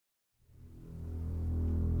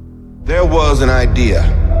There was an idea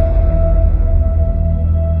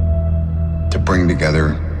to bring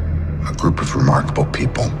together a group of remarkable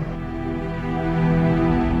people.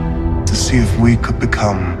 To see if we could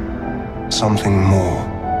become something more.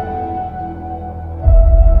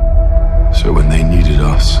 So when they needed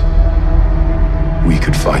us, we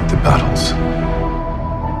could fight the battles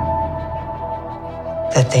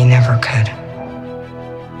that they never could.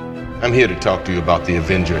 I'm here to talk to you about the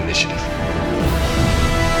Avenger Initiative.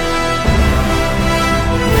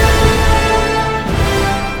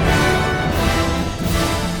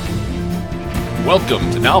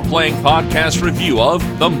 Welcome to Now Playing Podcast review of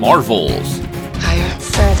The Marvels. Higher,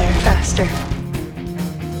 further, faster.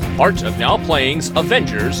 Part of Now Playing's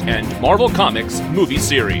Avengers and Marvel Comics movie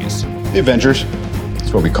series. The Avengers.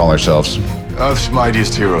 That's what we call ourselves. Earth's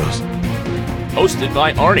mightiest heroes. Hosted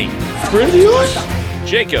by Arnie.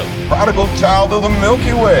 Jakob. Prodigal child of the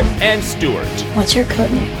Milky Way. And Stuart. What's your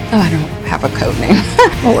code name? Oh, I don't have a code name.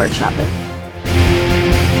 We'll workshop it.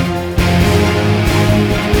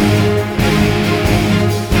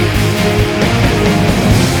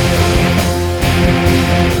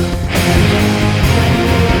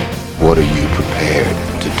 What are you prepared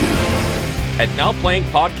to do? At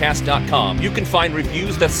NowPlayingPodcast.com, you can find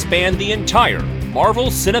reviews that span the entire Marvel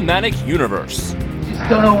Cinematic Universe. Just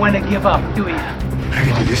don't know when to give up, do you? I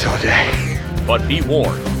can do this all day. But be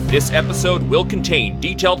warned, this episode will contain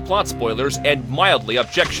detailed plot spoilers and mildly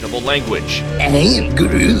objectionable language.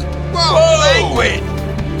 Whoa,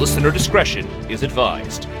 language! Listener discretion is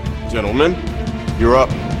advised. Gentlemen, you're up.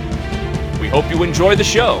 We hope you enjoy the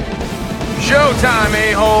show. Showtime,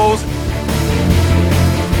 a-holes!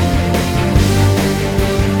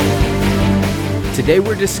 Today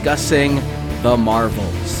we're discussing The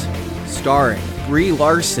Marvels, starring Brie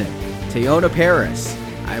Larson, Teyonah Parris,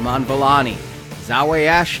 Iman Vellani, Zawe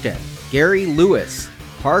Ashton, Gary Lewis,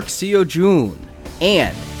 Park Seo-joon,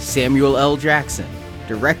 and Samuel L. Jackson,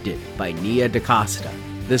 directed by Nia DaCosta.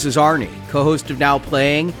 This is Arnie, co-host of Now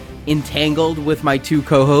Playing, entangled with my two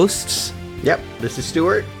co-hosts. Yep, this is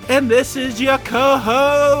Stuart. And this is your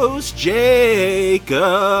co-host, Jacob.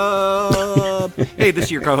 Hey, this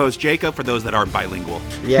is your co-host, Jacob, for those that aren't bilingual.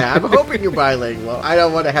 Yeah, I'm hoping you're bilingual. I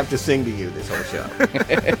don't want to have to sing to you this whole show.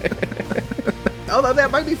 Although that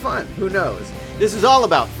might be fun. Who knows? This is all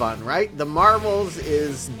about fun, right? The Marvels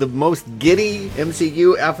is the most giddy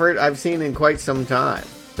MCU effort I've seen in quite some time.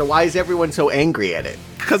 So why is everyone so angry at it?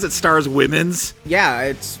 Because it stars women's. Yeah,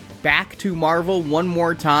 it's back to Marvel one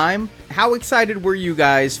more time. How excited were you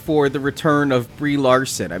guys for the return of Brie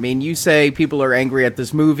Larson? I mean, you say people are angry at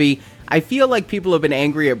this movie. I feel like people have been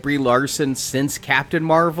angry at Brie Larson since Captain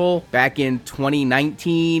Marvel back in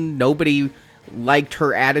 2019. Nobody liked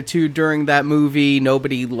her attitude during that movie.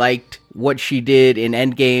 Nobody liked what she did in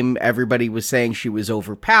Endgame. Everybody was saying she was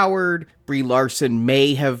overpowered. Brie Larson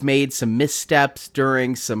may have made some missteps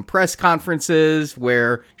during some press conferences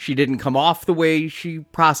where she didn't come off the way she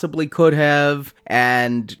possibly could have.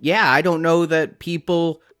 And yeah, I don't know that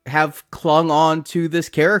people have clung on to this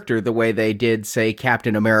character the way they did, say,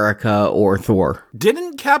 Captain America or Thor.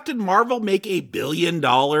 Didn't Captain Marvel make $1 billion?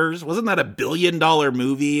 Wasn't that $1 billion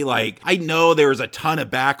movie? Like, I know there was a ton of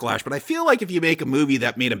backlash, but I feel like if you make a movie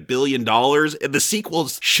that made $1 billion, the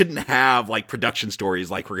sequels shouldn't have, like, production stories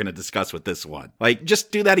like we're going to discuss with this one. Like,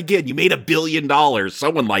 just do that again. You made $1 billion.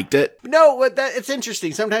 Someone liked it. No, it's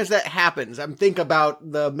interesting. Sometimes that happens. Think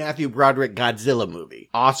about the Matthew Broderick Godzilla movie.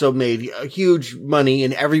 Also made a huge money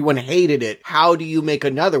and everyone hated it. How do you make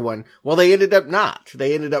another one? Well, they ended up not.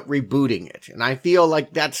 They ended up rebooting it. And I feel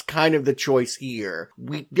like that's kind of the choice here.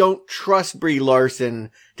 We don't trust Brie Larson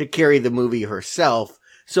to carry the movie herself,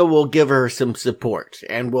 so we'll give her some support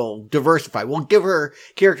and we'll diversify. We'll give her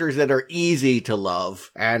characters that are easy to love,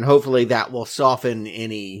 and hopefully that will soften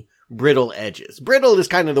any brittle edges. Brittle is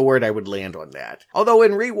kind of the word I would land on that. Although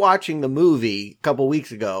in rewatching the movie a couple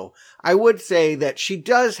weeks ago, I would say that she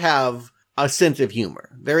does have a sense of humor.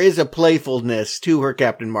 There is a playfulness to her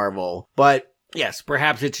Captain Marvel, but yes,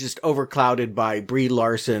 perhaps it's just overclouded by Brie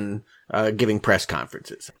Larson giving press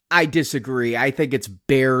conferences. I disagree. I think it's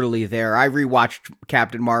barely there. I rewatched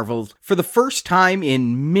Captain Marvel for the first time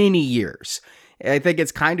in many years. I think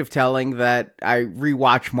it's kind of telling that I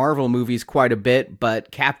rewatch Marvel movies quite a bit, but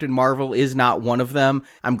Captain Marvel is not one of them.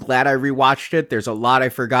 I'm glad I rewatched it. There's a lot I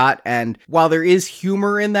forgot, and while there is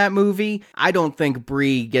humor in that movie, I don't think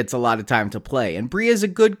Brie gets a lot of time to play. And Brie is a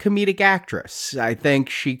good comedic actress. I think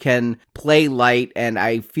she can play light, and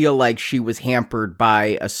I feel like she was hampered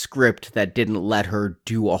by a script that didn't let her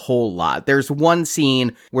do a whole lot. There's one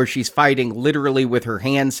scene where she's fighting literally with her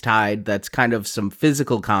hands tied that's kind of some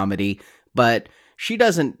physical comedy, but she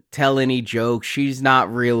doesn't tell any jokes. She's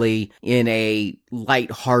not really in a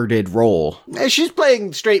lighthearted role. She's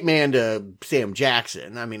playing straight man to Sam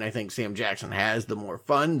Jackson. I mean, I think Sam Jackson has the more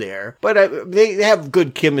fun there, but they have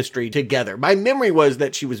good chemistry together. My memory was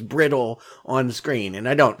that she was brittle on screen, and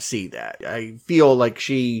I don't see that. I feel like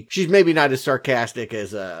she's maybe not as sarcastic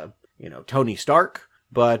as, Tony Stark,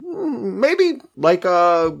 but maybe like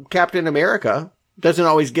Captain America. Doesn't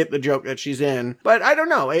always get the joke that she's in, but I don't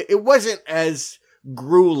know. It wasn't as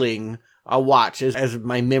grueling a watch as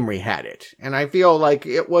my memory had it. And I feel like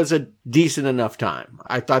it was a decent enough time.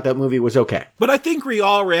 I thought that movie was okay. But I think we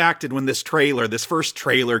all reacted when this first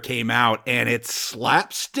trailer came out, and it's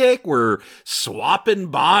slapstick. We're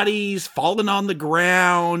swapping bodies, falling on the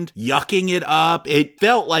ground, yucking it up. It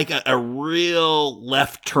felt like a real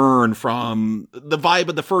left turn from the vibe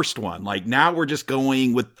of the first one. Like, now we're just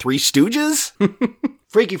going with Three Stooges?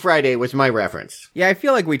 Freaky Friday was my reference. Yeah, I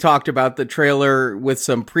feel like we talked about the trailer with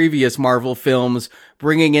some previous Marvel films,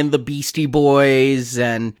 bringing in the Beastie Boys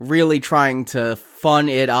and really trying to fun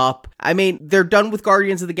it up. I mean, they're done with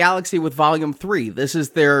Guardians of the Galaxy with Volume 3. This is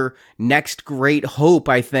their next great hope,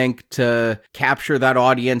 I think, to capture that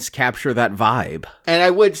audience, capture that vibe. And I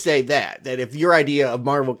would say that if your idea of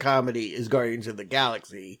Marvel comedy is Guardians of the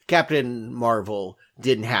Galaxy, Captain Marvel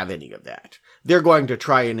didn't have any of that. They're going to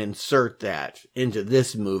try and insert that into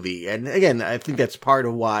this movie. And again, I think that's part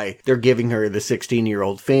of why they're giving her the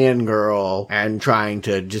 16-year-old fangirl and trying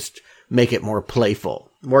to just make it more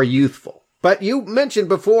playful, more youthful. But you mentioned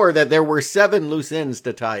before that there were 7 loose ends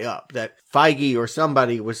to tie up, that Feige or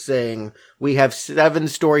somebody was saying we have 7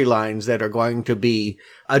 storylines that are going to be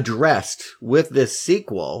addressed with this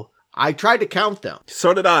sequel. I tried to count them.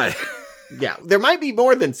 So did I. Yeah, there might be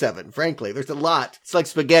more than 7, frankly. There's a lot. It's like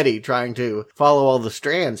spaghetti trying to follow all the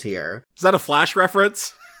strands here. Is that a Flash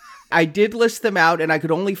reference? I did list them out, and I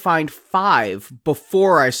could only find 5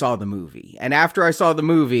 before I saw the movie. And after I saw the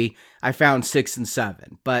movie, I found 6 and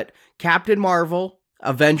 7. But Captain Marvel,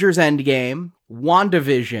 Avengers Endgame,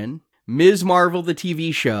 WandaVision, Ms. Marvel the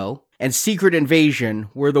TV show, and Secret Invasion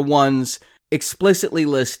were the ones explicitly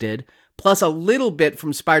listed, plus a little bit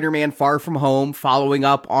from Spider-Man Far From Home, following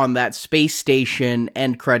up on that space station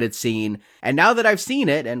end credit scene. And now that I've seen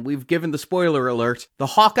it, and we've given the spoiler alert, the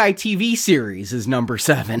Hawkeye TV series is number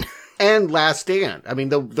 7. And Last Stand. I mean,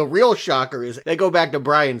 the real shocker is they go back to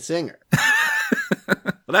Bryan Singer.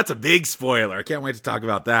 Well, that's a big spoiler. I can't wait to talk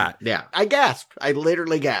about that. Yeah, I gasped. I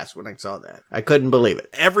literally gasped when I saw that. I couldn't believe it.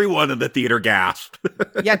 Everyone in the theater gasped.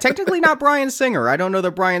 Yeah, technically not Bryan Singer. I don't know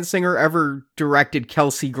that Bryan Singer ever directed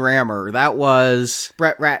Kelsey Grammer. That was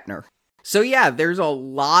Brett Ratner. So yeah, there's a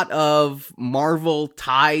lot of Marvel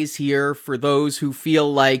ties here for those who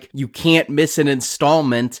feel like you can't miss an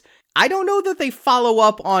installment. I don't know that they follow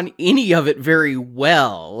up on any of it very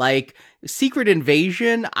well. Like, Secret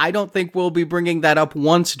Invasion, I don't think we'll be bringing that up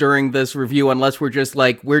once during this review unless we're just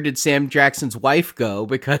like, where did Sam Jackson's wife go?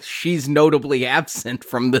 Because she's notably absent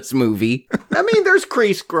from this movie. I mean, there's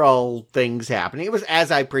Kree Skrull things happening. It was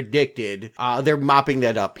as I predicted. They're mopping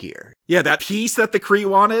that up here. Yeah, that piece that the Kree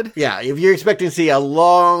wanted. Yeah, if you're expecting to see a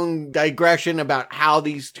long digression about how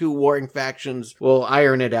these two warring factions will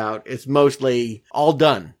iron it out, it's mostly all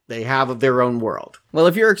done. They have their own world. Well,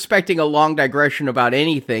 if you're expecting a long digression about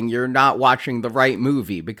anything, you're not watching the right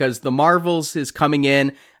movie, because The Marvels is coming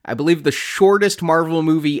in, I believe, the shortest Marvel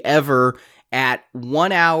movie ever at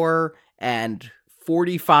 1 hour and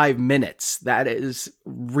 45 minutes. That is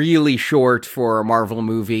really short for a Marvel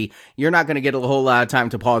movie. You're not going to get a whole lot of time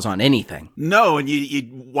to pause on anything. No, and you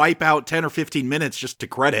wipe out 10 or 15 minutes just to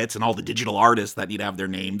credits and all the digital artists that need to have their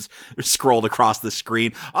names scrolled across the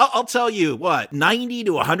screen. I'll tell you what, 90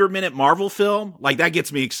 to 100 minute Marvel film, like, that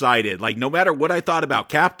gets me excited. Like, no matter what I thought about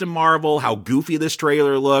Captain Marvel, how goofy this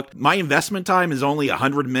trailer looked, my investment time is only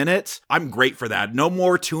 100 minutes. I'm great for that. No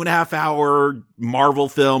more 2.5 hour Marvel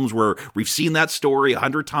films where we've seen that story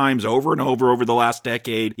 100 times over and over the last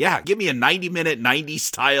decade. Yeah, give me a 90-minute, 90s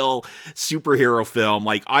style superhero film.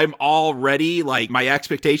 Like, I'm all ready. Like, my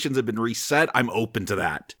expectations have been reset. I'm open to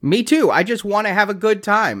that. Me too. I just want to have a good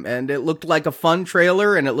time. And it looked like a fun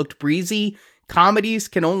trailer, and it looked breezy. Comedies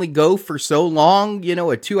can only go for so long. You know,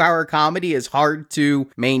 a 2-hour comedy is hard to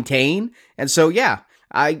maintain. And so, yeah,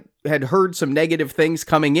 I had heard some negative things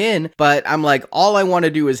coming in, but I'm like, all I want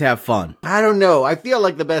to do is have fun. I don't know. I feel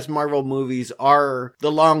like the best Marvel movies are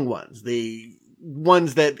the long ones, the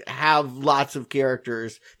ones that have lots of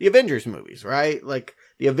characters. The Avengers movies, right? Like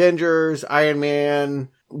the Avengers, Iron Man,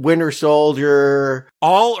 Winter Soldier.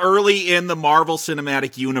 All early in the Marvel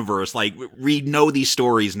Cinematic Universe. Like, we know these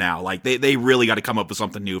stories now. Like, they really got to come up with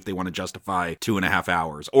something new if they want to justify 2.5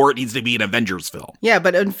 hours. Or it needs to be an Avengers film. Yeah,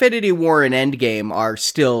 but Infinity War and Endgame are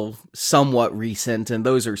still somewhat recent, and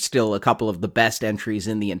those are still a couple of the best entries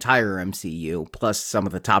in the entire MCU, plus some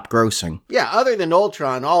of the top grossing. Yeah, other than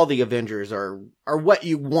Ultron, all the Avengers are what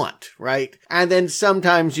you want, right? And then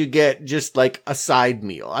sometimes you get just like a side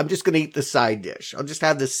meal. I'm just going to eat the side dish. I'll just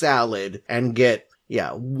have the salad and get,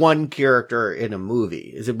 one character in a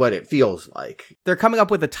movie is what it feels like. They're coming up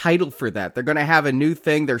with a title for that. They're going to have a new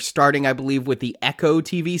thing. They're starting, I believe, with the Echo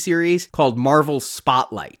TV series called Marvel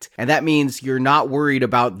Spotlight. And that means you're not worried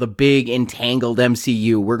about the big entangled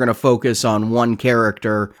MCU. We're going to focus on one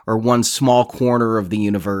character or one small corner of the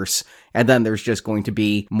universe. And then there's just going to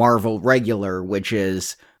be Marvel Regular, which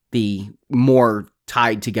is the more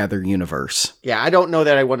tied together universe. Yeah, I don't know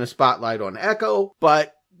that I want a spotlight on Echo,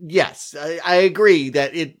 but yes, I agree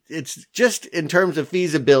that it's just in terms of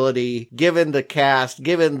feasibility, given the cast,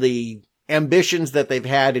 given the ambitions that they've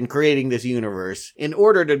had in creating this universe, in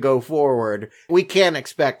order to go forward, we can't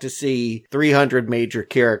expect to see 300 major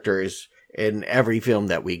characters in every film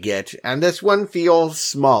that we get, and this one feels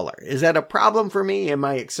smaller. Is that a problem for me? Am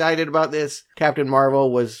I excited about this? Captain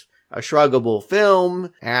Marvel was a shruggable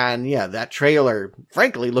film, and that trailer,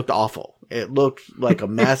 frankly, looked awful. It looked like a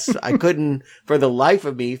mess. I couldn't, for the life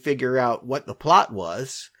of me, figure out what the plot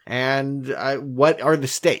was and what are the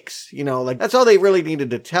stakes. That's all they really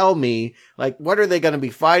needed to tell me. Like, what are they going to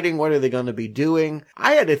be fighting? What are they going to be doing?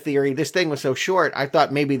 I had a theory. This thing was so short, I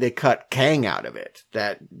thought maybe they cut Kang out of it.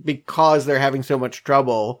 That because they're having so much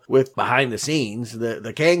trouble with behind the scenes,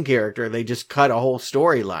 the Kang character, they just cut a whole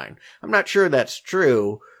storyline. I'm not sure that's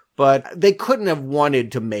true. But they couldn't have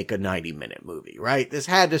wanted to make a 90-minute movie, right? This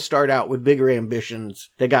had to start out with bigger ambitions.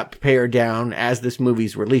 They got pared down as this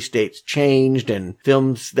movie's release dates changed and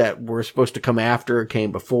films that were supposed to come after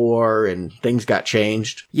came before and things got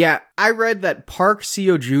changed. Yeah, I read that Park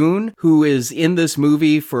Seo-joon, who is in this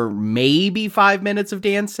movie for maybe 5 minutes of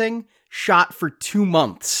dancing, shot for 2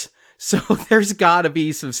 months. So there's gotta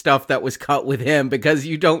be some stuff that was cut with him, because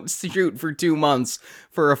you don't shoot for 2 months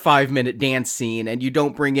for a 5-minute dance scene, and you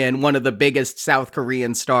don't bring in one of the biggest South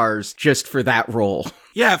Korean stars just for that role.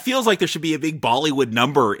 Yeah, it feels like there should be a big Bollywood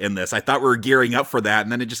number in this. I thought we were gearing up for that,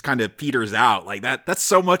 and then it just kind of peters out. Like, that's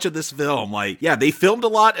so much of this film. Like, yeah, they filmed a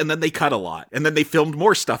lot, and then they cut a lot. And then they filmed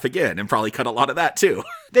more stuff again, and probably cut a lot of that, too.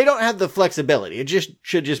 They don't have the flexibility. It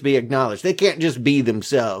should just be acknowledged. They can't just be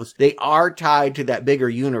themselves. They are tied to that bigger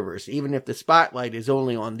universe. Even if the spotlight is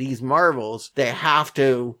only on these Marvels, they have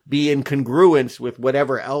to be in congruence with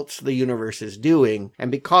whatever else the universe is doing.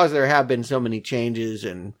 And because there have been so many changes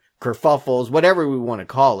and kerfuffles, whatever we want to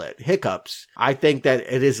call it, hiccups, I think that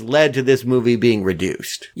it has led to this movie being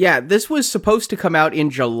reduced. Yeah, this was supposed to come out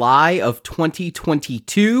in July of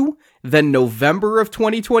 2022, then November of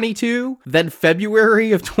 2022, then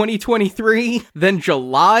February of 2023, then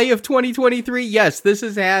July of 2023. Yes, this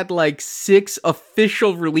has had like 6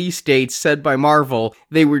 official release dates said by Marvel.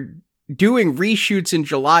 They were doing reshoots in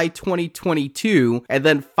July 2022, and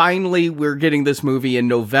then finally we're getting this movie in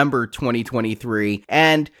November 2023.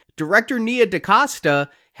 And director Nia DaCosta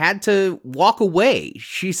had to walk away.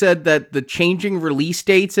 She said that the changing release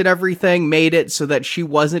dates and everything made it so that she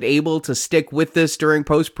wasn't able to stick with this during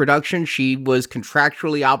post-production. She was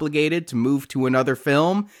contractually obligated to move to another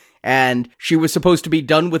film, and she was supposed to be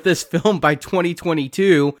done with this film by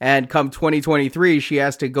 2022, and come 2023, she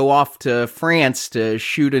has to go off to France to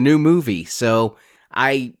shoot a new movie. So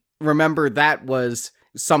I remember that was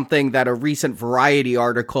something that a recent Variety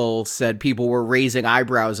article said people were raising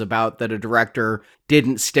eyebrows about, that a director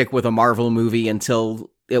didn't stick with a Marvel movie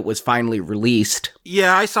until it was finally released.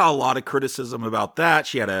 Yeah, I saw a lot of criticism about that.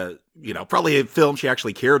 She had probably a film she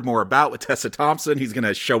actually cared more about with Tessa Thompson. He's going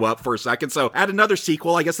to show up for a second. So add another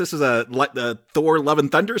sequel. I guess this is the Thor Love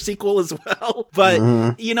and Thunder sequel as well.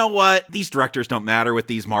 But you know what? These directors don't matter with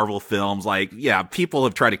these Marvel films. Like, yeah, people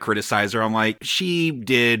have tried to criticize her. I'm like, she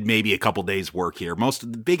did maybe a couple days work here. Most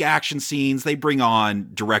of the big action scenes, they bring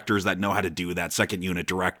on directors that know how to do that, second unit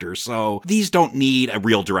directors. So these don't need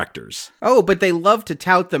real directors. Oh, but they love to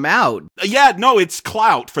tout them out. Yeah, no, it's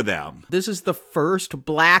clout for them. This is the first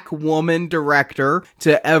Black woman director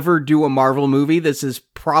to ever do a Marvel movie. This is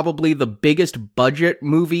probably the biggest budget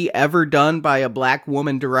movie ever done by a Black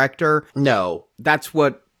woman director. No. That's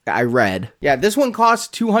what I read. Yeah, this one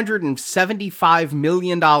cost $275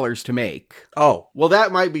 million to make. Oh, well,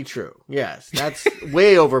 that might be true. Yes, that's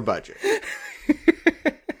way over budget.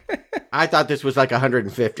 I thought this was like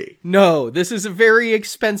 150. No, this is a very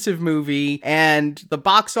expensive movie, and the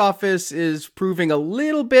box office is proving a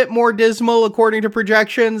little bit more dismal according to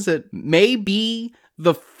projections. It may be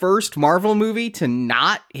the first Marvel movie to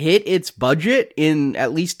not hit its budget in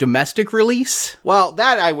at least domestic release. Well,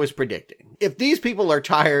 that I was predicting. If these people are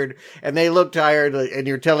tired and they look tired and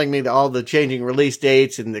you're telling me that all the changing release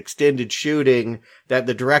dates and extended shooting that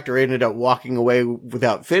the director ended up walking away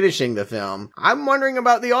without finishing the film, I'm wondering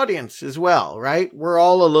about the audience as well, right? We're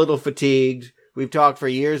all a little fatigued. We've talked for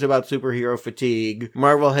years about superhero fatigue.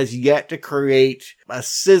 Marvel has yet to create a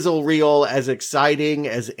sizzle reel as exciting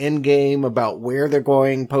as Endgame about where they're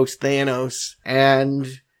going post Thanos. And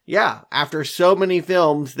yeah, after so many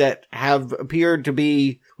films that have appeared to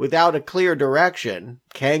be without a clear direction,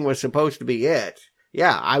 Kang was supposed to be it.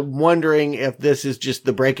 Yeah, I'm wondering if this is just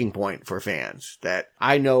the breaking point for fans. That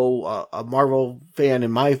I know a Marvel fan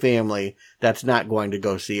in my family that's not going to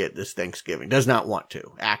go see it this Thanksgiving, does not want to,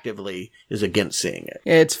 actively is against seeing it.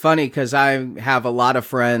 It's funny because I have a lot of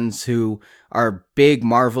friends who are big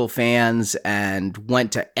Marvel fans and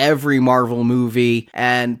went to every Marvel movie,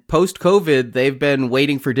 and post-COVID, they've been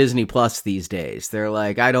waiting for Disney Plus these days. They're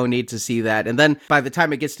like, I don't need to see that. And then by the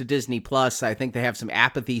time it gets to Disney Plus, I think they have some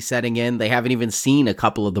apathy setting in. They haven't even seen a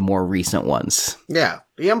couple of the more recent ones. Yeah.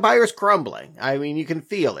 The Empire's crumbling. I mean, you can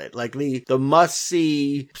feel it. Like the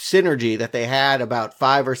must-see synergy that they had about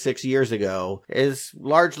 5 or 6 years ago is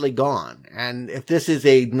largely gone. And if this is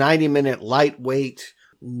a 90-minute lightweight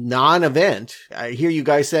non-event, I hear you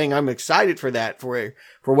guys saying I'm excited for that, for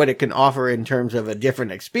what it can offer in terms of a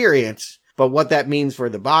different experience. But what that means for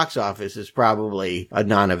the box office is probably a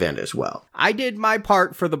non-event as well. I did my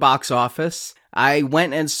part for the box office. I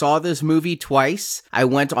went and saw this movie twice. I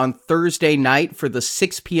went on Thursday night for the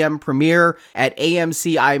 6 p.m. premiere at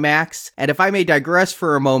AMC IMAX. And if I may digress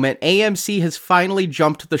for a moment, AMC has finally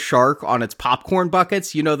jumped the shark on its popcorn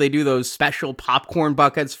buckets. You know, they do those special popcorn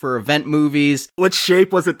buckets for event movies. What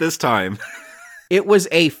shape was it this time? It was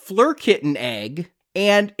a Flerken egg.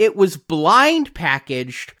 And it was blind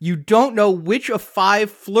packaged. You don't know which of 5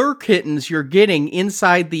 Flerkens you're getting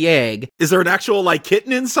inside the egg. Is there an actual,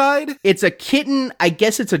 kitten inside? It's a kitten. I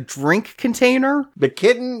guess it's a drink container. The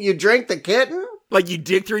kitten? You drink the kitten? Like you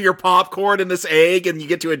dig through your popcorn in this egg and you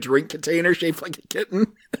get to a drink container shaped like a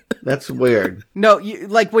kitten? That's weird. No,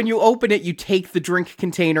 when you open it, you take the drink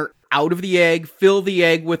container out of the egg, fill the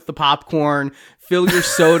egg with the popcorn, fill your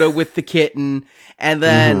soda with the kitten, and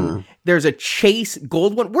then there's a Chase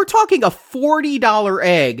gold one. We're talking a $40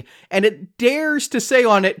 egg, and it dares to say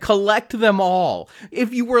on it, collect them all.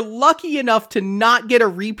 If you were lucky enough to not get a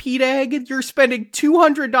repeat egg, you're spending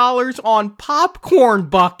 $200 on popcorn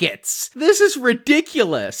buckets. This is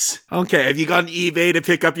ridiculous. Okay, have you gone to eBay to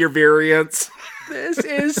pick up your variants? This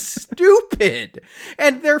is stupid.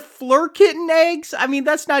 And they're Flerken eggs. I mean,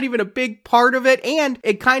 that's not even a big part of it. And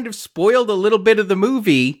it kind of spoiled a little bit of the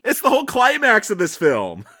movie. It's the whole climax of this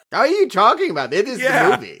film. How are you talking about? It is the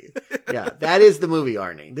movie. Yeah, that is the movie,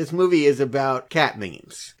 Arnie. This movie is about cat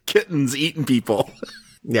memes. Kittens eating people.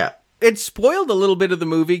 Yeah. It spoiled a little bit of the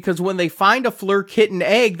movie because when they find a Flerken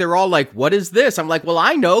egg, they're all like, what is this? I'm like, well,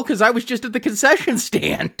 I know because I was just at the concession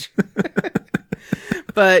stand.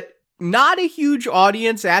 But not a huge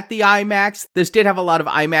audience at the IMAX. This did have a lot of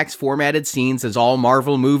IMAX formatted scenes, as all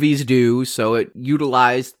Marvel movies do, so it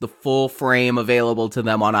utilized the full frame available to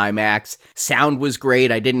them on IMAX. Sound was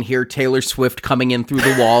great. I didn't hear Taylor Swift coming in through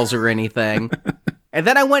the walls or anything. And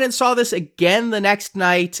then I went and saw this again the next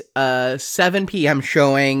night, 7 p.m.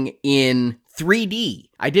 showing in 3D.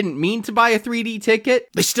 I didn't mean to buy a 3D ticket.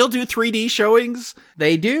 They still do 3D showings?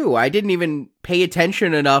 They do. I didn't even pay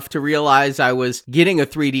attention enough to realize I was getting a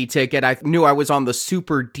 3D ticket. I knew I was on the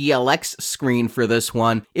Super DLX screen for this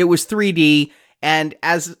one. It was 3D. And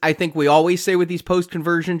as I think we always say with these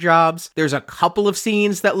post-conversion jobs, there's a couple of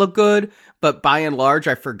scenes that look good, but by and large,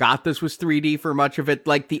 I forgot this was 3D for much of it.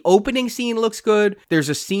 Like, the opening scene looks good. There's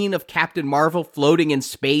a scene of Captain Marvel floating in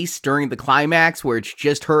space during the climax where it's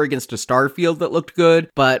just her against a starfield that looked good,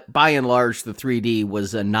 but by and large, the 3D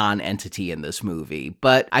was a non-entity in this movie.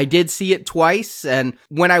 But I did see it twice, and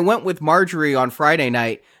when I went with Marjorie on Friday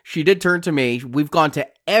night, she did turn to me. We've gone to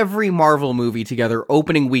every Marvel movie together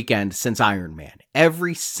opening weekend since Iron Man.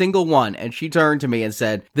 Every single one. And she turned to me and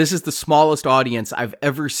said, this is the smallest audience I've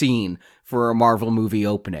ever seen for a Marvel movie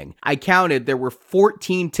opening. I counted, there were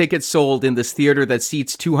 14 tickets sold in this theater that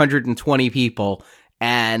seats 220 people.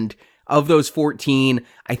 And of those 14,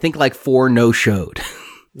 I think 4 no-showed.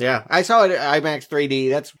 Yeah, I saw it at IMAX 3D.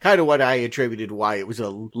 That's kind of what I attributed why it was a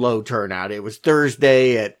low turnout. It was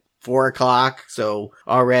Thursday at 4 o'clock, so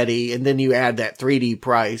already, and then you add that 3D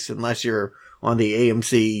price, unless you're on the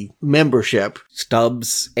AMC membership.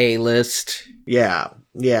 Stubbs, A-list. Yeah,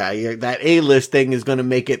 that A-list thing is going to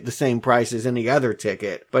make it the same price as any other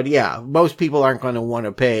ticket. But yeah, most people aren't going to want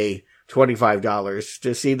to pay $25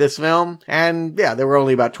 to see this film. And yeah, there were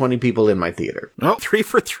only about 20 people in my theater. Well, 3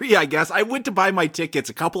 for 3, I guess. I went to buy my tickets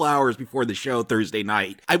a couple hours before the show Thursday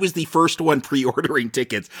night. I was the first one pre-ordering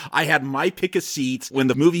tickets. I had my pick of seats. When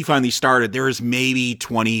the movie finally started, there was maybe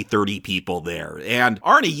 20, 30 people there. And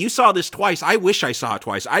Arnie, you saw this twice. I wish I saw it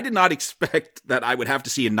twice. I did not expect that I would have to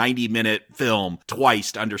see a 90-minute film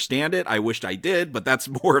twice to understand it. I wished I did, but that's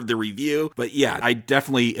more of the review. But yeah, I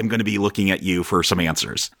definitely am going to be looking at you for some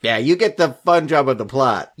answers. Yeah, you get the fun job of the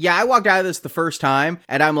plot. Yeah, I walked out of this the first time,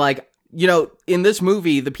 and I'm like, you know, in this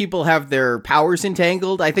movie, the people have their powers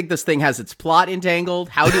entangled. I think this thing has its plot entangled.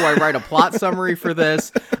 How do I write a plot summary for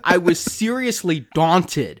this? I was seriously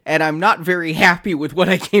daunted, and I'm not very happy with what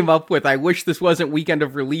I came up with. I wish this wasn't weekend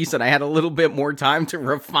of release and I had a little bit more time to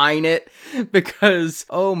refine it, because,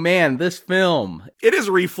 oh man, this film. It is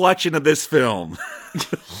a reflection of this film.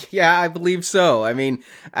 Yeah, I believe so. I mean,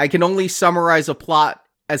 I can only summarize a plot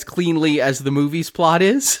as cleanly as the movie's plot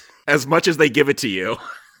is. As much as they give it to you.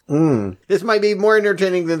 This might be more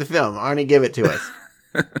entertaining than the film. Arnie, give it to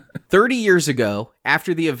us. 30 years ago,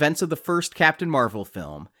 after the events of the first Captain Marvel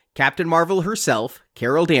film, Captain Marvel herself,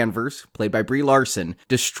 Carol Danvers, played by Brie Larson,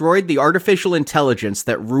 destroyed the artificial intelligence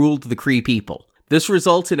that ruled the Kree people. This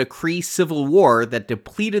results in a Kree civil war that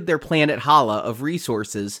depleted their planet Hala of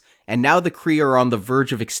resources, and now the Kree are on the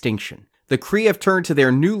verge of extinction. The Kree have turned to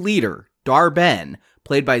their new leader, Dar-Ben,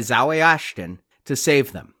 played by Zawe Ashton, to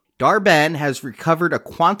save them. Dar-Ben has recovered a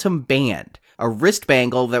quantum band, a wrist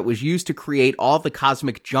bangle that was used to create all the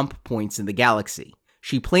cosmic jump points in the galaxy.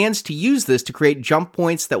 She plans to use this to create jump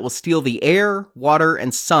points that will steal the air, water,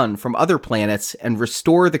 and sun from other planets and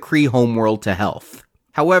restore the Kree homeworld to health.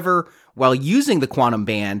 However, while using the quantum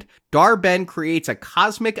band, Dar-Ben creates a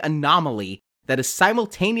cosmic anomaly that is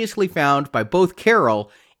simultaneously found by both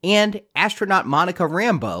Carol and astronaut Monica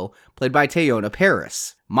Rambeau, played by Teyonah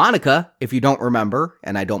Parris. Monica, if you don't remember,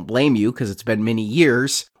 and I don't blame you because it's been many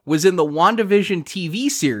years, was in the WandaVision TV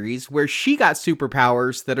series where she got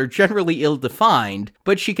superpowers that are generally ill-defined,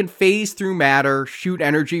 but she can phase through matter, shoot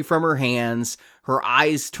energy from her hands, her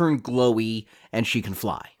eyes turn glowy, and she can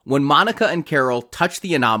fly. When Monica and Carol touch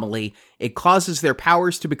the anomaly, it causes their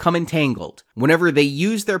powers to become entangled. Whenever they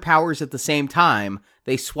use their powers at the same time,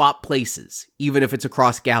 they swap places, even if it's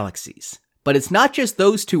across galaxies. But it's not just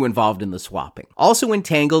those two involved in the swapping. Also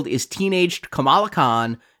entangled is teenaged Kamala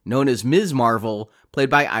Khan, known as Ms. Marvel, played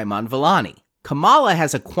by Iman Vellani. Kamala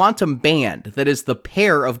has a quantum band that is the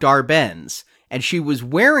pair of Dar-Ben's, and she was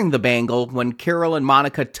wearing the bangle when Carol and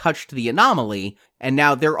Monica touched the anomaly, and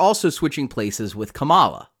now they're also switching places with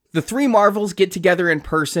Kamala. The three Marvels get together in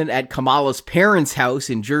person at Kamala's parents' house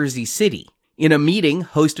in Jersey City. In a meeting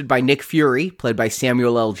hosted by Nick Fury, played by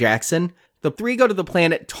Samuel L. Jackson, the three go to the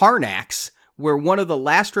planet Tarnax, where one of the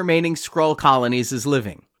last remaining Skrull colonies is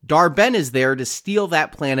living. Dar-Ben is there to steal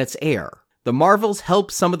that planet's air. The Marvels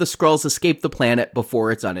help some of the Skrulls escape the planet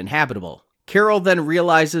before it's uninhabitable. Carol then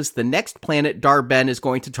realizes the next planet Dar-Ben is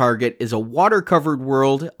going to target is a water-covered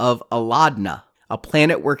world of Aladna, a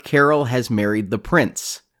planet where Carol has married the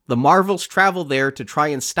prince. The Marvels travel there to try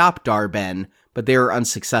and stop Dar-Ben, but they are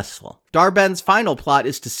unsuccessful. Dar-Ben's final plot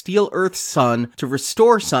is to steal Earth's sun to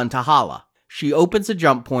restore sun to Hala. She opens a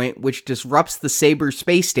jump point, which disrupts the Saber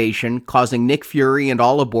space station, causing Nick Fury and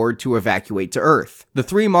all aboard to evacuate to Earth. The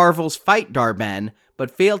three Marvels fight Dar-Ben,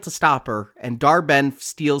 but fail to stop her, and Dar-Ben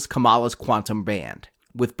steals Kamala's quantum band.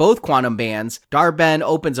 With both quantum bands, Dar-Ben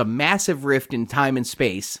opens a massive rift in time and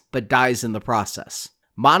space, but dies in the process.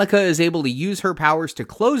 Monica is able to use her powers to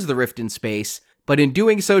close the rift in space, but in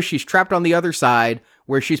doing so, she's trapped on the other side,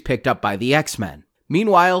 where she's picked up by the X-Men.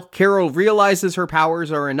 Meanwhile, Carol realizes her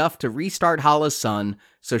powers are enough to restart Hala's sun,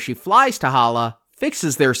 so she flies to Hala,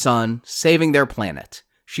 fixes their sun, saving their planet.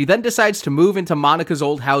 She then decides to move into Monica's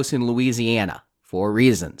old house in Louisiana, for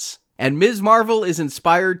reasons. And Ms. Marvel is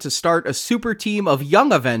inspired to start a super team of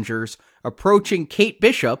young Avengers, approaching Kate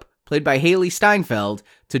Bishop, played by Haley Steinfeld,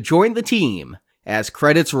 to join the team, as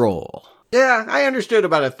credits roll. Yeah, I understood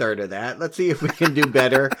about a third of that. Let's see if we can do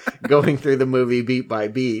better going through the movie beat by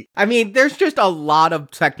beat. I mean, there's just a lot of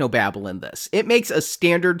technobabble in this. It makes a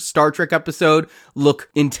standard Star Trek episode look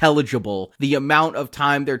intelligible. The amount of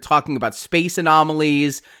time they're talking about space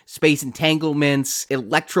anomalies, space entanglements,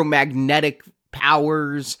 electromagnetic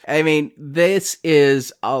powers. I mean, this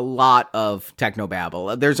is a lot of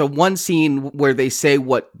technobabble. There's one scene where they say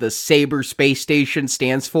what the Saber space station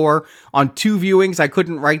stands for. On 2 viewings, I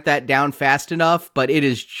couldn't write that down fast enough, but it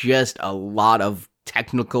is just a lot of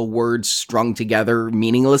technical words strung together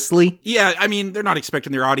meaninglessly. Yeah, I mean, they're not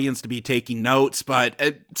expecting their audience to be taking notes, but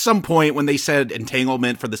at some point when they said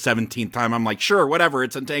entanglement for the 17th time, I'm like, sure, whatever,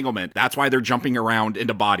 it's entanglement. That's why they're jumping around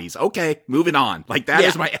into bodies. Okay, moving on. Like, that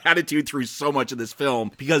is my attitude through so much of this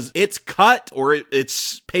film, because it's cut, or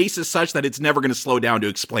its pace is such that it's never going to slow down to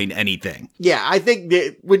explain anything. Yeah, I think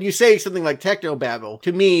that when you say something like technobabble,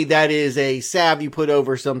 to me, that is a salve you put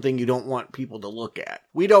over something you don't want people to look at.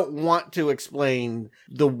 We don't want to explain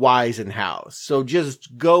the whys and hows. So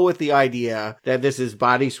just go with the idea that this is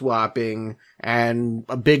body swapping and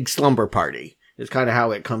a big slumber party is kind of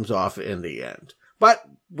how it comes off in the end. But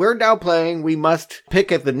we're now playing We Must Pick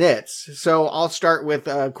at the Nits. So I'll start with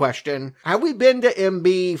a question. Have we been to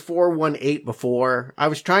MB 418 before? I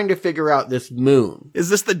was trying to figure out this moon. Is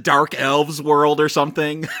this the Dark Elves world or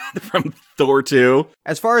something from Thor 2?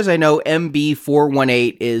 As far as I know, MB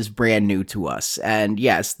 418 is brand new to us. And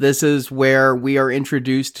yes, this is where we are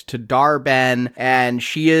introduced to Dar-Ben, and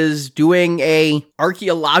she is doing a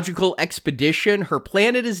archaeological expedition. Her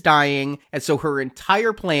planet is dying, and so her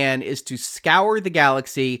entire plan is to scour the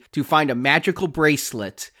galaxy to find a magical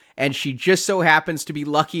bracelet, and she just so happens to be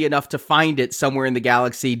lucky enough to find it somewhere in the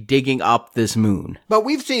galaxy digging up this moon. But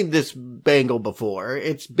we've seen this bangle before.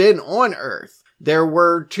 It's been on Earth. There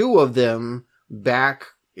were 2 of them back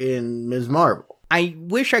in Ms. Marvel. I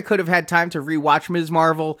wish I could have had time to rewatch Ms.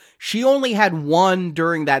 Marvel. She only had 1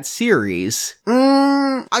 during that series.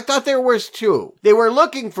 I thought there was 2. They were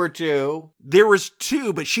looking for 2. There was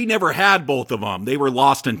 2, but she never had both of them. They were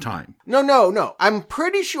lost in time. No. I'm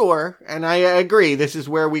pretty sure, and I agree, this is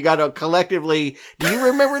where we got to collectively... Do you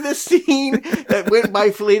remember this scene that went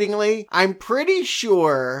by fleetingly? I'm pretty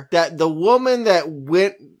sure that the woman that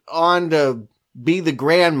went on to be the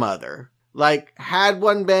grandmother... had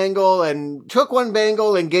one bangle and took one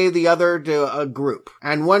bangle and gave the other to a group.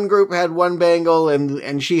 And one group had one bangle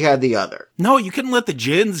and she had the other. No, you couldn't let the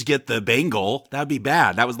Jinns get the bangle. That'd be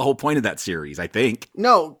bad. That was the whole point of that series, I think.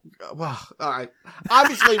 No. Well, all right.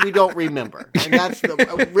 Obviously, we don't remember. And that's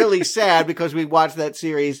really sad because we watched that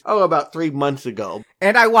series, about 3 months ago.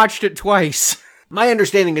 And I watched it twice. My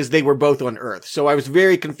understanding is they were both on Earth, so I was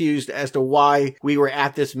very confused as to why we were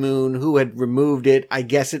at this moon, who had removed it. I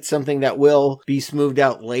guess it's something that will be smoothed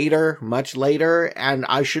out later, much later, and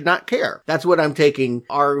I should not care. That's what I'm taking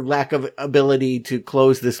our lack of ability to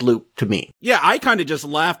close this loop to mean. Yeah, I kind of just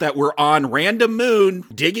laughed that we're on random moon,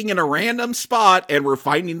 digging in a random spot, and we're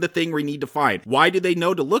finding the thing we need to find. Why do they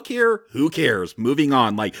know to look here? Who cares? Moving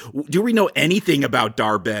on. Do we know anything about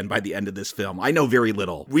Dar-Ben by the end of this film? I know very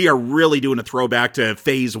little. We are really doing a throwback to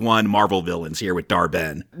phase 1 Marvel villains here with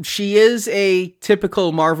Dar-Ben. She is a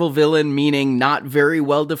typical Marvel villain, meaning not very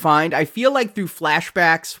well defined. I feel like through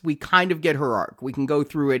flashbacks, we kind of get her arc. We can go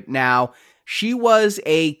through it now. She was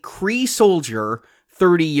a Kree soldier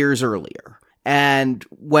 30 years earlier. And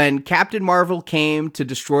when Captain Marvel came to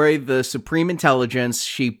destroy the Supreme Intelligence,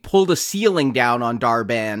 she pulled a ceiling down on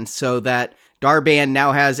Dar-Ben so that Dar-Ben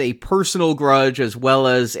now has a personal grudge as well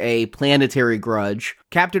as a planetary grudge.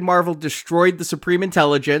 Captain Marvel destroyed the Supreme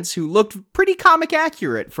Intelligence, who looked pretty comic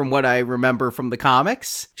accurate from what I remember from the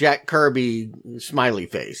comics. Jack Kirby smiley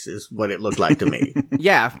face is what it looked like to me.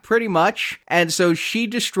 Yeah, pretty much. And so she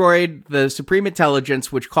destroyed the Supreme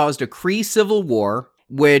Intelligence, which caused a Kree civil war,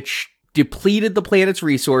 which depleted the planet's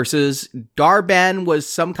resources. Dar-Ben was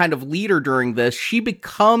some kind of leader during this. She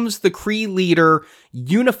becomes the Kree leader,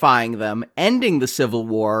 unifying them, ending the Civil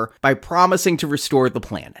War by promising to restore the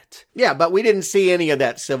planet. Yeah, but we didn't see any of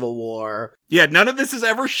that Civil War. Yeah, none of this is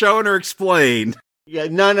ever shown or explained. Yeah,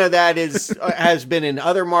 none of that has been in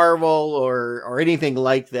other Marvel or anything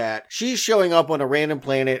like that. She's showing up on a random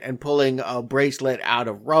planet and pulling a bracelet out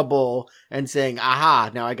of rubble and saying,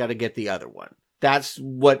 aha, now I gotta get the other one. That's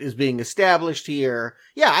what is being established here.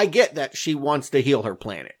 Yeah, I get that she wants to heal her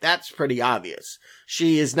planet. That's pretty obvious.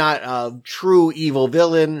 She is not a true evil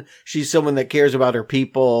villain. She's someone that cares about her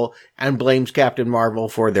people and blames Captain Marvel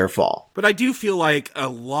for their fall. But I do feel like a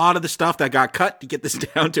lot of the stuff that got cut to get this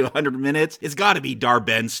down to 100 minutes, it's got to be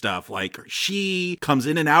Dar-Ben stuff. Like, she comes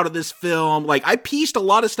in and out of this film. Like, I pieced a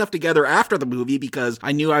lot of stuff together after the movie because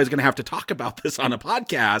I knew I was going to have to talk about this on a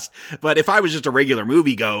podcast. But if I was just a regular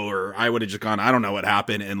moviegoer, I would have just gone, I don't know what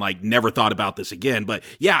happened, and never thought about this again. But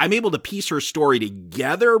yeah, I'm able to piece her story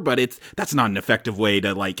together, but that's not an effective way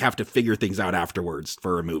to have to figure things out afterwards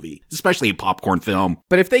for a movie, especially a popcorn film.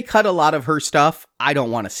 But if they cut a lot of her stuff, I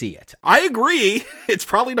don't want to see it. I agree. It's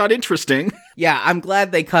probably not interesting. Yeah, I'm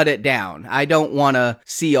glad they cut it down. I don't want to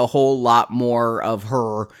see a whole lot more of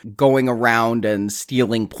her going around and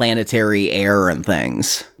stealing planetary air and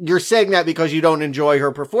things. You're saying that because you don't enjoy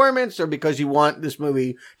her performance or because you want this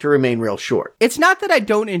movie to remain real short? It's not that I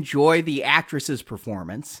don't enjoy the actress's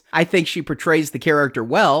performance. I think she portrays the character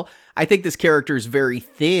well. I think this character is very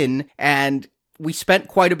thin, and we spent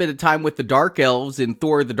quite a bit of time with the Dark Elves in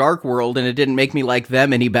Thor: The Dark World, and it didn't make me like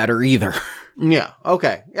them any better either. Yeah,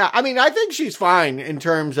 okay. Yeah, I mean, I think she's fine in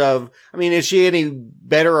terms of, I mean, is she any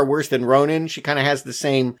better or worse than Ronan? She kind of has the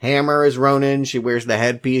same hammer as Ronan. She wears the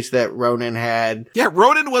headpiece that Ronan had. Yeah,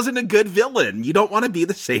 Ronan wasn't a good villain. You don't want to be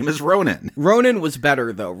the same as Ronan. Ronan was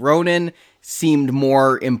better, though. Ronan seemed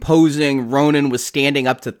more imposing. Ronan was standing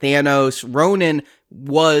up to Thanos. Ronan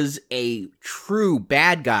was a true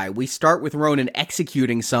bad guy. We start with Ronan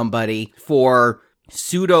executing somebody for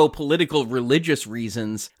pseudo-political religious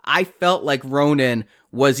reasons. I felt like Ronan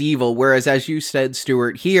was evil, whereas, as you said,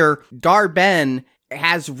 Stuart, here, Dar-Ben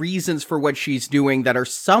has reasons for what she's doing that are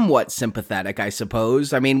somewhat sympathetic, I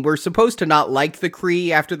suppose. I mean, we're supposed to not like the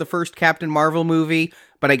Kree after the first Captain Marvel movie,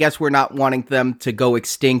 but I guess we're not wanting them to go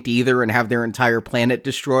extinct either and have their entire planet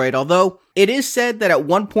destroyed, although it is said that at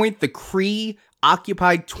one point the Kree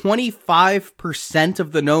occupied 25%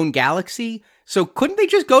 of the known galaxy. So couldn't they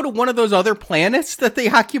just go to one of those other planets that they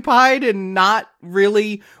occupied and not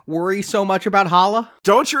really worry so much about Hala?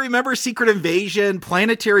 Don't you remember Secret Invasion?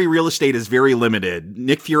 Planetary real estate is very limited.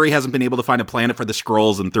 Nick Fury hasn't been able to find a planet for the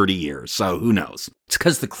Skrulls in 30 years, so who knows? It's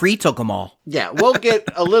because the Kree took them all. Yeah, we'll get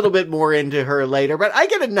a little bit more into her later, but I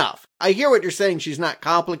get enough. I hear what you're saying. She's not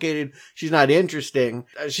complicated. She's not interesting.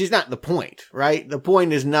 She's not the point, right? The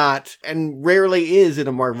point is not, and rarely is in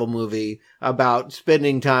a Marvel movie, about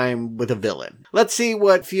spending time with a villain. Let's see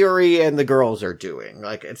what Fury and the girls are doing.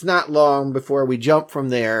 Like, it's not long before we jump from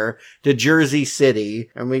there to Jersey City,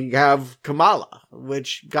 and we have Kamala,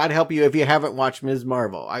 which, God help you if you haven't watched Ms.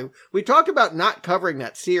 Marvel. We talked about not covering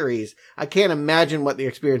that series. I can't imagine what the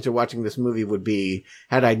experience of watching this movie would be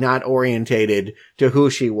had I not orientated to who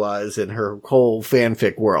she was and her whole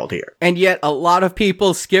fanfic world here. And yet a lot of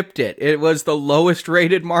people skipped it. It was the lowest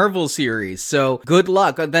rated Marvel series. So good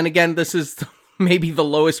luck. Then again, this is maybe the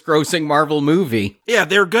lowest grossing Marvel movie. Yeah,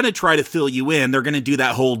 they're going to try to fill you in. They're going to do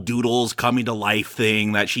that whole Doodles coming to life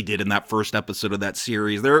thing that she did in that first episode of that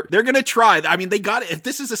series. They're going to try. I mean, they got it. If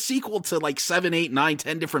this is a sequel to like 7, 8, 9,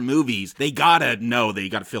 10 different movies, they got to know they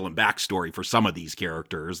got to fill in backstory for some of these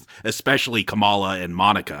characters, especially Kamala and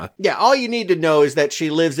Monica. Yeah, all you need to know is that she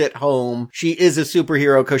lives at home. She is a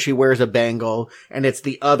superhero because she wears a bangle, and it's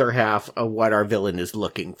the other half of what our villain is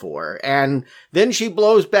looking for. And then she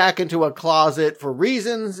blows back into a closet for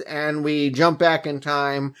reasons, and we jump back in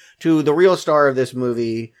time to the real star of this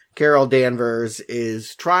movie. Carol Danvers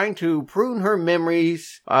is trying to prune her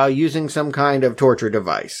memories using some kind of torture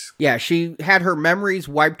device. Yeah, she had her memories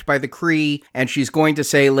wiped by the Kree, and she's going to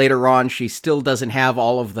say later on she still doesn't have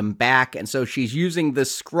all of them back, and so she's using the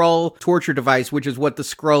Skrull torture device, which is what the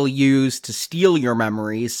Skrull use to steal your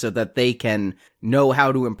memories so that they can know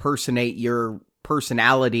how to impersonate your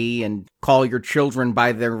personality and call your children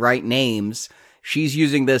by their right names. She's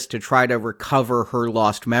using this to try to recover her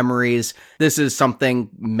lost memories. This is something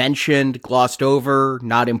mentioned, glossed over,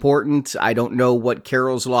 not important. I don't know what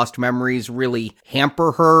Carol's lost memories really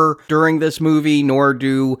hamper her during this movie, nor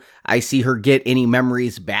do I see her get any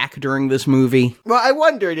memories back during this movie. Well, I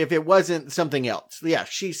wondered if it wasn't something else. Yeah,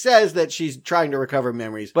 she says that she's trying to recover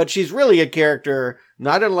memories, but she's really a character,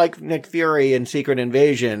 not unlike Nick Fury in Secret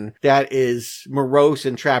Invasion, that is morose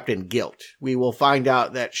and trapped in guilt. We will find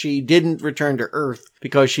out that she didn't return to Earth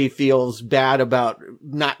because she feels bad about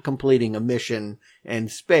not completing a mission in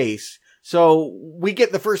space. So we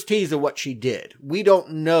get the first tease of what she did. We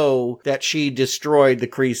don't know that she destroyed the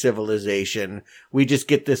Kree civilization. We just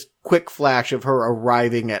get this quick flash of her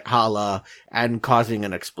arriving at Hala and causing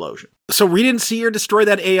an explosion. So we didn't see her destroy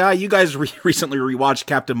that AI. You guys recently rewatched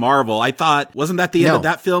Captain Marvel. I thought, wasn't that the end of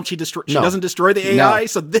that film? She doesn't destroy the AI. No.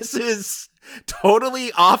 So this is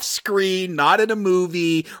totally off screen, not in a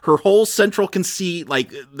movie. Her whole central conceit,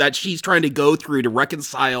 like, that she's trying to go through to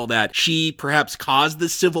reconcile that she perhaps caused the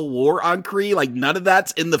civil war on Kree, like, none of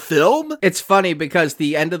that's in the film. It's funny because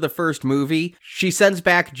the end of the first movie, she sends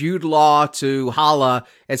back Jude Law to Hala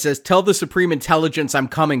and says, "Tell the Supreme Intelligence I'm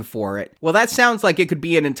coming for it." Well, that sounds like it could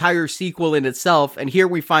be an entire sequel in itself, and here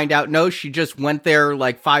we find out, no, she just went there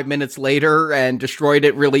like 5 minutes later and destroyed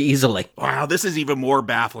it really easily. Wow, this is even more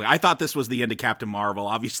baffling. I thought this was the the end of Captain Marvel.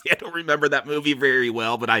 Obviously, I don't remember that movie very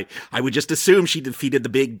well, but I would just assume she defeated the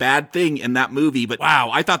big bad thing in that movie. But wow,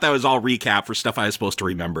 I thought that was all recap for stuff I was supposed to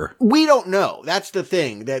remember. We don't know. That's the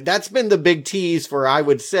thing. That's been the big tease for, I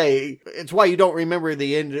would say, it's why you don't remember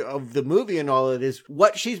the end of the movie and all of this.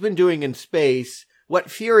 What she's been doing in space, what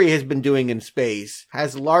Fury has been doing in space,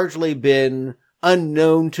 has largely been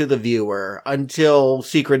unknown to the viewer until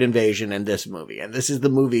Secret Invasion and this movie. And this is the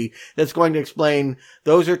movie that's going to explain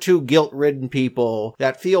those are two guilt-ridden people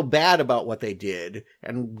that feel bad about what they did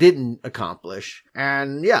and didn't accomplish.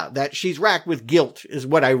 And yeah, that she's racked with guilt is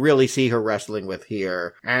what I really see her wrestling with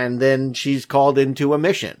here. And then she's called into a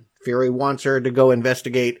mission. Fury wants her to go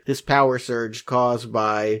investigate this power surge caused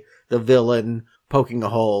by the villain poking a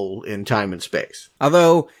hole in time and space.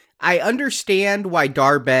 Although I understand why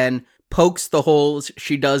Dar-Ben pokes the holes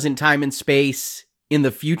she does in time and space in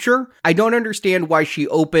the future. I don't understand why she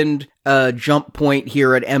opened a jump point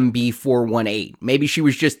here at MB418. Maybe she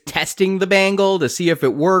was just testing the bangle to see if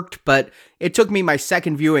it worked, but it took me my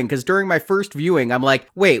second viewing, because during my first viewing, I'm like,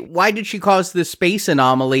 wait, why did she cause this space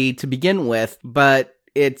anomaly to begin with? But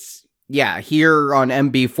it's, yeah, here on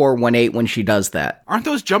MB418 when she does that. Aren't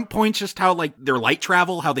those jump points just how, like, their light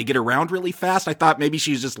travel, how they get around really fast? I thought maybe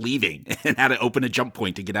she's just leaving and had to open a jump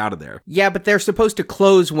point to get out of there. Yeah, but they're supposed to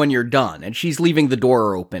close when you're done, and she's leaving the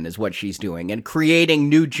door open is what she's doing, and creating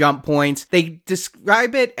new jump points. They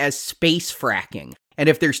describe it as space fracking. And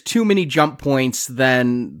if there's too many jump points,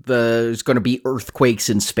 then there's going to be earthquakes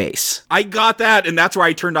in space. I got that, and that's where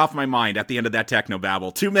I turned off my mind at the end of that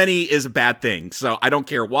technobabble. Too many is a bad thing, so I don't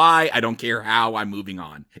care why, I don't care how, I'm moving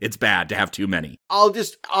on. It's bad to have too many. I'll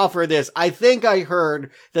just offer this. I think I heard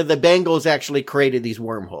that the Bangles actually created these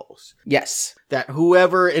wormholes. Yes. That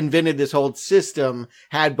whoever invented this whole system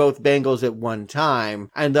had both Bangles at one time,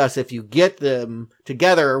 and thus if you get them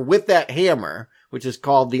together with that hammer, which is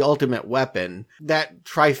called the ultimate weapon, that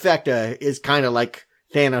trifecta is kind of like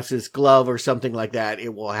Thanos' glove or something like that.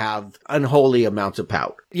 It will have unholy amounts of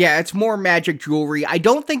power. Yeah, it's more magic jewelry. I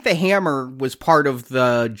don't think the hammer was part of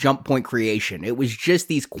the jump point creation. It was just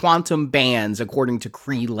these quantum bands, according to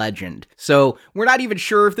Kree legend. So we're not even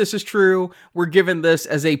sure if this is true. We're given this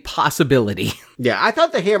as a possibility. Yeah, I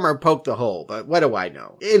thought the hammer poked the hole, but what do I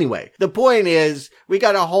know? Anyway, the point is, we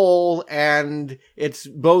got a hole, and it's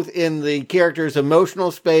both in the character's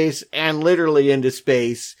emotional space and literally into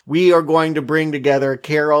space. We are going to bring together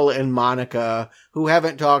Carol and Monica, who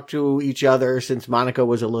haven't talked to each other since Monica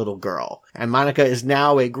was a little girl. And Monica is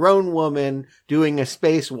now a grown woman doing a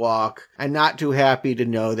spacewalk and not too happy to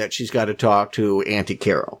know that she's got to talk to Auntie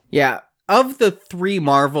Carol. Yeah. Of the three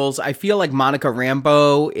Marvels, I feel like Monica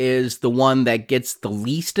Rambeau is the one that gets the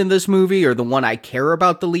least in this movie, or the one I care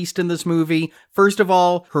about the least in this movie. First of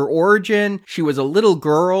all, her origin, she was a little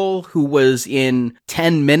girl who was in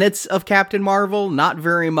 10 minutes of Captain Marvel, not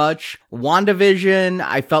very much. WandaVision,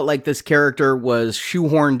 I felt like this character was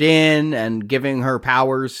shoehorned in and giving her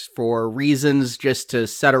powers for reasons just to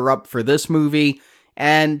set her up for this movie.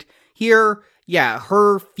 And here, yeah,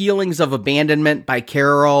 her feelings of abandonment by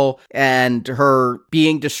Carol and her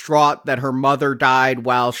being distraught that her mother died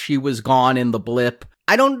while she was gone in the blip.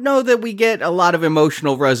 I don't know that we get a lot of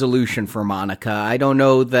emotional resolution for Monica. I don't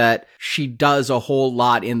know that she does a whole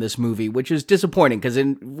lot in this movie, which is disappointing because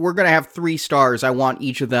we're going to have 3 stars. I want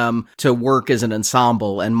each of them to work as an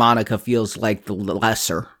ensemble, and Monica feels like the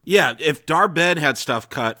lesser. Yeah, if Dar-Ben had stuff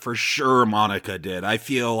cut, for sure Monica did. I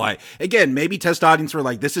feel like, again, maybe test audience were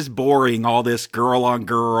like, this is boring, all this girl on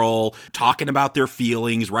girl, talking about their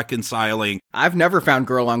feelings, reconciling. I've never found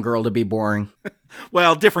girl on girl to be boring.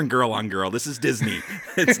 Well, different girl on girl. This is Disney.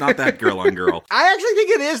 It's not that girl on girl. I actually think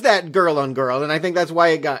it is that girl on girl, and I think that's why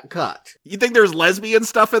it got cut. You think there's lesbian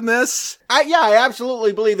stuff in this? I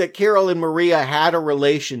absolutely believe that Carol and Maria had a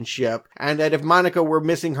relationship, and that if Monica were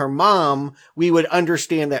missing her mom, we would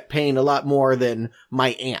understand that pain a lot more than my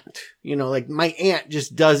aunt. You know, like, my aunt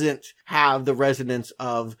just doesn't have the resonance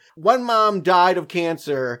of, one mom died of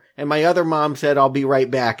cancer, and my other mom said, I'll be right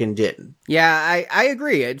back, and didn't. Yeah, I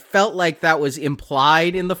agree. It felt like that was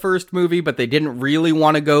implied in the first movie, but they didn't really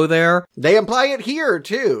want to go there. They imply it here,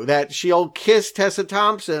 too, that she'll kiss Tessa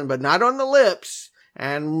Thompson, but not on the lips.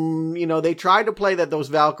 And, you know, they tried to play that those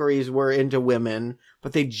Valkyries were into women,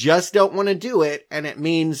 but they just don't want to do it, and it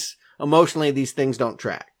means emotionally these things don't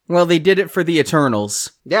track. Well, they did it for the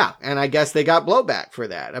Eternals. Yeah, and I guess they got blowback for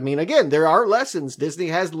that. I mean, again, there are lessons Disney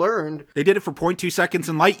has learned. They did it for 0.2 seconds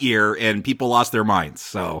in Lightyear, and people lost their minds,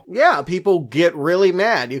 so. Yeah, people get really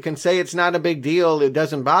mad. You can say it's not a big deal, it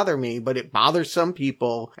doesn't bother me, but it bothers some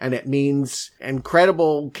people, and it means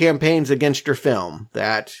incredible campaigns against your film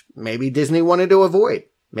that maybe Disney wanted to avoid.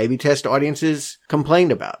 maybe test audiences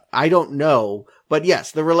complained about. I don't know. But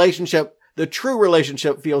yes, the true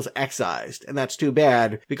relationship feels excised. And that's too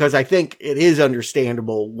bad because I think it is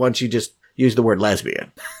understandable once you just use the word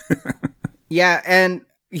lesbian. Yeah, and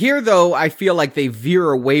here, though, I feel like they veer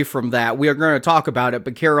away from that. We are going to talk about it,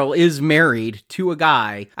 but Carol is married to a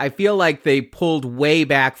guy. I feel like they pulled way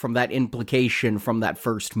back from that implication from that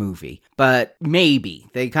first movie. But maybe.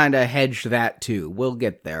 They kind of hedged that, too. We'll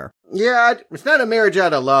get there. Yeah, it's not a marriage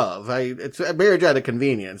out of love. It's a marriage out of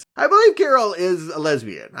convenience. I believe Carol is a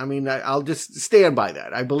lesbian. I mean, I'll just stand by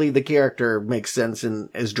that. I believe the character makes sense and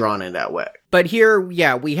is drawn in that way. But here,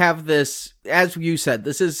 yeah, we have this, as you said,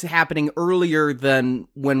 this is happening earlier than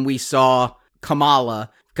when we saw Kamala,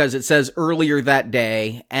 because it says earlier that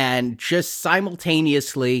day, and just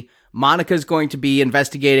simultaneously, Monica's going to be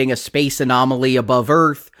investigating a space anomaly above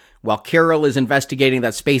Earth, while Carol is investigating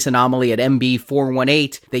that space anomaly at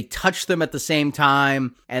MB418. They touch them at the same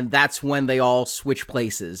time, and that's when they all switch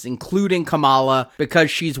places, including Kamala,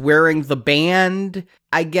 because she's wearing the band,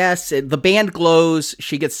 I guess. The band glows,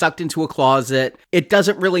 she gets sucked into a closet. It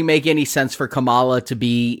doesn't really make any sense for Kamala to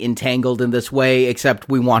be entangled in this way, except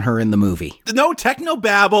we want her in the movie. No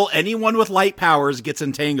technobabble, anyone with light powers gets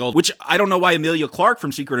entangled, which I don't know why Emilia Clarke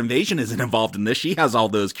from Secret Invasion isn't involved in this. She has all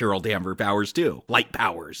those Carol Danvers powers too. Light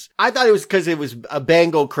powers. I thought it was because it was a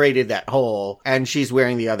bangle created that hole, and she's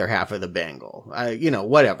wearing the other half of the bangle.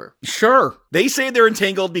 Whatever. Sure. They say they're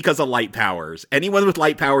entangled because of light powers. Anyone with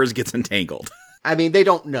light powers gets entangled. I mean, they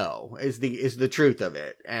don't know is the truth of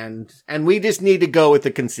it. And we just need to go with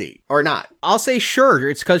the conceit or not. I'll say sure.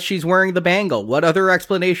 It's because she's wearing the bangle. What other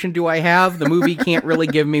explanation do I have? The movie can't really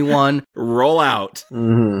give me one. Roll out.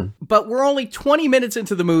 Mm-hmm. But we're only 20 minutes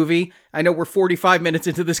into the movie. I know we're 45 minutes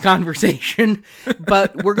into this conversation,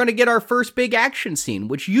 but we're going to get our first big action scene,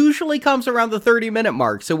 which usually comes around the 30-minute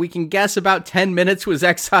mark. So we can guess about 10 minutes was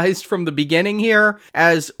excised from the beginning here,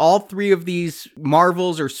 as all three of these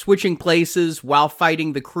Marvels are switching places while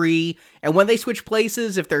fighting the Kree. And when they switch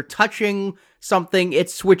places, if they're touching something, it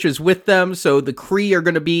switches with them. So the Kree are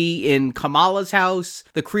going to be in Kamala's house.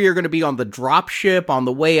 The Kree are going to be on the dropship on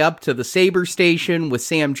the way up to the Saber Station with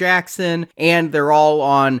Sam Jackson. And they're all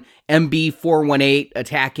on MB418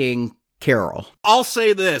 attacking Carol. I'll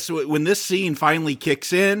say this, when this scene finally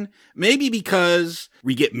kicks in, maybe because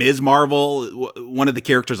we get Ms. Marvel, one of the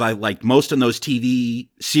characters I liked most in those TV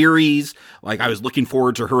series. Like, I was looking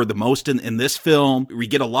forward to her the most in this film. We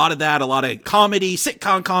get a lot of that, a lot of comedy,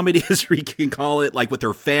 sitcom comedy, as we can call it, like with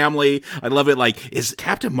her family. I love it. Like, is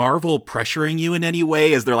Captain Marvel pressuring you in any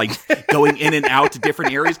way as they're like going in and out to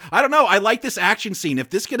different areas? I don't know. I like this action scene. If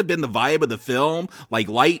this could have been the vibe of the film, like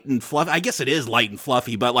light and fluffy, I guess it is light and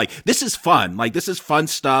fluffy, but like, this is fun. Like, this is fun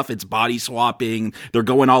stuff. It's body swapping. They're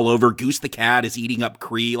going all over. Goose the cat is eating up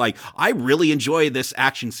Kree. Like, I really enjoy this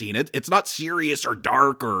action scene. It's not serious or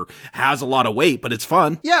dark or has a lot of weight, but it's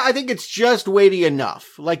fun. Yeah, I think it's just weighty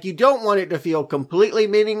enough. Like, you don't want it to feel completely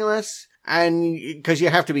meaningless, and because you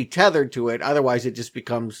have to be tethered to it. Otherwise, it just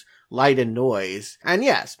becomes light and noise. And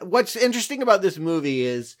yes, what's interesting about this movie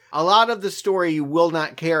is a lot of the story you will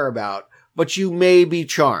not care about, but you may be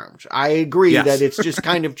charmed. I agree that it's just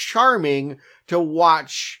kind of charming to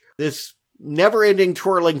watch this never-ending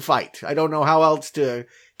twirling fight. I don't know how else to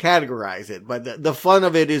categorize it, but the fun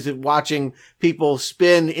of it is watching people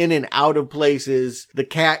spin in and out of places. The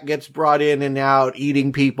cat gets brought in and out,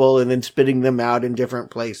 eating people and then spitting them out in different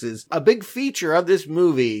places. A big feature of this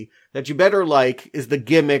movie that you better like is the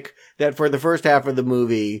gimmick that for the first half of the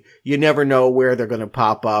movie, you never know where they're going to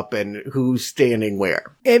pop up and who's standing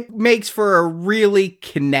where. It makes for a really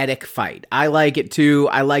kinetic fight. I like it too.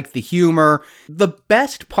 I like the humor. The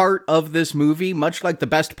best part of this movie, much like the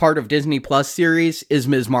best part of Disney Plus series, is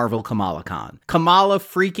Ms. Marvel Kamala Khan. Kamala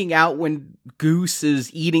freaking out when Goose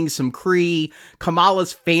is eating some Kree.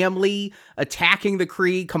 Kamala's family attacking the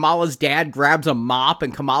Kree. Kamala's dad grabs a mop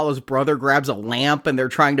and Kamala's brother grabs a lamp and they're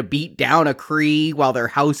trying to beat down a Kree while their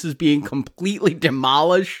house is being completely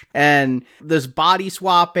demolished. And this body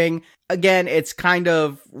swapping. Again, it's kind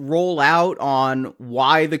of roll out on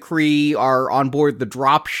why the Kree are on board the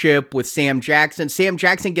dropship with Sam Jackson. Sam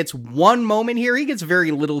Jackson gets one moment here. He gets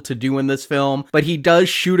very little to do in this film, but he does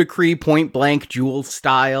shoot a Kree point blank, Jewel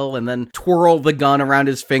style, and then twirl the gun around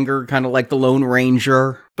his finger, kind of like the Lone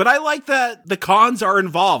Ranger. But I like that the Khans are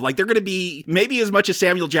involved. Like, they're going to be maybe as much as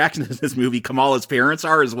Samuel Jackson in this movie, Kamala's parents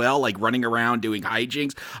are as well, like running around doing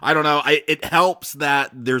hijinks. I don't know. It helps that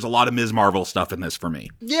there's a lot of Ms. Marvel stuff in this for me.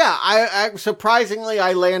 Yeah, I surprisingly,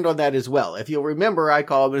 I land on that as well. If you'll remember, I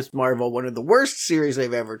call Ms. Marvel one of the worst series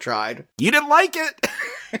they've ever tried. You didn't like it?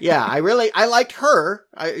 Yeah, I liked her.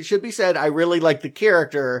 it should be said, I really like the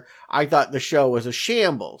character. I thought the show was a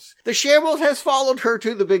shambles. The shambles has followed her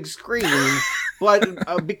to the big screen,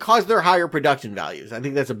 but because they're higher production values, I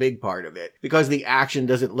think that's a big part of it. Because the action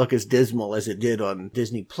doesn't look as dismal as it did on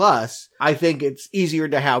Disney Plus, I think it's easier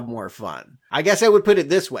to have more fun. I guess I would put it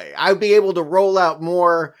this way. I would be able to roll out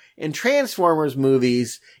more in Transformers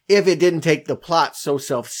movies if it didn't take the plot so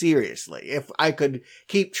self-seriously, if I could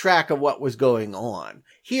keep track of what was going on.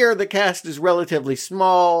 Here, the cast is relatively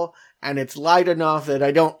small, and it's light enough that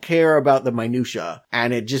I don't care about the minutia,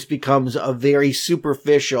 and it just becomes a very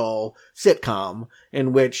superficial sitcom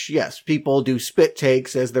in which, yes, people do spit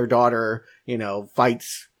takes as their daughter,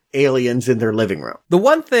 fights aliens in their living room. The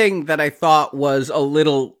one thing that I thought was a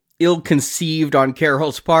little ill-conceived on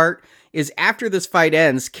Carol's part is after this fight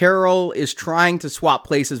ends, Carol is trying to swap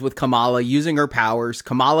places with Kamala using her powers.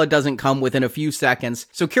 Kamala doesn't come within a few seconds,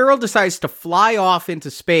 so Carol decides to fly off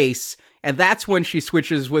into space, and that's when she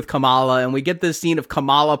switches with Kamala, and we get this scene of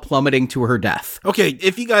Kamala plummeting to her death. Okay,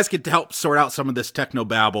 if you guys could help sort out some of this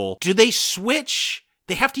technobabble, do they switch?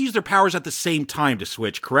 They have to use their powers at the same time to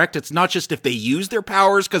switch, correct? It's not just if they use their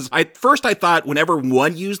powers, because first I thought whenever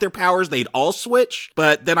one used their powers, they'd all switch,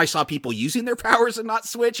 but then I saw people using their powers and not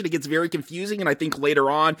switch, and it gets very confusing, and I think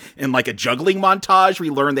later on, in like a juggling montage, we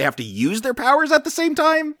learn they have to use their powers at the same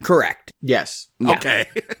time? Correct. Yes. Yeah. Okay.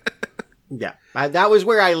 Yeah, that was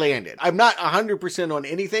where I landed. I'm not 100% on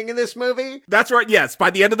anything in this movie. That's right, yes. By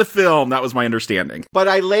the end of the film, that was my understanding. But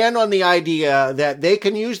I land on the idea that they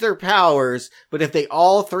can use their powers, but if they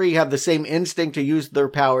all three have the same instinct to use their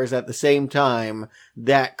powers at the same time,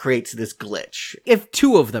 that creates this glitch. If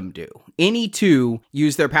two of them do, any two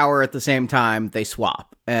use their power at the same time, they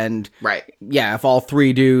swap. And right. Yeah, if all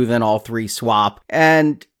three do, then all three swap.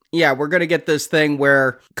 And yeah, we're going to get this thing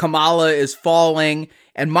where Kamala is falling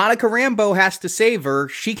and Monica Rambeau has to save her.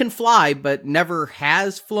 She can fly, but never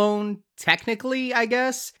has flown technically, I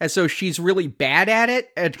guess. And so she's really bad at it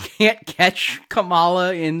and can't catch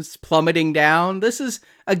Kamala in plummeting down. This is,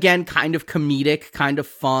 again, kind of comedic, kind of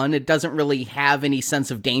fun. It doesn't really have any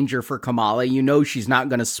sense of danger for Kamala. She's not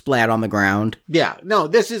going to splat on the ground. Yeah, no,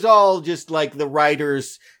 this is all just like the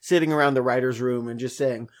writers sitting around the writer's room and just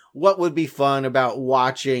saying, what would be fun about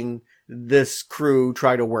watching this crew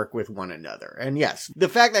try to work with one another? And yes, the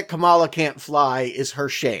fact that Kamala can't fly is her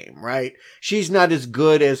shame, right? She's not as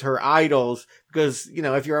good as her idols because,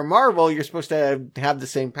 if you're a Marvel, you're supposed to have the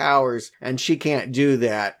same powers, and she can't do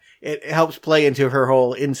that. It helps play into her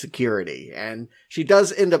whole insecurity. And she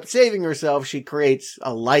does end up saving herself. She creates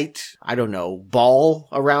a light, ball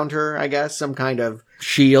around her, I guess, some kind of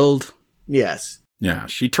shield. Yes. Yeah,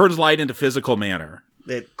 she turns light into physical matter.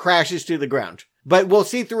 It crashes to the ground. But we'll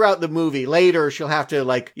see throughout the movie. Later, she'll have to,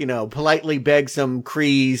 politely beg some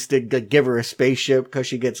Krees to give her a spaceship because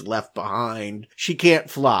she gets left behind. She can't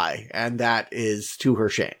fly, and that is to her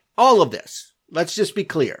shame. All of this, let's just be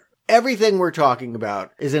clear. Everything we're talking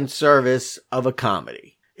about is in service of a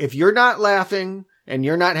comedy. If you're not laughing and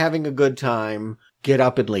you're not having a good time, get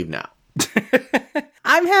up and leave now.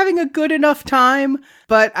 I'm having a good enough time,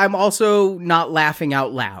 but I'm also not laughing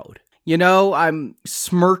out loud. I'm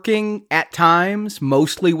smirking at times,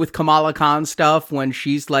 mostly with Kamala Khan stuff when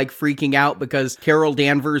she's freaking out because Carol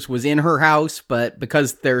Danvers was in her house, but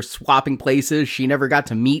because they're swapping places, she never got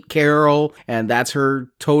to meet Carol, and that's her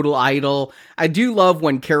total idol. I do love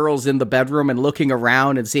when Carol's in the bedroom and looking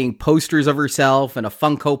around and seeing posters of herself and a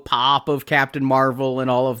Funko Pop of Captain Marvel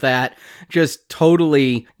and all of that. Just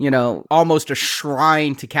totally, almost a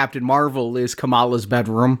shrine to Captain Marvel is Kamala's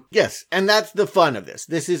bedroom. Yes, and that's the fun of this.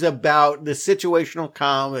 This is about the situational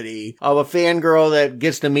comedy of a fangirl that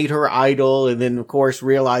gets to meet her idol and then, of course,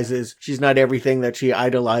 realizes she's not everything that she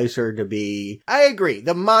idolized her to be. I agree.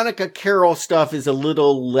 The Monica Carol stuff is a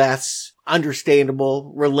little less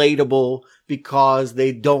understandable, relatable, because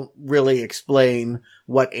they don't really explain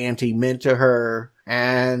what Auntie meant to her.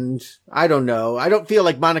 And I don't know. I don't feel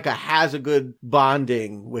like Monica has a good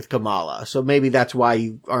bonding with Kamala. So maybe that's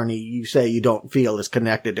why, Arnie, you say you don't feel as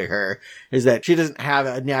connected to her, is that she doesn't have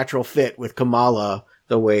a natural fit with Kamala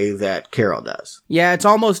the way that Carol does. Yeah, it's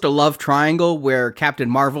almost a love triangle where Captain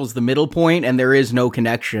Marvel's the middle point and there is no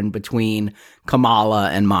connection between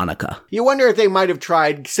Kamala and Monica. You wonder if they might have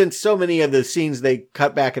tried, since so many of the scenes they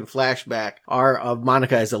cut back and flashback are of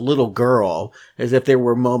Monica as a little girl, as if there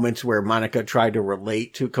were moments where Monica tried to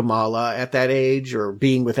relate to Kamala at that age or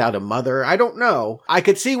being without a mother. I don't know. I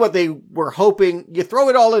could see what they were hoping. You throw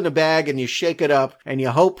it all in a bag and you shake it up and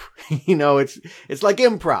you hope, it's like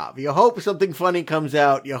improv. You hope something funny comes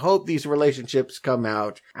out. You hope these relationships come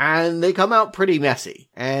out, and they come out pretty messy.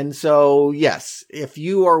 And so, yes, if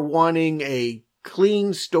you are wanting a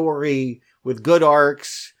clean story with good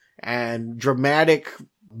arcs and dramatic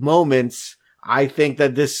moments, I think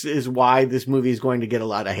that this is why this movie is going to get a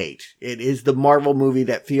lot of hate. It is the Marvel movie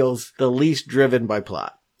that feels the least driven by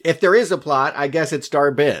plot. If there is a plot, I guess it's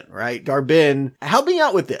Dar-Benn, right? Dar-Benn, help me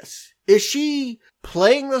out with this. Is she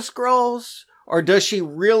playing the Skrulls, or does she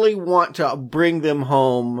really want to bring them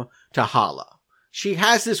home to Hala? She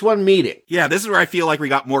has this one meeting. Yeah, this is where I feel like we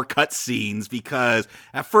got more cut scenes, because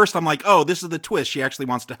at first I'm like, oh, this is the twist. She actually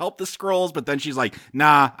wants to help the Skrulls, but then she's like,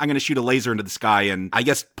 nah, I'm going to shoot a laser into the sky and I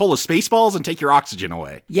guess pull a Spaceballs and take your oxygen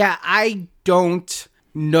away. Yeah, I don't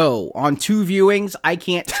know. On 2 viewings, I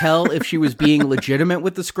can't tell if she was being legitimate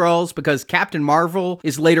with the Skrulls, because Captain Marvel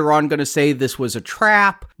is later on going to say this was a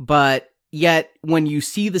trap, but yet when you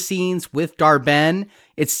see the scenes with Dar-Benn,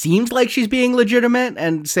 it seems like she's being legitimate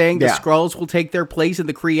and saying the Skrulls will take their place in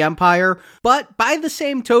the Kree Empire. But by the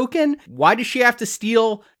same token, why does she have to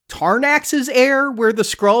steal Tarnax's air where the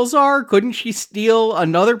Skrulls are? Couldn't she steal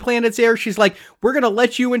another planet's air? She's like, we're going to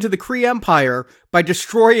let you into the Kree Empire by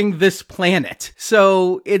destroying this planet.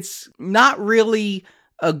 So it's not really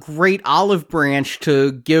a great olive branch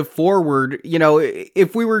to give forward. You know,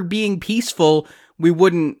 if we were being peaceful, we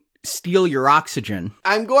wouldn't steal your oxygen.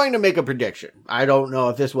 I'm going to make a prediction. I don't know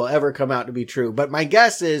if this will ever come out to be true, but my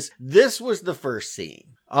guess is this was the first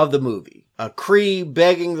scene of the movie. A Kree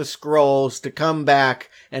begging the Skrulls to come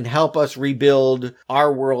back and help us rebuild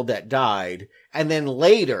our world that died. And then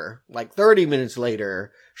later, like 30 minutes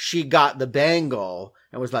later, she got the bangle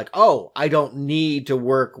and was like, oh, I don't need to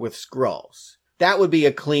work with Skrulls. That would be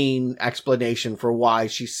a clean explanation for why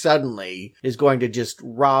she suddenly is going to just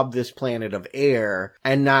rob this planet of air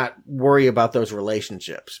and not worry about those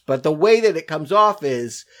relationships. But the way that it comes off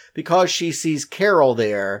is because she sees Carol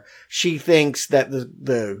there, she thinks that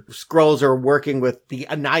the Skrulls are working with the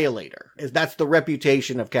Annihilator. That's the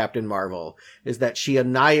reputation of Captain Marvel, is that she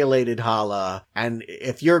annihilated Hala. And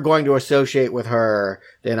if you're going to associate with her,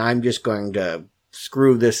 then I'm just going to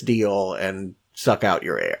screw this deal and suck out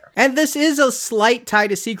your air. And this is a slight tie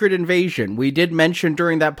to Secret Invasion. We did mention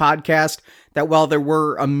during that podcast that while there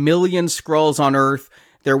were 1 million Skrulls on Earth,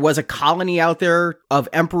 there was a colony out there of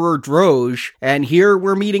Emperor Droge, and here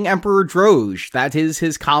we're meeting Emperor Droge. That is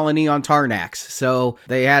his colony on Tarnax. So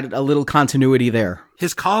they had a little continuity there.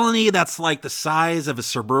 His colony, that's like the size of a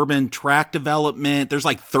suburban tract development. There's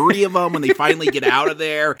like 30 of them when they finally get out of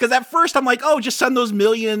there. Because at first I'm like, oh, just send those 1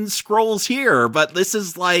 million Skrulls here. But this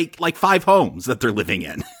is like 5 homes that they're living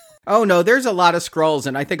in. Oh no, there's a lot of Skrulls,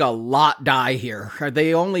 and I think a lot die here.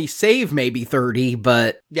 They only save maybe 30,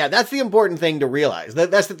 but... Yeah, that's the important thing to realize.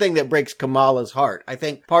 That's the thing that breaks Kamala's heart. I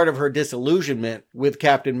think part of her disillusionment with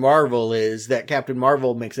Captain Marvel is that Captain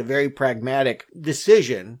Marvel makes a very pragmatic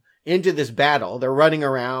decision into this battle. They're running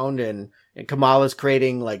around and Kamala's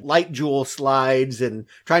creating like light jewel slides and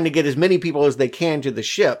trying to get as many people as they can to the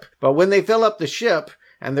ship. But when they fill up the ship,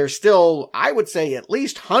 and there's still, I would say, at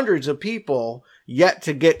least hundreds of people yet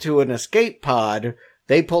to get to an escape pod,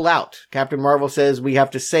 they pull out. Captain Marvel says we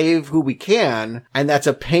have to save who we can, and that's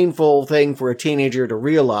a painful thing for a teenager to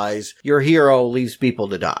realize. Your hero leaves people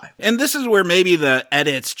to die. And this is where maybe the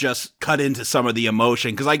edits just cut into some of the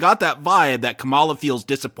emotion, because I got that vibe that Kamala feels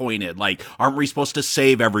disappointed. Like, aren't we supposed to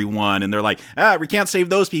save everyone? And they're like, we can't save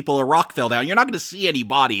those people. A rock fell down. You're not going to see any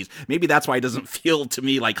bodies. Maybe that's why it doesn't feel to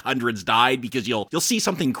me like hundreds died, because you'll see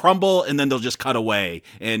something crumble and then they'll just cut away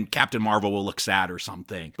and Captain Marvel will look sad or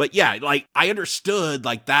something. But yeah, like, I understood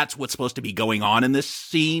like that's what's supposed to be going on in this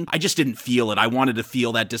scene. I just didn't feel it. I wanted to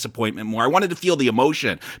feel that disappointment more. I wanted to feel the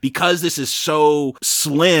emotion, because this is so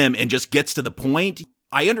slim and just gets to the point.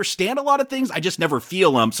 I understand a lot of things, I just never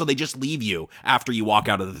feel them, so they just leave you after you walk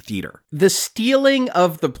out of the theater. The stealing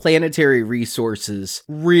of the planetary resources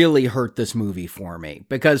really hurt this movie for me,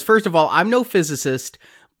 because first of all, I'm no physicist,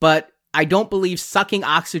 but I don't believe sucking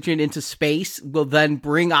oxygen into space will then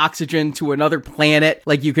bring oxygen to another planet,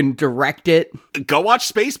 like you can direct it. Go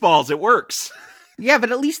watch Spaceballs, it works. Yeah,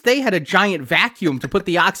 but at least they had a giant vacuum to put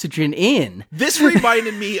the oxygen in. This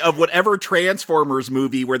reminded me of whatever Transformers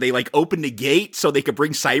movie where they like opened a gate so they could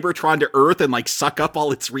bring Cybertron to Earth and like suck up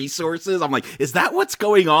all its resources. I'm like, is that what's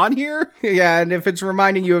going on here? Yeah, and if it's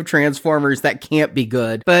reminding you of Transformers, that can't be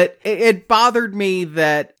good. But it bothered me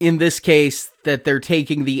that in this case, that they're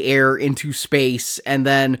taking the air into space, and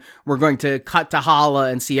then we're going to cut to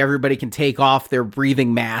Hala and see everybody can take off their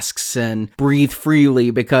breathing masks and breathe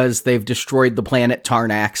freely because they've destroyed the planet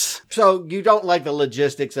Tarnax. So you don't like the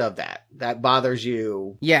logistics of that? That bothers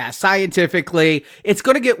you? Yeah, scientifically, it's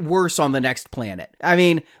going to get worse on the next planet. I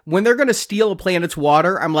mean, when they're going to steal a planet's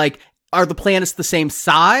water, I'm like, Are the planets the same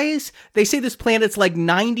size? They say this planet's like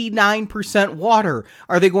 99% water.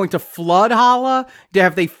 Are they going to flood Hala?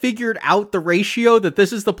 Have they figured out the ratio that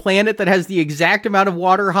this is the planet that has the exact amount of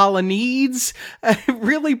water Hala needs? It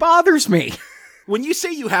really bothers me. When you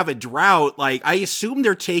say you have a drought, like, I assume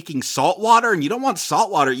they're taking salt water, and you don't want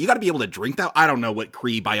salt water. You got to be able to drink that. I don't know what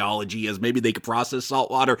Kree biology is. Maybe they could process salt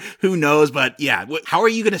water. Who knows? But yeah, how are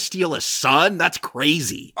you going to steal a sun? That's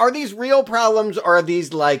crazy. Are these real problems or are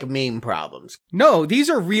these like meme problems? No, these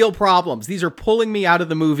are real problems. These are pulling me out of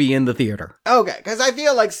the movie in the theater. Okay, because I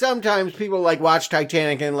feel like sometimes people like watch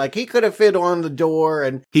Titanic and like, he could have fit on the door,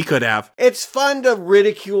 and he could have. It's fun to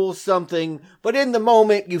ridicule something, but in the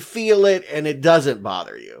moment you feel it and it doesn't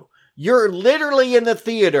bother you. You're literally in the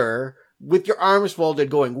theater with your arms folded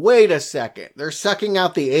going, wait a second, they're sucking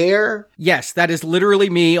out the air? Yes, that is literally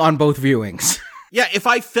me on both viewings. Yeah, if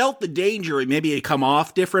I felt the danger, maybe it'd come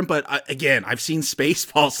off different, but again, I've seen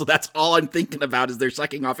Spaceballs, so that's all I'm thinking about is they're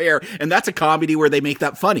sucking off air, and that's a comedy where they make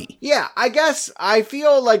that funny. Yeah, I guess I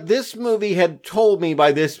feel like this movie had told me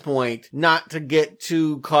by this point not to get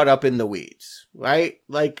too caught up in the weeds, right?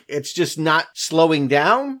 Like, it's just not slowing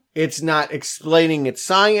down, it's not explaining its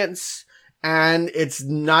science, and it's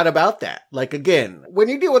not about that. Like, again, when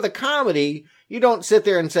you deal with a comedy, you don't sit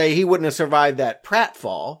there and say he wouldn't have survived that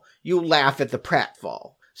pratfall. You laugh at the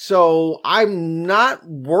pratfall. So I'm not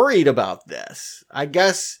worried about this. I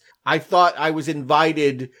guess I thought I was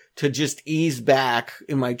invited to just ease back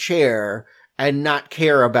in my chair and not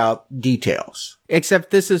care about details.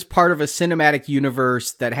 Except this is part of a cinematic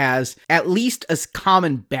universe that has at least a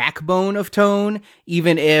common backbone of tone,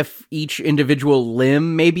 even if each individual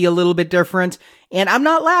limb may be a little bit different. And I'm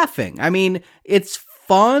not laughing. I mean, it's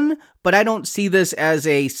fun, but I don't see this as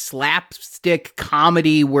a slapstick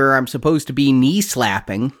comedy where I'm supposed to be knee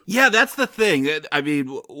slapping. Yeah, that's the thing. I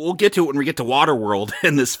mean, we'll get to it when we get to Waterworld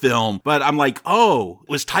in this film, but I'm like, oh,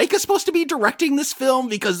 was Taika supposed to be directing this film?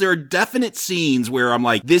 Because there are definite scenes where I'm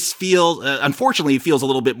like, this feels, unfortunately, it feels a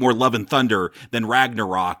little bit more Love and Thunder than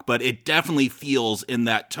Ragnarok, but it definitely feels in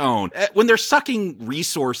that tone. When they're sucking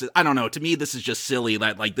resources, I don't know, to me, this is just silly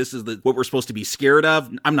that, like, this is what we're supposed to be scared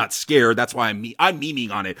of. I'm not scared. That's why I'm memeing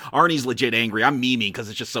on it. Arnie's legit angry. I'm memeing because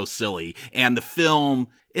it's just so silly. And the film,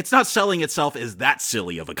 it's not selling itself as that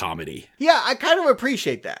silly of a comedy. Yeah, I kind of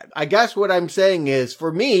appreciate that. I guess what I'm saying is,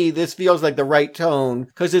 for me, this feels like the right tone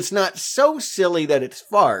because it's not so silly that it's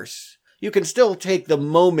farce. You can still take the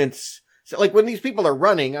moments. So, like, when these people are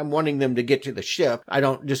running, I'm wanting them to get to the ship. I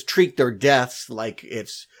don't just treat their deaths like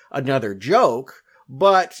it's another joke.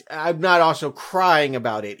 But I'm not also crying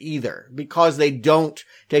about it either, because they don't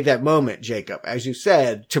take that moment, Jacob, as you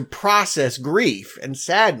said, to process grief and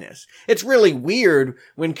sadness. It's really weird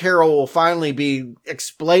when Carol will finally be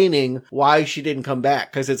explaining why she didn't come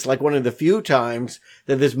back, because it's like one of the few times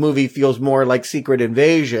that this movie feels more like Secret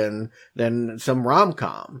Invasion than some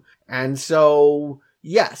rom-com. And so,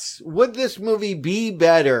 yes, would this movie be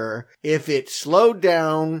better if it slowed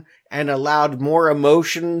down and allowed more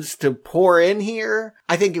emotions to pour in here?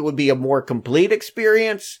 I think it would be a more complete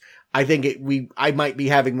experience. I think I might be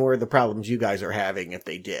having more of the problems you guys are having if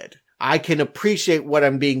they did. I can appreciate what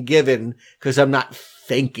I'm being given because I'm not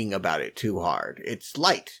thinking about it too hard. It's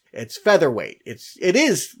light. It's featherweight. It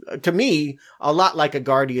is, to me, a lot like a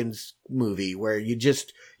Guardians movie where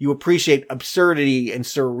you appreciate absurdity and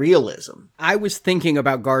surrealism. I was thinking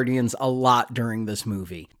about Guardians a lot during this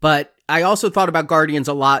movie, but I also thought about Guardians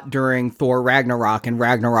a lot during Thor Ragnarok, and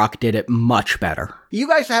Ragnarok did it much better. You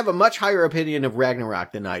guys have a much higher opinion of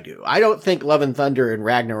Ragnarok than I do. I don't think Love and Thunder and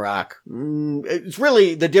Ragnarok, it's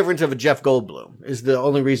really the difference of a Jeff Goldblum is the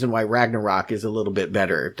only reason why Ragnarok is a little bit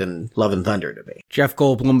better than Love and Thunder to me. Jeff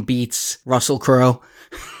Goldblum beats Russell Crowe.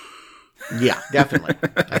 Yeah, definitely.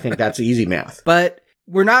 I think that's easy math. But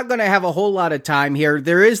we're not going to have a whole lot of time here.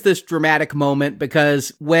 There is this dramatic moment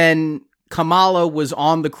because when Kamala was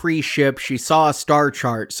on the Kree ship, she saw a star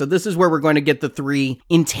chart. So this is where we're going to get the three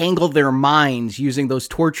entangle their minds using those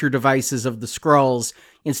torture devices of the Skrulls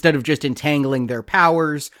instead of just entangling their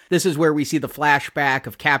powers. This is where we see the flashback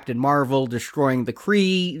of Captain Marvel destroying the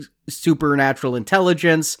Kree supernatural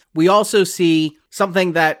intelligence. We also see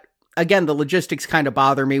something that, again, the logistics kind of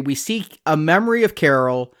bother me. We see a memory of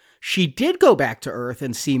Carol. She did go back to Earth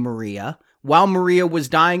and see Maria while Maria was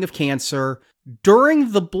dying of cancer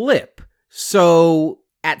during the blip. So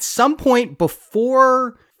at some point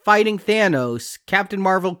before fighting Thanos, Captain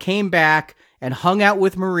Marvel came back and hung out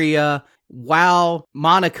with Maria while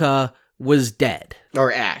Monica was dead.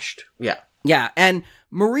 Or ashed. Yeah. Yeah. And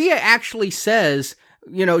Maria actually says,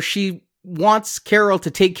 she wants Carol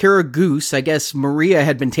to take care of Goose. I guess Maria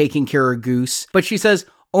had been taking care of Goose, but she says,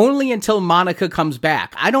 only until Monica comes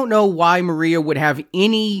back. I don't know why Maria would have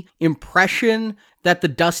any impression that the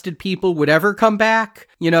dusted people would ever come back.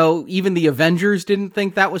 You know, even the Avengers didn't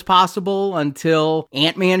think that was possible until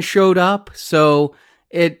Ant-Man showed up. So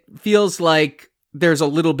it feels like there's a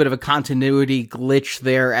little bit of a continuity glitch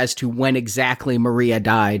there as to when exactly Maria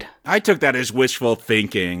died. I took that as wishful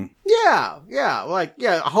thinking. Yeah,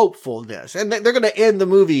 hopefulness. And they're going to end the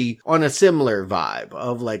movie on a similar vibe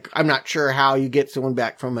of like, I'm not sure how you get someone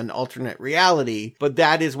back from an alternate reality, but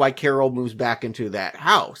that is why Carol moves back into that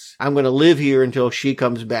house. I'm going to live here until she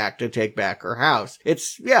comes back to take back her house.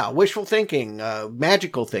 It's, wishful thinking,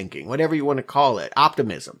 magical thinking, whatever you want to call it,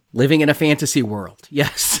 optimism. Living in a fantasy world,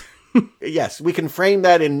 yes. Yes, we can frame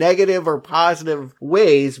that in negative or positive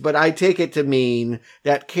ways, but I take it to mean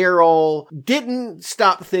that Carol didn't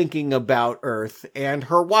stop thinking about Earth and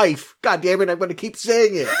her wife. God damn it, I'm going to keep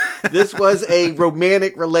saying it. This was a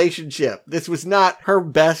romantic relationship. This was not her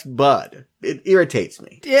best bud. It irritates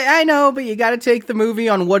me. Yeah, I know, but you got to take the movie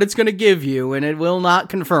on what it's going to give you, and it will not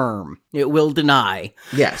confirm. It will deny.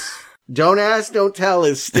 Yes. Don't ask, don't tell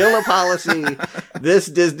is still a policy this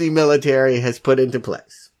Disney military has put into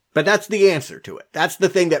place. But that's the answer to it. That's the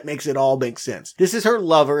thing that makes it all make sense. This is her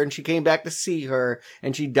lover, and she came back to see her,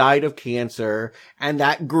 and she died of cancer, and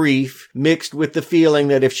that grief mixed with the feeling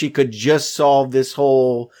that if she could just solve this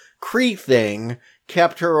whole Kree thing,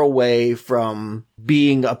 kept her away from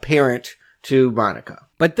being a parent to Monica.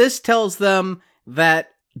 But this tells them that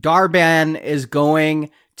Darban is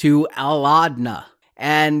going to Aladna,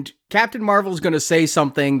 and Captain Marvel's going to say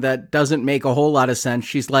something that doesn't make a whole lot of sense.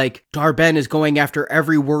 She's like, Darben is going after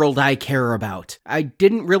every world I care about. I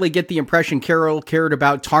didn't really get the impression Carol cared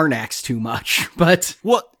about Tarnax too much, but...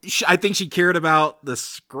 Well, I think she cared about the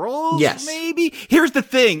Skrulls, yes. Maybe? Here's the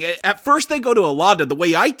thing. At first they go to Alada. The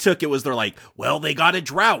way I took it was they're like, well, they got a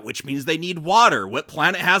drought, which means they need water. What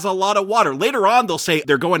planet has a lot of water? Later on, they'll say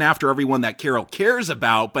they're going after everyone that Carol cares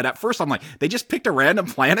about. But at first I'm like, they just picked a random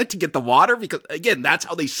planet to get the water? Because, again, that's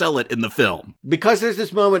how they sell it in the film. Because there's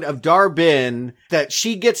this moment of Darben that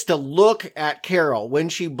she gets to look at Carol when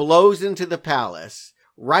she blows into the palace.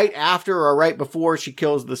 Right after or right before she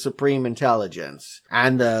kills the Supreme Intelligence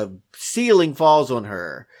and the ceiling falls on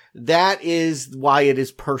her. That is why it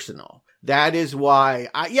is personal. That is why,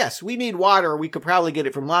 yes, we need water. We could probably get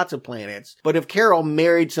it from lots of planets. But if Carol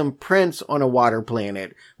married some prince on a water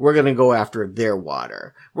planet, we're going to go after their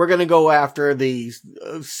water. We're going to go after the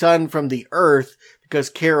sun from the earth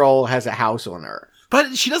because Carol has a house on Earth.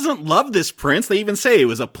 But she doesn't love this prince. They even say it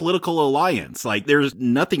was a political alliance. Like, there's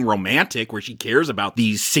nothing romantic where she cares about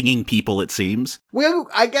these singing people, it seems. Well,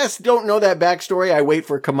 I guess don't know that backstory. I wait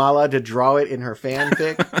for Kamala to draw it in her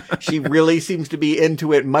fanfic. She really seems to be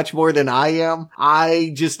into it much more than I am.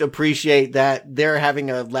 I just appreciate that they're having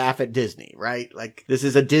a laugh at Disney, right? Like, this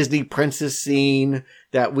is a Disney princess scene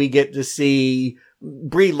that we get to see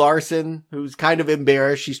Brie Larson, who's kind of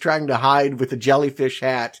embarrassed. She's trying to hide with a jellyfish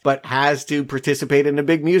hat, but has to participate in a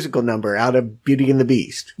big musical number out of Beauty and the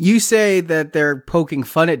Beast. You say that they're poking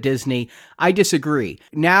fun at Disney. I disagree.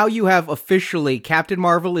 Now you have officially Captain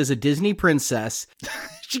Marvel is a Disney princess.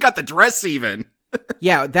 She got the dress even.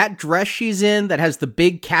 Yeah, that dress she's in that has the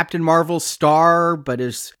big Captain Marvel star, but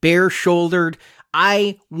is bare-shouldered.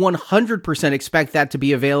 I 100% expect that to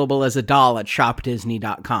be available as a doll at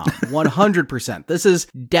shopdisney.com. 100%. This is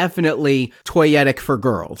definitely toyetic for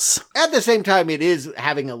girls. At the same time, it is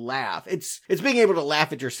having a laugh. It's being able to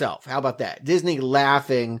laugh at yourself. How about that? Disney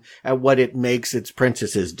laughing at what it makes its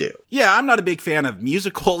princesses do. Yeah, I'm not a big fan of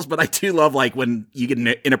musicals, but I do love like when you get an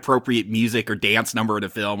inappropriate music or dance number in a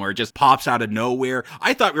film or it just pops out of nowhere.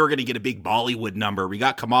 I thought we were going to get a big Bollywood number. We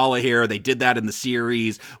got Kamala here. They did that in the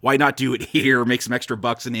series. Why not do it here? Make some extra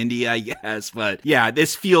bucks in India, yes, but yeah,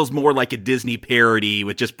 this feels more like a Disney parody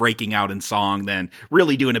with just breaking out in song than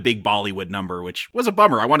really doing a big Bollywood number, which was a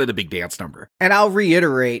bummer. I wanted a big dance number. And I'll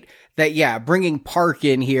reiterate that, yeah, bringing Park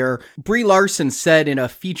in here, Brie Larson said in a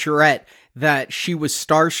featurette that she was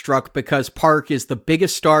starstruck because Park is the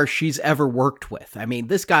biggest star she's ever worked with. I mean,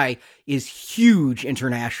 this guy is huge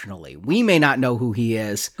internationally. We may not know who he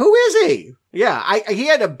is. Who is he? Yeah, he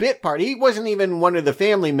had a bit part. He wasn't even one of the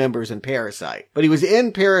family members in Parasite, but he was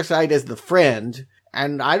in Parasite as the friend.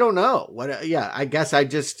 And I don't know what, I guess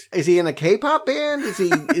is he in a K-pop band? Is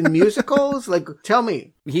he in musicals? Like, tell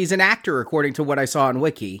me. He's an actor, according to what I saw on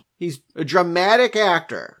Wiki. He's a dramatic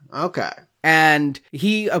actor. Okay. And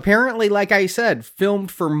he apparently, like I said,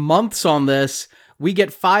 filmed for months on this We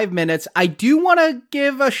get 5 minutes. I do want to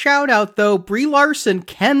give a shout out, though. Brie Larson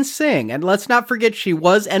can sing. And let's not forget, she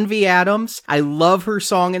was Envy Adams. I love her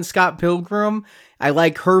song in Scott Pilgrim. I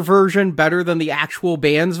like her version better than the actual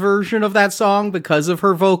band's version of that song because of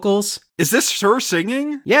her vocals. Is this her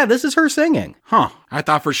singing? Yeah, this is her singing. Huh. I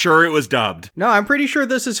thought for sure it was dubbed. No, I'm pretty sure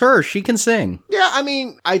this is her. She can sing. Yeah, I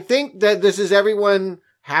mean, I think that this is everyone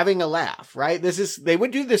having a laugh, right? They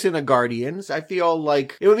would do this in a Guardians. I feel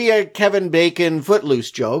like it would be a Kevin Bacon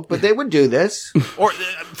Footloose joke, but they would do this. Or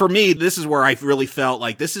for me, this is where I really felt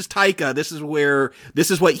like this is Taika. This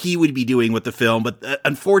is what he would be doing with the film. But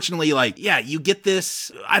unfortunately, like, yeah, you get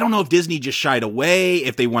this. I don't know if Disney just shied away,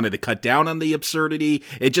 if they wanted to cut down on the absurdity.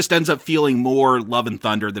 It just ends up feeling more Love and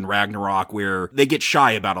Thunder than Ragnarok, where they get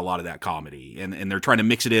shy about a lot of that comedy and they're trying to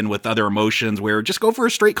mix it in with other emotions where just go for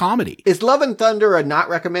a straight comedy. Is Love and Thunder a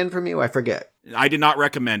not recommend from you? I forget. I did not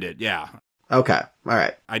recommend it. Yeah. Okay. All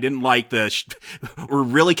right. I didn't like we're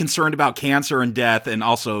really concerned about cancer and death and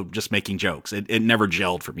also just making jokes. It never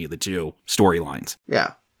gelled for me, the two storylines.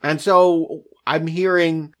 Yeah. And so I'm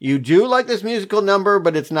hearing you do like this musical number,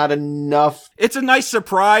 but it's not enough. It's a nice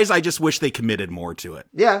surprise. I just wish they committed more to it.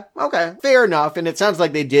 Yeah. Okay. Fair enough. And it sounds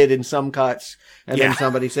like they did in some cuts. And then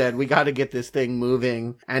somebody said, we got to get this thing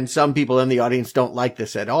moving. And some people in the audience don't like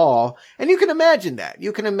this at all. And you can imagine that.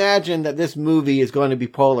 You can imagine that this movie is going to be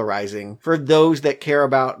polarizing for those that care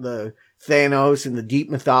about the Thanos and the deep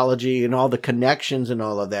mythology and all the connections and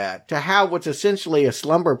all of that. To have what's essentially a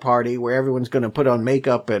slumber party where everyone's going to put on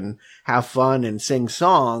makeup and have fun and sing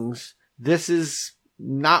songs, this is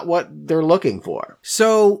not what they're looking for.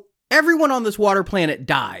 So everyone on this water planet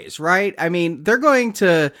dies, right? I mean, they're going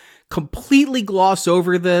to completely gloss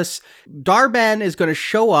over this. Darben is going to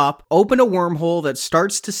show up, open a wormhole that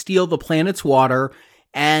starts to steal the planet's water,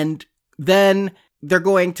 and then they're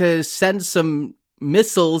going to send some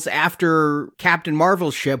missiles after Captain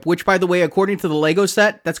Marvel's ship, which, by the way, according to the Lego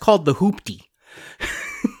set, that's called the Hoopty.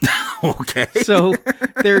 Okay. So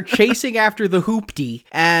they're chasing after the Hoopty,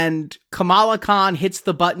 and Kamala Khan hits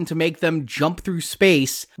the button to make them jump through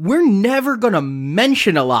space. We're never going to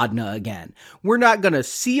mention Aladna again. We're not going to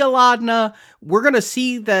see Aladna. We're going to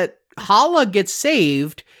see that Hala gets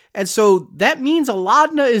saved, and so that means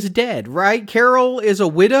Aladna is dead, right? Carol is a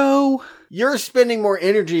widow. You're spending more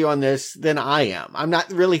energy on this than I am. I'm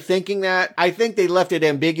not really thinking that. I think they left it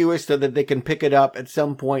ambiguous so that they can pick it up at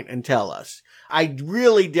some point and tell us. I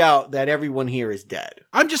really doubt that everyone here is dead.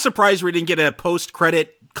 I'm just surprised we didn't get a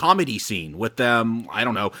post-credit comedy scene with them, I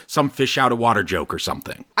don't know, some fish out of water joke or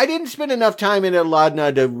something. I didn't spend enough time in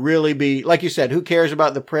Aladna to really be, like you said, who cares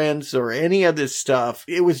about the prince or any of this stuff?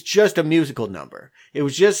 It was just a musical number. It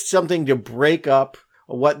was just something to break up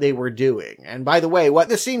what they were doing. And by the way, what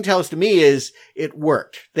this scene tells to me is it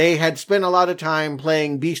worked. They had spent a lot of time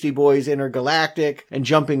playing Beastie Boys Intergalactic and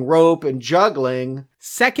jumping rope and juggling.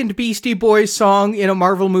 Second Beastie Boys song in a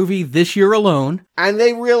Marvel movie this year alone. And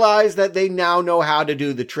they realize that they now know how to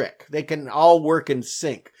do the trick. They can all work in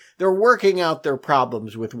sync. They're working out their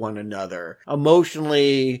problems with one another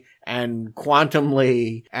emotionally and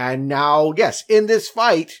quantumly. And now, yes, in this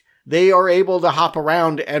fight, they are able to hop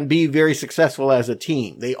around and be very successful as a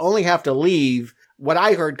team. They only have to leave. What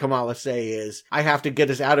I heard Kamala say is, I have to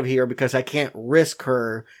get us out of here because I can't risk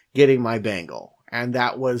her getting my bangle. And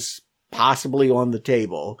that was possibly on the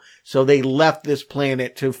table. So they left this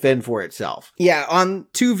planet to fend for itself. Yeah, on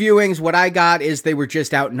 2 viewings, what I got is they were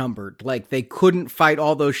just outnumbered. Like, they couldn't fight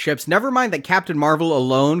all those ships. Never mind that Captain Marvel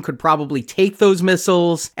alone could probably take those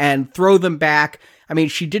missiles and throw them back. I mean,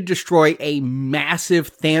 she did destroy a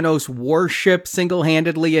massive Thanos warship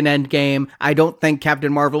single-handedly in Endgame. I don't think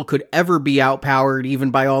Captain Marvel could ever be outpowered, even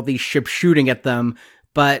by all these ships shooting at them.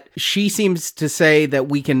 But she seems to say that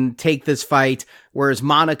we can take this fight, whereas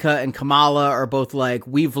Monica and Kamala are both like,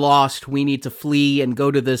 we've lost, we need to flee and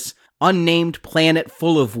go to this unnamed planet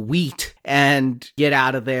full of wheat and get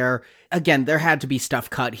out of there. Again, there had to be stuff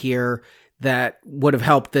cut here that would have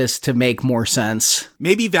helped this to make more sense.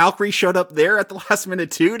 Maybe Valkyrie showed up there at the last minute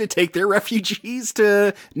too to take their refugees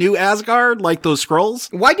to New Asgard, like those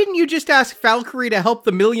Skrulls. Why didn't you just ask Valkyrie to help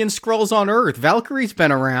the million Skrulls on Earth? Valkyrie's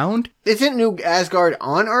been around. Isn't New Asgard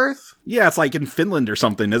on Earth? Yeah, it's like in Finland or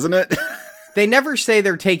something, isn't it? They never say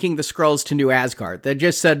they're taking the Skrulls to New Asgard. They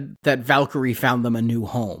just said that Valkyrie found them a new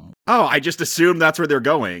home. Oh, I just assumed that's where they're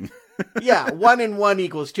going. Yeah, 1 and 1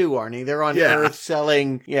 equals 2, Arnie. They're on Earth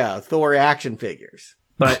selling, Thor action figures.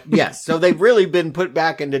 But yes, so they've really been put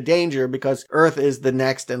back into danger because Earth is the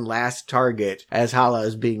next and last target as Hala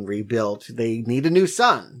is being rebuilt. They need a new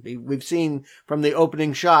sun. We've seen from the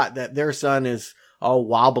opening shot that their sun is all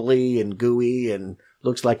wobbly and gooey and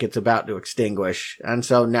looks like it's about to extinguish. And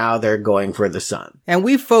so now they're going for the sun. And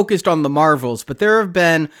we've focused on the Marvels, but there have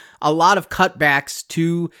been a lot of cutbacks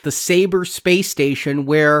to the Saber space station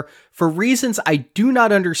where, for reasons I do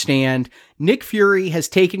not understand, Nick Fury has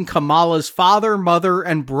taken Kamala's father, mother,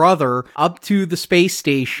 and brother up to the space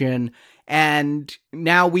station, and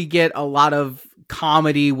now we get a lot of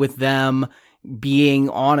comedy with them being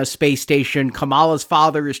on a space station. Kamala's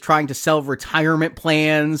father is trying to sell retirement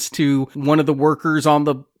plans to one of the workers on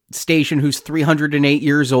the station who's 308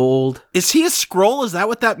 years old. Is he a Skrull? Is that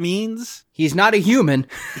what that means? He's not a human.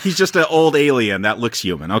 He's just an old alien that looks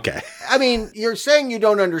human. Okay. I mean, you're saying you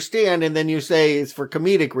don't understand, and then you say it's for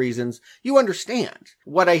comedic reasons. You understand.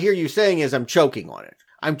 What I hear you saying is I'm choking on it.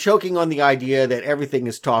 I'm choking on the idea that everything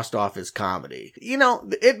is tossed off as comedy. You know,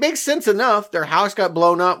 it makes sense enough. Their house got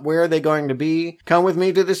blown up. Where are they going to be? Come with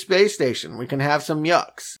me to the space station. We can have some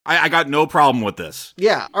yucks. I got no problem with this.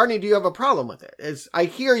 Yeah. Arnie, do you have a problem with it? I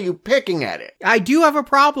hear you picking at it. I do have a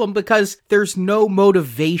problem because there's no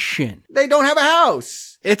motivation. They don't have a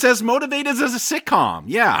house. It's as motivated as a sitcom.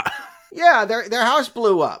 Yeah. Yeah, their house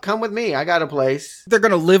blew up. Come with me. I got a place. They're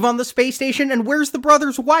going to live on the space station. And where's the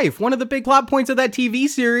brother's wife? One of the big plot points of that TV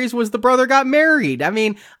series was the brother got married. I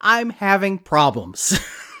mean, I'm having problems.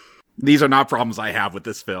 These are not problems I have with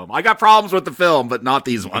this film. I got problems with the film, but not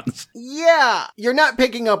these ones. Yeah, you're not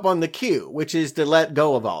picking up on the cue, which is to let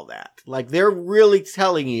go of all that. Like, they're really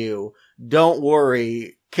telling you, don't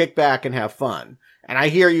worry, kick back and have fun. And I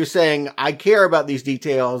hear you saying, I care about these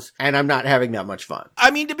details, and I'm not having that much fun. I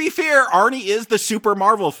mean, to be fair, Arnie is the super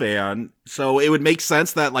Marvel fan, so it would make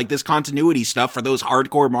sense that, like, this continuity stuff for those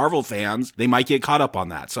hardcore Marvel fans, they might get caught up on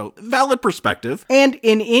that. So, valid perspective. And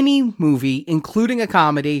in any movie, including a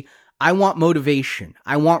comedy, I want motivation.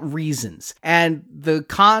 I want reasons. And the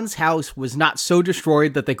Khan's house was not so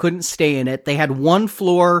destroyed that they couldn't stay in it. They had one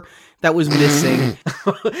floor that was missing.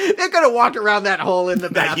 They could have walked around that hole in the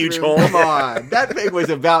bathroom. That huge hole. Come on. That thing was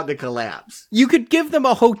about to collapse. You could give them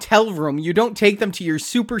a hotel room. You don't take them to your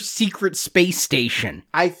super secret space station.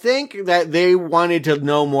 I think that they wanted to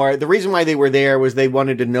know more. The reason why they were there was they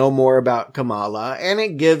wanted to know more about Kamala, and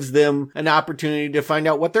it gives them an opportunity to find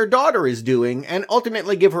out what their daughter is doing and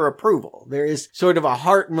ultimately give her approval. There is sort of a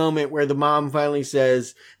heart moment where the mom finally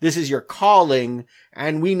says, this is your calling.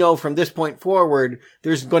 And we know from this point forward,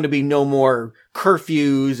 there's going to be no more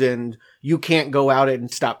curfews and you can't go out and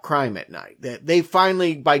stop crime at night. That they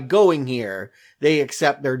finally, by going here, they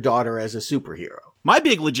accept their daughter as a superhero. My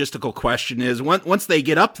big logistical question is, once they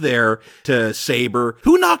get up there to Saber,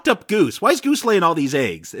 who knocked up Goose? Why is Goose laying all these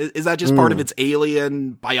eggs? Is that just part of its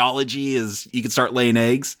alien biology, is you can start laying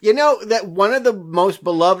eggs? You know, that one of the most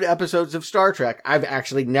beloved episodes of Star Trek, I've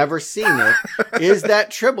actually never seen it, is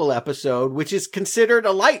that Tribble episode, which is considered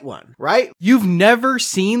a light one, right? You've never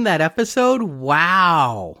seen that episode?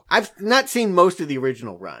 Wow. I've not seen most of the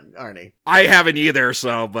original run, Arnie. I haven't either,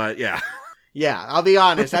 but yeah. Yeah, I'll be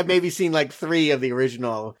honest. I've maybe seen like 3 of the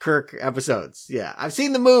original Kirk episodes. Yeah, I've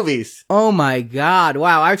seen the movies. Oh my God.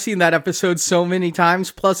 Wow. I've seen that episode so many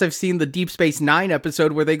times. Plus, I've seen the Deep Space Nine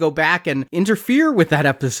episode where they go back and interfere with that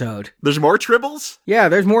episode. There's more Tribbles? Yeah,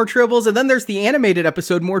 there's more Tribbles. And then there's the animated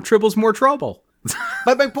episode, More Tribbles, More Trouble.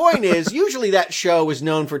 But my point is, usually that show is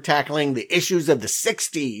known for tackling the issues of the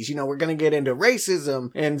 60s. You know, we're going to get into racism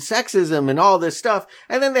and sexism and all this stuff.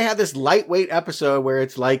 And then they have this lightweight episode where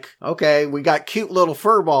it's like, okay, we got cute little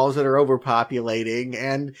furballs that are overpopulating,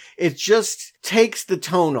 and it just takes the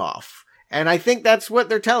tone off. And I think that's what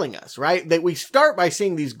they're telling us, right? That we start by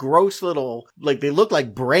seeing these gross little, like they look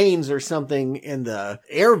like brains or something in the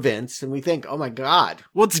air vents, and we think, oh my God.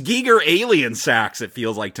 Well, it's Giger alien sacks, it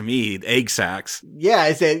feels like to me, egg sacks. Yeah,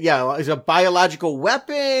 is a biological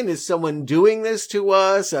weapon? Is someone doing this to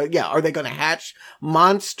us? Are they going to hatch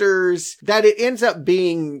monsters? That it ends up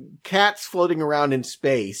being cats floating around in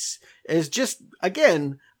space is just,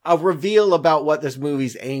 again, a reveal about what this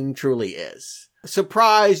movie's aim truly is.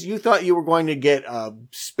 Surprise, you thought you were going to get a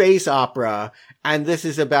space opera, and this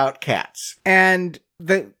is about cats. And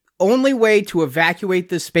the only way to evacuate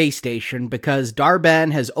the space station, because Dar-Ben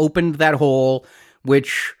has opened that hole,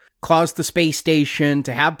 which caused the space station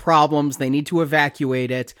to have problems. They need to evacuate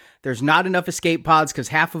it. There's not enough escape pods because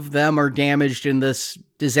half of them are damaged in this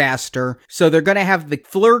disaster. So they're going to have the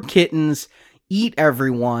Flerkens eat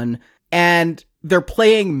everyone, and they're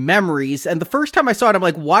playing Memories. And the first time I saw it, I'm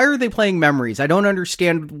like, why are they playing Memories? I don't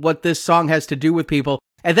understand what this song has to do with people.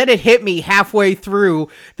 And then it hit me halfway through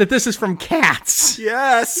that this is from Cats.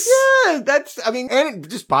 Yes. Yeah, and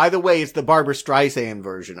just by the way, it's the Barbra Streisand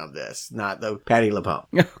version of this, not the Patti LuPone.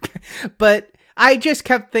 Okay. But I just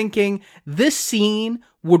kept thinking this scene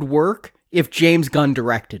would work if James Gunn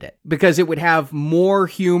directed it, because it would have more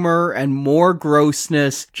humor and more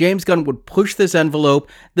grossness. James Gunn would push this envelope.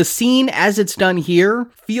 The scene as it's done here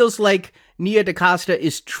feels like Nia DaCosta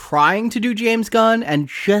is trying to do James Gunn and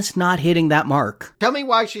just not hitting that mark. Tell me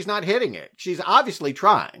why she's not hitting it. She's obviously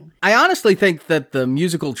trying. I honestly think that the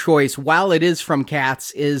musical choice, while it is from Cats,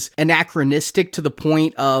 is anachronistic to the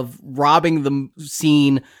point of robbing the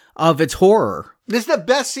scene of its horror. This is the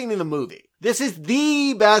best scene in the movie. This is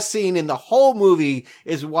the best scene in the whole movie,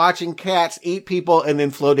 is watching cats eat people and then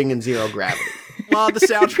floating in zero gravity. While the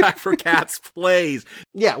soundtrack for Cats plays.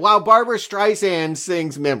 Yeah, while Barbara Streisand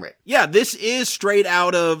sings Memory. Yeah, this is straight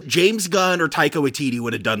out of James Gunn or Taika Waititi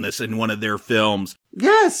would have done this in one of their films.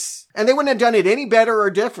 Yes, and they wouldn't have done it any better or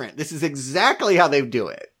different. This is exactly how they do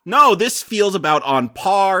it. No, this feels about on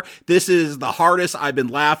par. This is the hardest I've been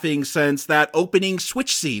laughing since that opening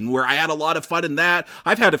Switch scene where I had a lot of fun in that.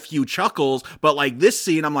 I've had a few chuckles, but like this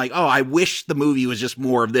scene, I'm like, oh, I wish the movie was just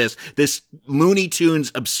more of this Looney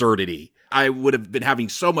Tunes absurdity. I would have been having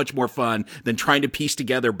so much more fun than trying to piece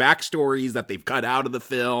together backstories that they've cut out of the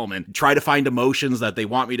film and try to find emotions that they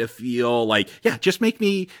want me to feel. Like, yeah, just make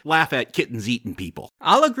me laugh at kittens eating people.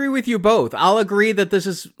 I'll agree with you both. I'll agree that this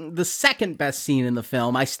is the second best scene in the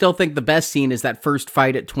film. I still think the best scene is that first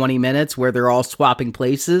fight at 20 minutes where they're all swapping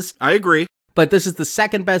places. I agree. But this is the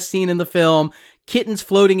second best scene in the film. Kittens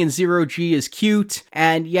floating in zero G is cute.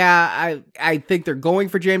 And yeah, I think they're going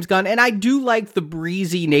for James Gunn. And I do like the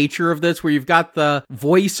breezy nature of this, where you've got the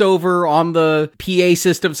voiceover on the PA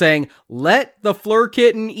system saying, let the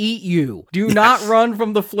Flerken eat you. Do not run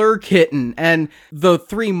from the Flerken. And the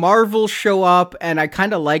three Marvels show up. And I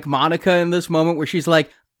kind of like Monica in this moment where she's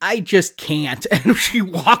like, I just can't. And she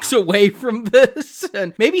walks away from this.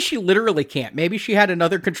 And maybe she literally can't. Maybe she had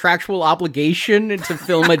another contractual obligation to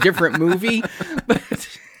film a different movie.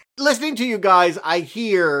 But listening to you guys, I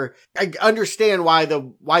understand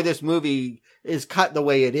why this movie is cut the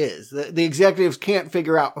way it is. The executives can't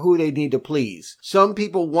figure out who they need to please. Some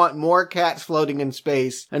people want more cats floating in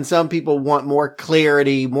space, and some people want more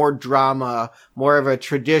clarity, more drama, more of a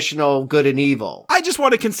traditional good and evil. I just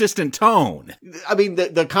want a consistent tone. I mean,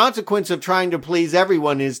 the consequence of trying to please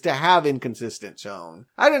everyone is to have inconsistent tone.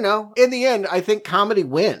 I don't know. In the end, I think comedy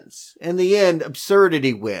wins. In the end,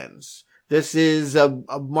 absurdity wins. This is a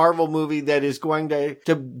Marvel movie that is going to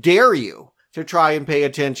dare you to try and pay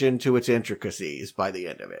attention to its intricacies by the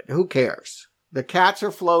end of it. Who cares? The cats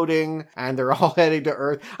are floating, and they're all heading to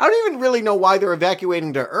Earth. I don't even really know why they're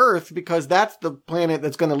evacuating to Earth, because that's the planet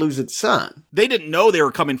that's going to lose its sun. They didn't know they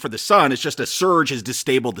were coming for the sun. It's just a surge has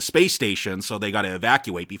disabled the space station, so they got to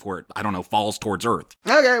evacuate before it, I don't know, falls towards Earth.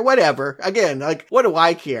 Okay, whatever. Again, like, what do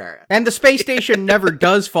I care? And the space station never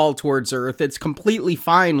does fall towards Earth. It's completely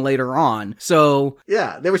fine later on. So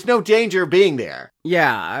yeah, there was no danger of being there.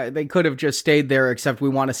 Yeah, they could have just stayed there, except we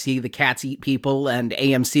want to see the cats eat people, and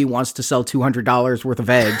AMC wants to sell $200 worth of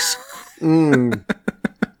eggs.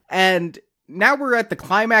 And now we're at the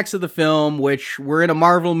climax of the film, which we're in a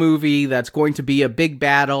Marvel movie that's going to be a big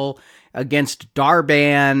battle against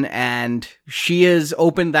Darban, and she has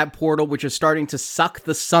opened that portal, which is starting to suck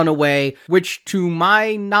the sun away, which to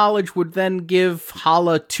my knowledge would then give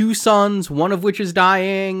Hala two suns, one of which is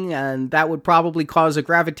dying, and that would probably cause a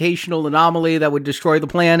gravitational anomaly that would destroy the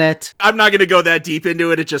planet. I'm not going to go that deep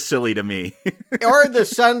into it. It's just silly to me. Or the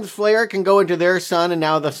sun's flare can go into their sun, and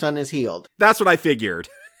now the sun is healed. That's what I figured.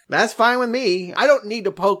 That's fine with me. I don't need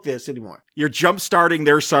to poke this anymore. You're jump-starting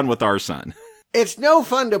their sun with our sun. It's no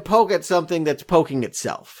fun to poke at something that's poking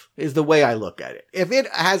itself, is the way I look at it. If it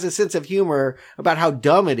has a sense of humor about how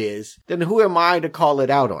dumb it is, then who am I to call it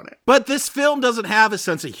out on it? But this film doesn't have a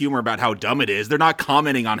sense of humor about how dumb it is. They're not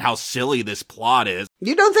commenting on how silly this plot is.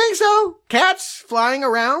 You don't think so? Cats flying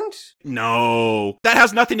around? No. That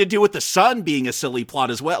has nothing to do with the sun being a silly plot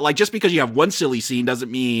as well. Like, just because you have one silly scene doesn't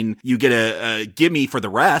mean you get a gimme for the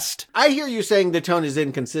rest. I hear you saying the tone is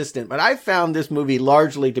inconsistent, but I found this movie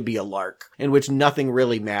largely to be a lark, in which nothing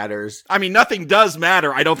really matters. I mean, nothing does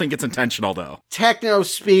matter. I don't think it's intentional, though. Techno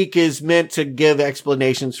speak is meant to give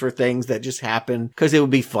explanations for things that just happen, because it would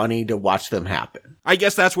be funny to watch them happen. I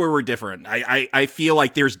guess that's where we're different. I feel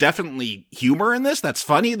like there's definitely humor in this. That's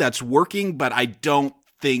funny. That's working. But I don't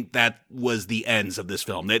think that was the ends of this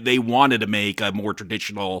film. They wanted to make a more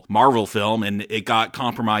traditional Marvel film, and it got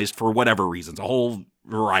compromised for whatever reasons, a whole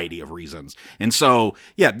variety of reasons. And so,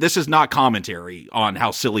 yeah, this is not commentary on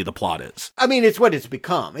how silly the plot is. I mean, it's what it's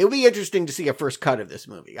become. It'll be interesting to see a first cut of this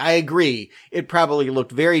movie. I agree. It probably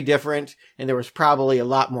looked very different, and there was probably a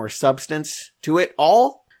lot more substance to it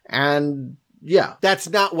all. And Yeah, that's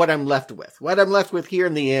not what I'm left with. What I'm left with here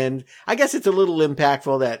in the end, I guess it's a little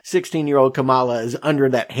impactful that 16-year-old Kamala is under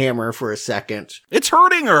that hammer for a second. It's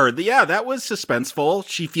hurting her. Yeah, that was suspenseful.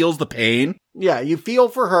 She feels the pain. Yeah, you feel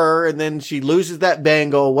for her, and then she loses that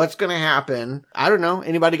bangle. What's going to happen? I don't know.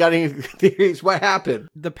 Anybody got any theories? What happened?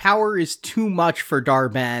 The power is too much for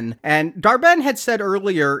Dar-Benn. And Dar-Benn had said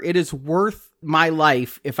earlier, it is worth my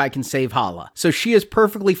life if I can save Hala. So she is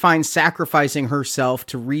perfectly fine sacrificing herself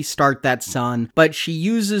to restart that sun, but she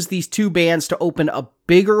uses these two bands to open a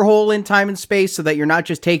bigger hole in time and space so that you're not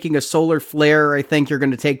just taking a solar flare. I think you're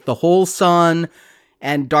going to take the whole sun.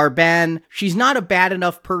 And Dar-Benn, she's not a bad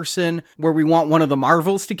enough person where we want one of the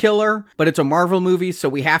Marvels to kill her, but it's a Marvel movie, so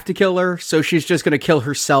we have to kill her. So she's just going to kill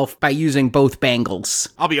herself by using both Bangles.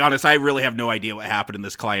 I'll be honest, I really have no idea what happened in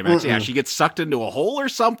this climax. Yeah, she gets sucked into a hole or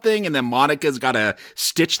something, and then Monica's got to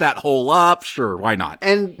stitch that hole up. Sure, why not?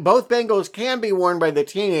 And both Bangles can be worn by the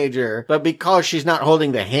teenager, but because she's not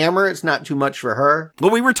holding the hammer, it's not too much for her. Well,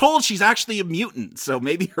 we were told she's actually a mutant, so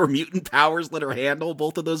maybe her mutant powers let her handle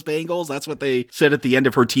both of those Bangles. That's what they said at the end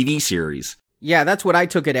of her TV series. Yeah, that's what I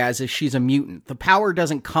took it as, is she's a mutant. The power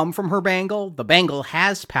doesn't come from her bangle. The bangle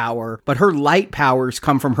has power, but her light powers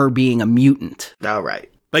come from her being a mutant. All right.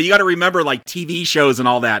 But you got to remember, like, TV shows and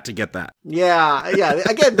all that to get that. Yeah.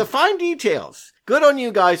 Again, the fine details. Good on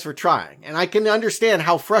you guys for trying. And I can understand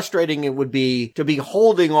how frustrating it would be to be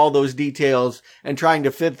holding all those details and trying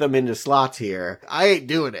to fit them into slots here. I ain't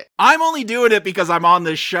doing it. I'm only doing it because I'm on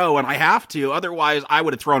this show and I have to. Otherwise, I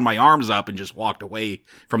would have thrown my arms up and just walked away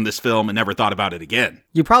from this film and never thought about it again.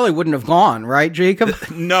 You probably wouldn't have gone, right, Jacob?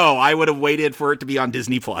 No, I would have waited for it to be on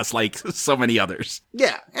Disney Plus like so many others.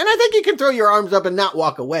 Yeah. And I think you can throw your arms up and not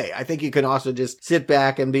walk away. I think you can also just sit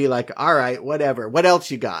back and be like, all right, whatever. What else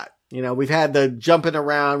you got? You know, we've had the jumping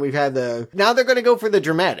around. Now they're going to go for the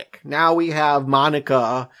dramatic. Now we have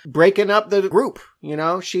Monica breaking up the group. You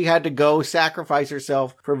know, she had to go sacrifice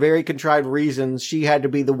herself for very contrived reasons. She had to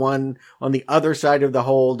be the one on the other side of the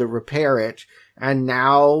hole to repair it. And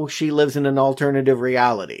now she lives in an alternative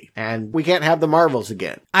reality. And we can't have the Marvels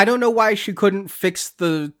again. I don't know why she couldn't fix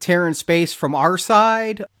the tear in space from our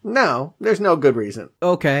side. No, there's no good reason.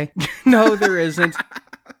 Okay. No, there isn't.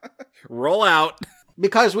 Roll out.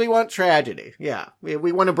 Because we want tragedy. Yeah. We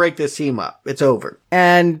want to break this team up. It's over.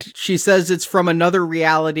 And she says it's from another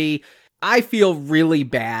reality. I feel really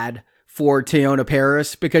bad for Teyonah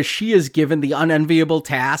Parris because she is given the unenviable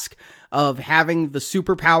task of having the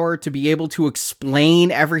superpower to be able to explain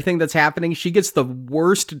everything that's happening. She gets the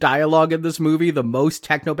worst dialogue in this movie, the most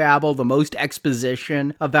technobabble, the most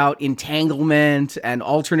exposition about entanglement and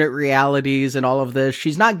alternate realities and all of this.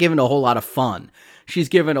 She's not given a whole lot of fun. She's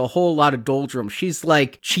given a whole lot of doldrums. She's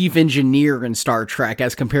like chief engineer in Star Trek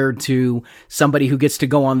as compared to somebody who gets to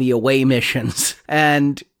go on the away missions.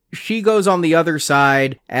 And she goes on the other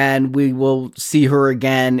side, and we will see her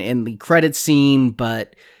again in the credit scene,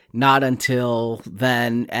 but not until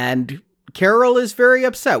then. And Carol is very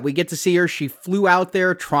upset. We get to see her. She flew out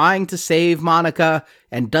there trying to save Monica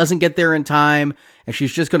and doesn't get there in time. And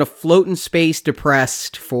she's just going to float in space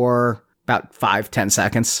depressed for about 5-10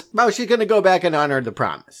 seconds. Well, she's going to go back and honor the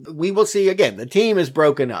promise. We will see again. The team is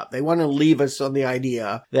broken up. They want to leave us on the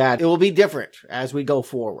idea that it will be different as we go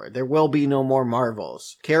forward. There will be no more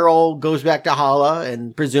Marvels. Carol goes back to Hala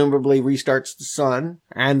and presumably restarts the sun.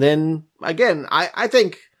 And then again, I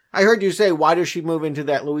think I heard you say, why does she move into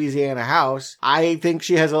that Louisiana house? I think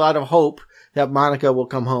she has a lot of hope that Monica will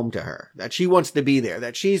come home to her, that she wants to be there,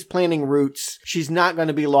 that she's planting roots. She's not going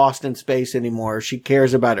to be lost in space anymore. She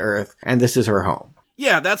cares about Earth, and this is her home.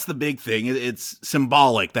 Yeah, that's the big thing. It's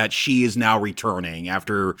symbolic that she is now returning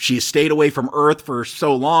after she stayed away from Earth for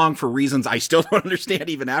so long for reasons I still don't understand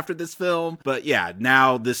even after this film. But yeah,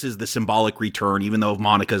 now this is the symbolic return. Even though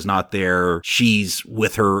Monica's not there, she's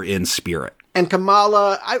with her in spirit. And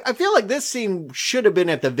Kamala, I feel like this scene should have been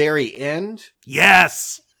at the very end.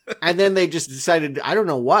 Yes! And then they just decided, I don't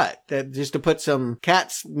know what, that just to put some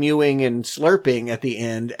cats mewing and slurping at the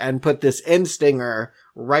end and put this end stinger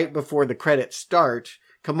right before the credits start.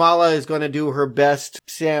 Kamala is going to do her best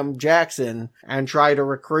Sam Jackson and try to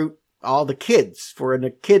recruit all the kids for a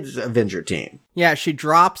kids Avenger team. Yeah, she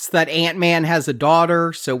drops that Ant-Man has a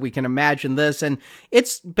daughter, so we can imagine this. And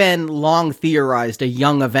it's been long theorized a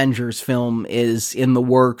Young Avengers film is in the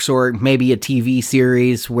works, or maybe a TV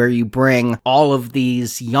series where you bring all of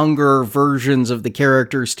these younger versions of the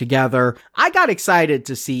characters together. I got excited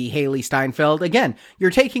to see Haley Steinfeld. Again, you're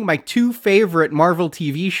taking my two favorite Marvel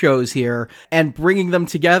TV shows here and bringing them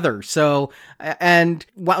together. So, and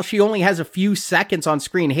while she only has a few seconds on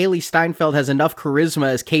screen, Haley Steinfeld has enough charisma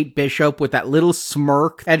as Kate Bishop with that little little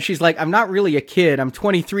smirk. And she's like, I'm not really a kid. I'm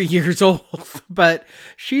 23 years old. But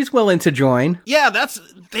she's willing to join. Yeah,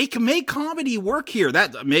 they can make comedy work here.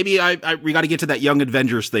 That maybe we got to get to that Young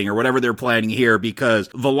Avengers thing or whatever they're planning here, because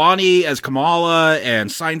Vellani as Kamala and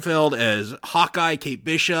Seinfeld as Hawkeye, Kate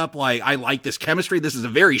Bishop, like, I like this chemistry. This is a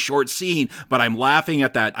very short scene, but I'm laughing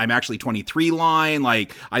at that I'm actually 23 line.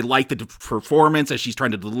 Like, I like the performance as she's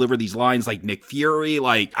trying to deliver these lines like Nick Fury.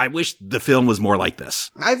 Like, I wish the film was more like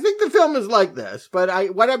this. I think the film is like this,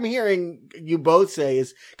 but what I'm hearing you both say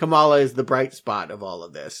is Kamala is the bright spot of all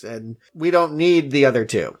of this, and we don't need the other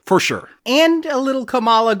two. For sure. And a little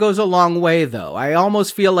Kamala goes a long way, though. I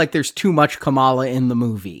almost feel like there's too much Kamala in the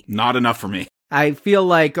movie. Not enough for me. I feel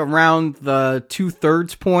like around the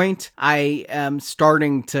 2/3 point, I am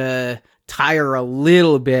starting to tire a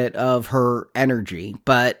little bit of her energy,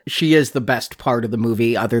 but she is the best part of the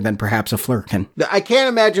movie, other than perhaps a Flerken. I can't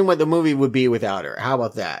imagine what the movie would be without her. How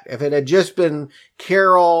about that? If it had just been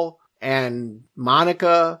Carol and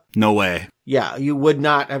Monica. No way. Yeah, you would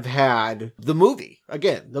not have had the movie.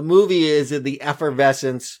 Again, the movie is in the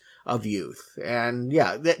effervescence of youth. And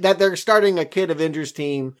yeah, that they're starting a Kid Avengers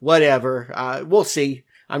team, whatever. We'll see.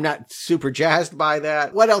 I'm not super jazzed by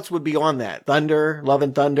that. What else would be on that? Thunder, Love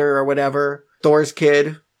and Thunder or whatever. Thor's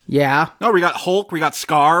kid. Yeah. No, we got Hulk. We got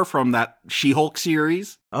Scar from that She-Hulk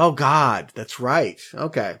series. Oh, God. That's right.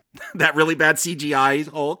 Okay. That really bad CGI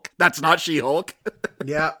Hulk. That's not She-Hulk.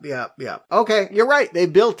 Yeah. Okay, you're right. They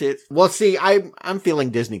built it. We'll see. I'm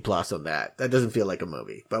feeling Disney Plus on that. That doesn't feel like a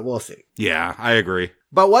movie, but we'll see. Yeah, I agree.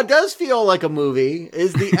 But what does feel like a movie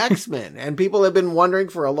is the X-Men. And people have been wondering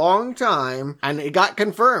for a long time, and it got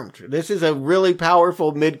confirmed. This is a really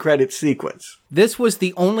powerful mid-credit sequence. This was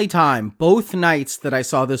the only time, both nights that I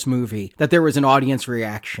saw this movie, that there was an audience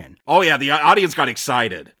reaction. Oh yeah, the audience got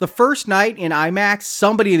excited. The first night in IMAX,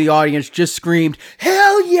 somebody in the audience just screamed,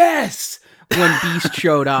 "Hell yes!" when Beast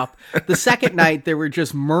showed up. The second night, there were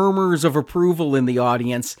just murmurs of approval in the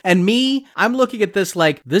audience. And me, I'm looking at this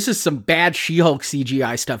like, this is some bad She-Hulk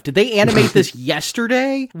CGI stuff. Did they animate this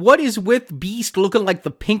yesterday? What is with Beast looking like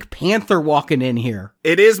the Pink Panther walking in here?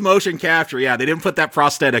 It is motion capture, yeah. They didn't put that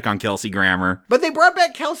prosthetic on Kelsey Grammer. But they brought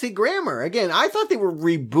back Kelsey Grammer. Again, I thought they were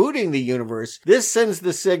rebooting the universe. This sends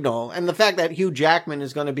the signal, and the fact that Hugh Jackman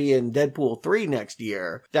is going to be in Deadpool 3 next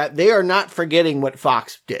year, that they are not forgetting what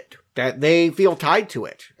Fox did. That they feel tied to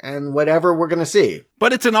it, and whatever we're going to see.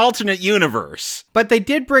 But it's an alternate universe. But they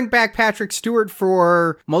did bring back Patrick Stewart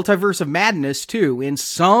for Multiverse of Madness, too. In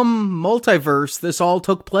some multiverse, this all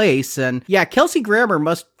took place. And yeah, Kelsey Grammer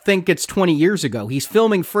must think it's 20 years ago. He's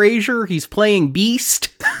filming Frasier. He's playing Beast.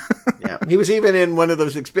 Yeah, he was even in one of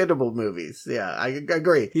those Expendable movies. Yeah, I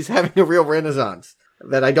agree. He's having a real renaissance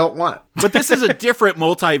that I don't want. But this is a different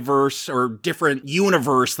multiverse or different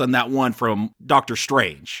universe than that one from Doctor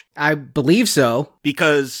Strange. I believe so.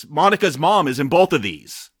 Because Monica's mom is in both of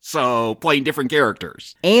these. So, playing different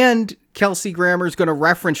characters. And Kelsey Grammer's going to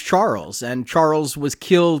reference Charles, and Charles was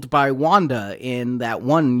killed by Wanda in that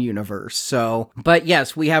one universe. So, but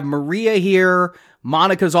yes, we have Maria here.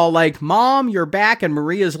 Monica's all like, "Mom, you're back," and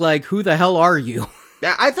Maria's like, "Who the hell are you?"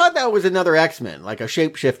 I thought that was another X-Men, like a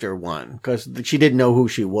shapeshifter one, because she didn't know who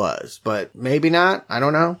she was, but maybe not. I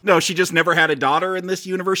don't know. No, she just never had a daughter in this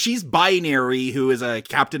universe. She's Binary, who is a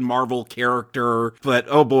Captain Marvel character. But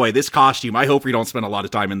oh boy, this costume, I hope we don't spend a lot of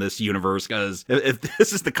time in this universe, because if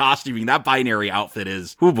this is the costuming, that Binary outfit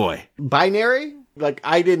is, oh boy. Binary? Like,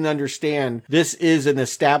 I didn't understand. This is an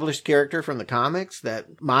established character from the comics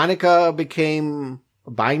that Monica became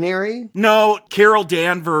Binary? No, Carol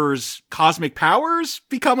Danvers' cosmic powers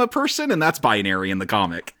become a person, and that's Binary in the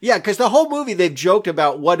comic. Yeah, because the whole movie they've joked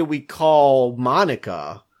about what do we call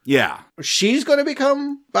Monica. Yeah. She's going to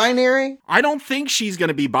become Binary? I don't think she's going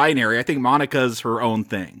to be Binary. I think Monica's her own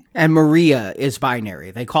thing. And Maria is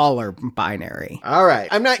Binary. They call her Binary. All right.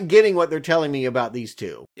 I'm not getting what they're telling me about these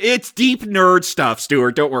two. It's deep nerd stuff,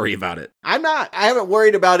 Stuart. Don't worry about it. I'm not. I haven't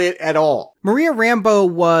worried about it at all. Maria Rambeau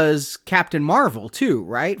was Captain Marvel, too,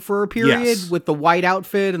 right? For a period, yes. With the white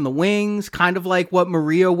outfit and the wings, kind of like what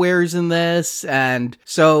Maria wears in this. And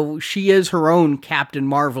so she is her own Captain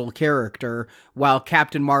Marvel character, while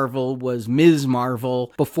Captain Marvel was Ms.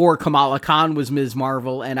 Marvel before Kamala Khan was Ms.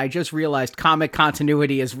 Marvel. And I just realized comic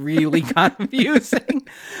continuity is really confusing.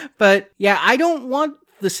 But yeah, I don't want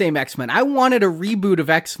the same X-Men. I wanted a reboot of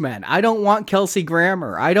X-Men. I don't want Kelsey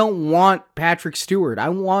Grammer. I don't want Patrick Stewart. I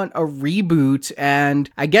want a reboot, and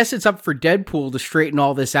I guess it's up for Deadpool to straighten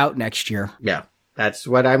all this out next year. Yeah, that's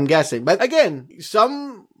what I'm guessing. But again,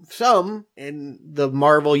 some in the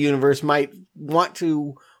Marvel universe might want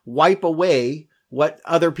to wipe away what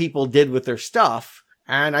other people did with their stuff,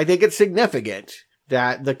 and I think it's significant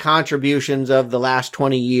that the contributions of the last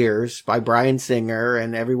 20 years by Bryan Singer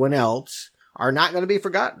and everyone else are not going to be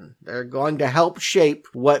forgotten. They're going to help shape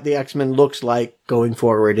what the X-Men looks like going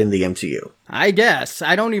forward in the MCU. I guess.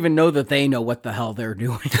 I don't even know that they know what the hell they're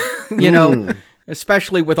doing. You know,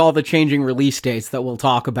 especially with all the changing release dates that we'll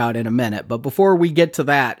talk about in a minute. But before we get to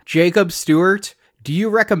that, Jakob, Stuart, do you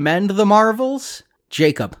recommend the Marvels?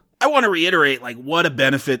 Jakob. I want to reiterate, like, what a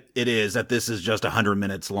benefit it is that this is just 100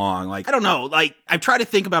 minutes long. Like, I don't know, like, I've tried to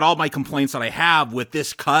think about all my complaints that I have with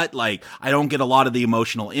this cut. Like, I don't get a lot of the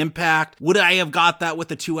emotional impact. Would I have got that with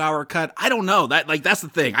the 2-hour cut? I don't know. That's the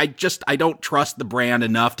thing. I don't trust the brand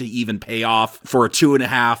enough to even pay off for a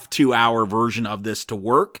 2.5-2-hour version of this to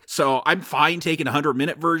work. So I'm fine taking a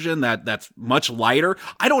 100-minute version that's much lighter.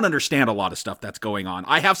 I don't understand a lot of stuff that's going on.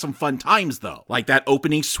 I have some fun times, though, like that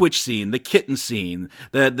opening switch scene, the kitten scene,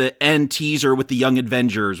 the end teaser with the Young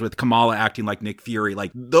Avengers with Kamala acting like Nick Fury.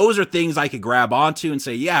 Like, those are things I could grab onto and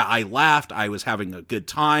say, yeah, I laughed. I was having a good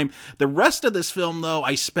time. The rest of this film, though,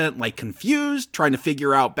 I spent like confused trying to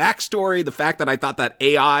figure out backstory. The fact that I thought that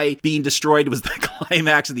AI being destroyed was the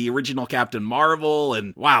climax of the original Captain Marvel.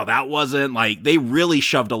 And wow, that wasn't like, they really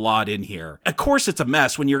shoved a lot in here. Of course, it's a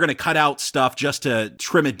mess when you're going to cut out stuff just to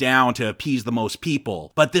trim it down to appease the most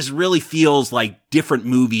people. But this really feels like different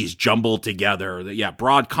movies jumbled together. Yeah,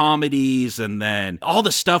 broad comedies, and then all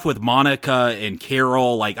the stuff with Monica and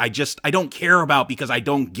Carol, like, I don't care about because I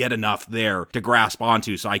don't get enough there to grasp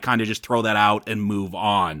onto, so I kind of just throw that out and move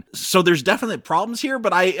on. So there's definite problems here,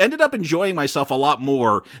 but I ended up enjoying myself a lot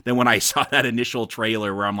more than when I saw that initial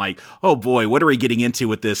trailer where I'm like, oh boy, what are we getting into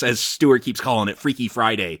with this, as Stuart keeps calling it, Freaky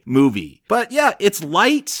Friday movie. But yeah, it's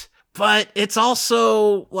light, but it's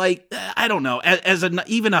also like, I don't know, as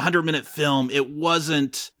even 100-minute film, it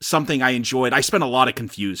wasn't something I enjoyed. I spent a lot of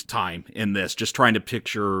confused time in this, just trying to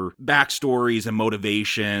picture backstories and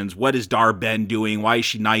motivations. What is Dar-Ben doing? Why is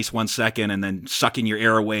she nice one second and then sucking your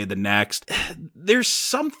air away the next? There's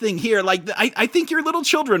something here. Like, I think your little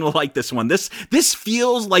children will like this one. This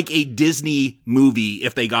feels like a Disney movie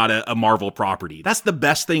if they got a Marvel property. That's the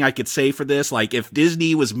best thing I could say for this. Like, if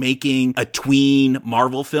Disney was making a tween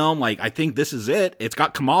Marvel film, like, I think this is it. It's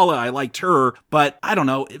got Kamala. I liked her, but I don't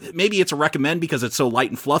know. Maybe it's a recommend because it's so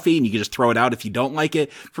light and fluffy and you can just throw it out if you don't like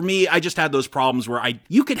it. For me, I just had those problems where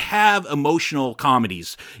you could have emotional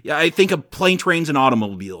comedies. I think of Plane, Trains, and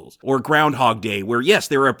Automobiles or Groundhog Day, where yes,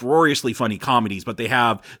 they're uproariously funny comedies, but they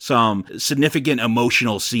have some significant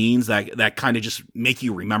emotional scenes that kind of just make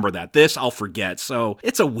you remember that. This, I'll forget. So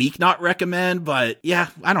it's a weak not recommend, but yeah,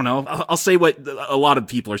 I don't know. I'll say what a lot of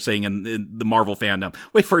people are saying in the Marvel fandom.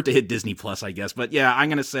 Wait for it to hit Disney Plus, I guess. But yeah, I'm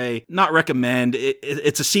going to say not recommend.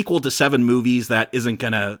 It's a sequel to 7 movies that isn't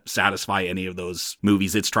going to satisfy any of those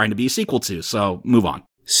movies it's trying to be a sequel to. So move on.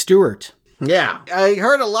 Stuart. Yeah, I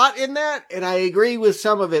heard a lot in that, and I agree with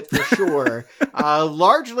some of it for sure.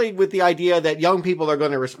 Largely with the idea that young people are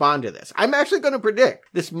going to respond to this. I'm actually going to predict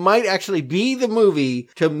this might actually be the movie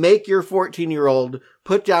to make your 14-year-old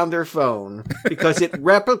put down their phone because it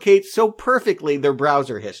replicates so perfectly their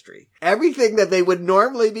browser history. Everything that they would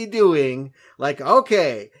normally be doing, like,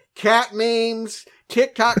 okay, cat memes,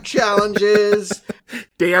 TikTok challenges,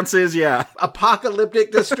 dances, yeah,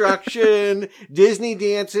 apocalyptic destruction, Disney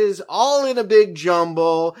dances, all in a big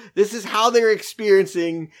jumble. This is how they're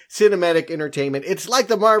experiencing cinematic entertainment. It's like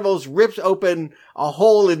the Marvels rips open a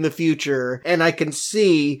hole in the future, and I can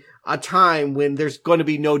see a time when there's going to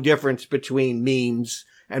be no difference between memes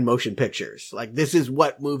and motion pictures. Like, this is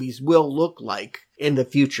what movies will look like in the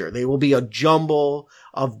future. They will be a jumble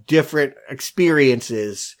of different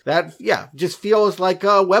experiences that, yeah, just feels like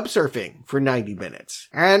web surfing for 90 minutes.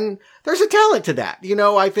 And there's a talent to that. You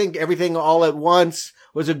know, I think Everything All at Once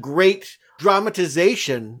was a great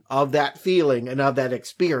dramatization of that feeling and of that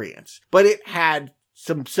experience. But it had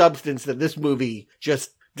some substance that this movie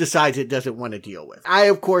just decides it doesn't want to deal with. I,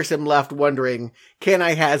 of course, am left wondering, can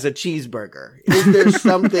I has a cheeseburger? Is there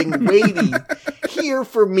something weighty here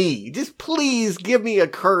for me? Just please give me a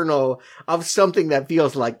kernel of something that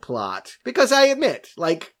feels like plot. Because I admit,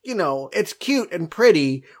 like, you know, it's cute and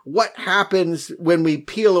pretty. What happens when we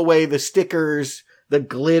peel away the stickers, the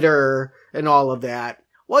glitter, and all of that?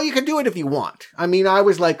 Well, you can do it if you want. I mean, I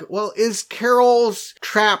was like, well, is Carol's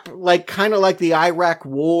trap like kind of like the Iraq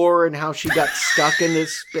War and how she got stuck in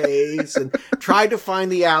this space and tried to find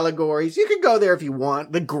the allegories? You can go there if you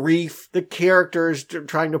want. The grief, the characters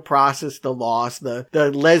trying to process the loss, the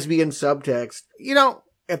lesbian subtext. You know,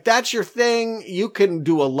 if that's your thing, you can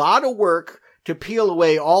do a lot of work to peel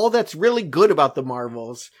away all that's really good about the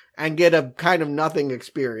Marvels and get a kind of nothing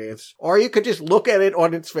experience. Or you could just look at it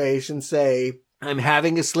on its face and say, I'm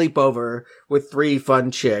having a sleepover with 3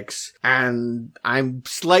 fun chicks, and I'm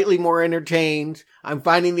slightly more entertained. I'm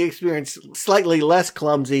finding the experience slightly less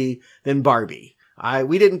clumsy than Barbie.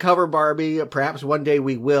 We didn't cover Barbie. Perhaps one day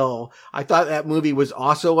we will. I thought that movie was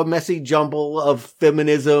also a messy jumble of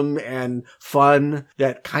feminism and fun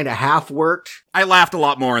that kind of half worked. I laughed a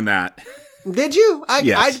lot more in that. Did you?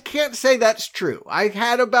 Yes. I can't say that's true. I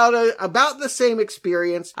had about the same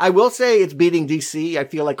experience. I will say it's beating DC. I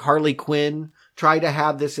feel like Harley Quinn tried to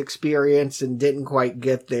have this experience and didn't quite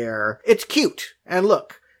get there. It's cute. And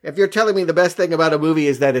look, if you're telling me the best thing about a movie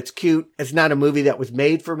is that it's cute, it's not a movie that was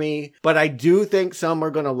made for me, but I do think some are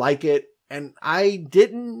going to like it. And I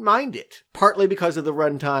didn't mind it, partly because of the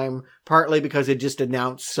runtime, partly because it just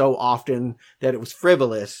announced so often that it was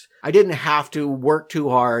frivolous. I didn't have to work too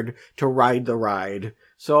hard to ride the ride.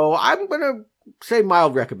 So I'm going to say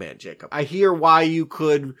mild recommend, Jacob. I hear why you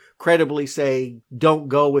could credibly say don't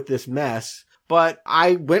go with this mess, but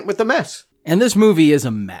I went with the mess. And this movie is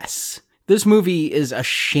a mess. This movie is a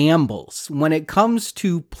shambles when it comes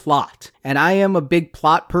to plot. And I am a big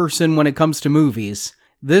plot person when it comes to movies.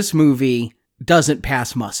 This movie doesn't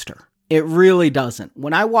pass muster. It really doesn't.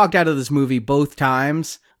 When I walked out of this movie both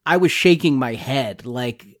times, I was shaking my head.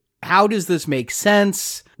 Like, how does this make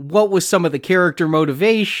sense? What was some of the character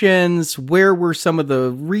motivations? Where were some of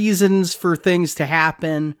the reasons for things to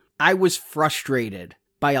happen? I was frustrated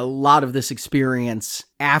by a lot of this experience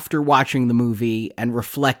after watching the movie and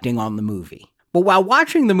reflecting on the movie. But while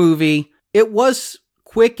watching the movie, it was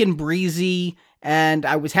quick and breezy, and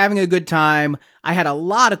I was having a good time. I had a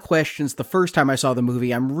lot of questions the first time I saw the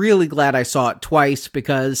movie. I'm really glad I saw it twice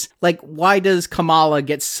because, why does Kamala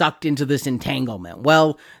get sucked into this entanglement?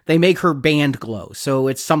 Well, they make her band glow, so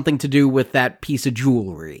it's something to do with that piece of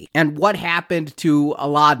jewelry. And what happened to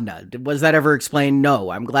Aladna? Was that ever explained? No.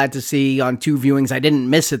 I'm glad to see on 2 viewings I didn't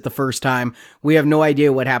miss it the first time. We have no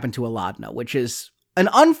idea what happened to Aladna, which is an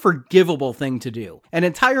unforgivable thing to do. An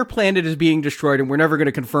entire planet is being destroyed and we're never going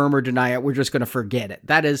to confirm or deny it. We're just going to forget it.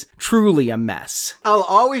 That is truly a mess. I'll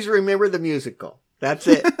always remember the musical. That's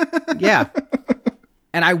it. Yeah.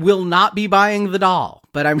 And I will not be buying the doll,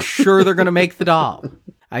 but I'm sure they're going to make the doll.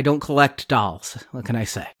 I don't collect dolls. What can I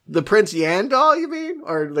say? The Prince Yan doll, you mean?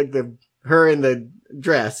 Or her in the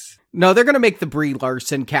dress? No, they're going to make the Brie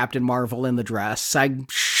Larson Captain Marvel in the dress. I'm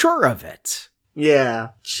sure of it.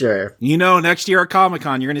 Yeah, sure. Next year at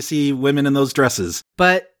Comic-Con, you're going to see women in those dresses.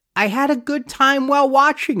 But I had a good time while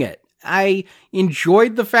watching it. I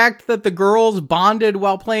enjoyed the fact that the girls bonded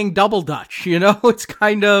while playing double dutch. It's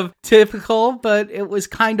kind of typical, but it was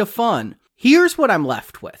kind of fun. Here's what I'm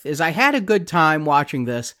left with, is I had a good time watching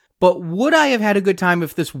this, but would I have had a good time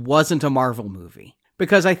if this wasn't a Marvel movie?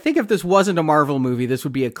 Because I think if this wasn't a Marvel movie, this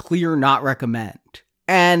would be a clear not recommend.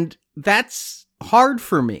 And that's hard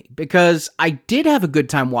for me because I did have a good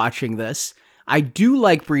time watching this. I do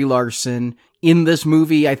like Brie Larson in this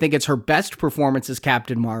movie. I think it's her best performance as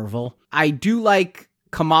Captain Marvel. I do like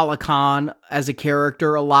Kamala Khan as a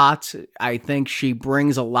character a lot. I think she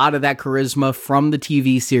brings a lot of that charisma from the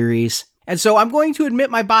TV series. And so I'm going to admit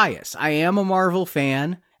my bias. I am a Marvel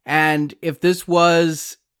fan. And if this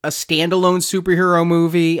was a standalone superhero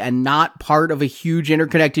movie and not part of a huge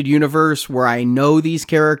interconnected universe where I know these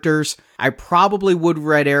characters, I probably would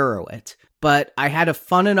Red Arrow it. But I had a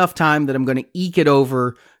fun enough time that I'm going to eke it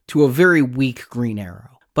over to a very weak Green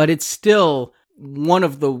Arrow. But it's still one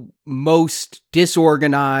of the most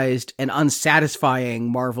disorganized and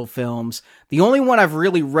unsatisfying Marvel films. The only one I've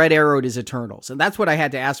really Red Arrowed is Eternals. And that's what I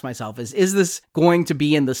had to ask myself is this going to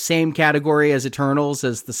be in the same category as Eternals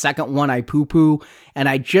as the second one I poo-poo? And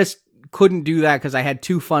I just couldn't do that because I had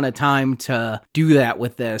too fun a time to do that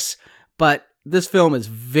with this. But this film is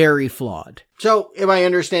very flawed. So, am I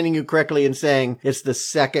understanding you correctly in saying it's the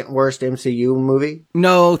second worst MCU movie?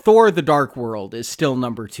 No, Thor: The Dark World is still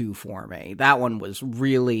number 2 for me. That one was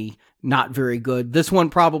really not very good. This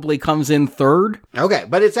one probably comes in third. Okay,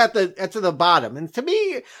 but it's at the bottom. And to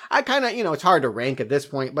me, I kind of, it's hard to rank at this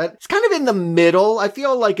point, but it's kind of in the middle. I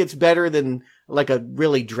feel like it's better than like a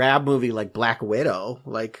really drab movie like Black Widow.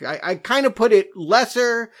 Like, I kind of put it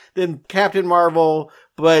lesser than Captain Marvel,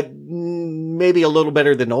 but maybe a little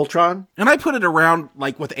better than Ultron. And I put it around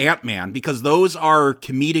like with Ant-Man because those are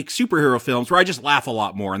comedic superhero films where I just laugh a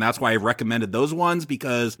lot more. And that's why I recommended those ones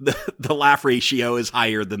because the laugh ratio is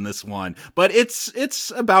higher than this one. But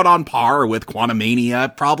it's about on par with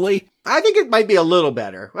Quantumania, probably. I think it might be a little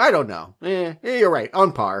better. I don't know. You're right.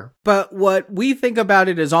 On par. But what we think about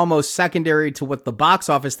it is almost secondary to what the box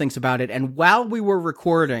office thinks about it. And while we were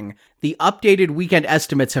recording, the updated weekend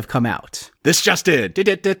estimates have come out. This just did.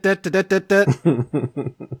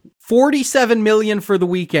 47 million for the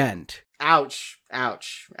weekend. Ouch.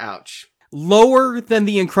 Ouch. Ouch. Lower than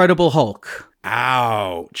The Incredible Hulk.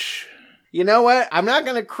 Ouch. You know what? I'm not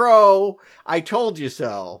going to crow. I told you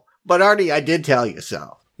so. But Arnie, I did tell you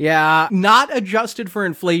so. Yeah, not adjusted for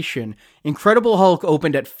inflation. Incredible Hulk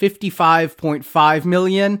opened at $55.5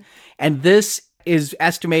 million, and this is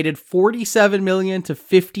estimated $47 million to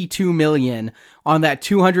 $52 million on that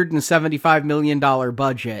 $275 million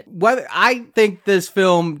budget. Whether I think this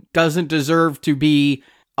film doesn't deserve to be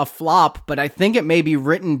a flop, but I think it may be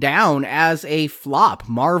written down as a flop.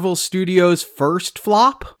 Marvel Studios' first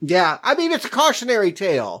flop? Yeah, I mean, it's a cautionary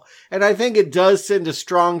tale, and I think it does send a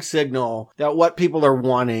strong signal that what people are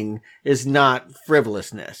wanting is not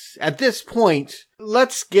frivolousness. At this point,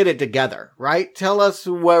 let's get it together, right? Tell us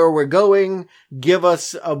where we're going, give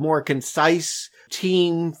us a more concise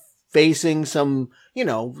team facing some,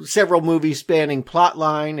 several movies spanning plot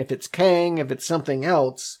line, if it's Kang, if it's something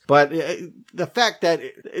else. But the fact that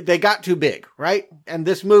they got too big, right? And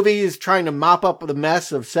this movie is trying to mop up the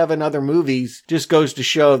mess of 7 other movies just goes to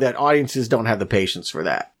show that audiences don't have the patience for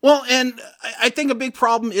that. Well, and I think a big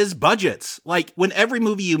problem is budgets. Like, when every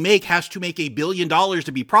movie you make has to make $1 billion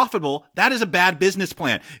to be profitable, that is a bad business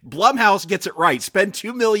plan. Blumhouse gets it right. Spend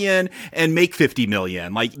 $2 million and make $50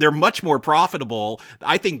 million. Like, they're much more profitable.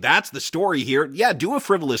 I think that's the story here. Yeah, do a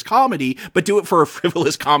frivolous comedy, but do it for a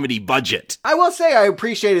frivolous comedy budget. I will say I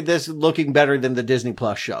appreciated this looking better than the Disney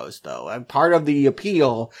Plus shows, though. And part of the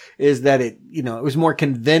appeal is that it was more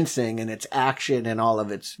convincing in its action and all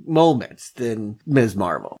of its moments than Ms.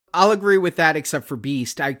 Marvel. I'll agree with that except for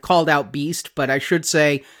Beast. I called out Beast, but I should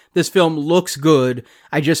say this film looks good.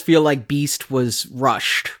 I just feel like Beast was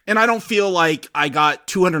rushed. And I don't feel like I got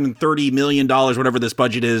 $230 million, whatever this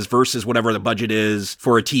budget is, versus whatever the budget is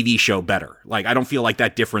for a TV show better. Like, I don't feel like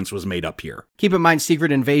that difference was made up here. Keep in mind,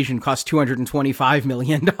 Secret Invasion cost $225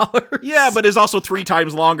 million. Yeah, but it's also 3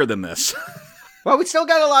 times longer than this. Well, we still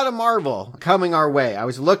got a lot of Marvel coming our way. I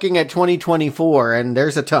was looking at 2024, and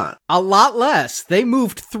there's a ton. A lot less. They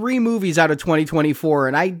moved 3 movies out of 2024,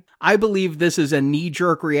 and I believe this is a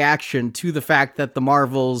knee-jerk reaction to the fact that the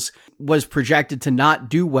Marvels was projected to not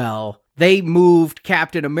do well. They moved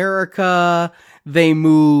Captain America, they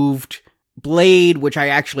moved Blade, which I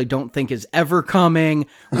actually don't think is ever coming.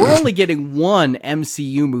 We're only getting 1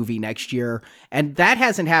 MCU movie next year, and that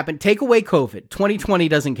hasn't happened. Take away COVID. 2020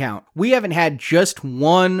 doesn't count. We haven't had just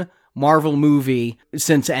 1 Marvel movie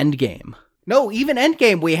since Endgame. No, even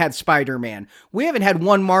Endgame we had Spider-Man. We haven't had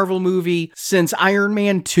 1 Marvel movie since Iron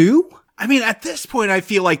Man 2? I mean, at this point, I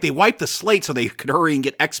feel like they wiped the slate so they could hurry and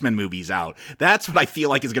get X-Men movies out. That's what I feel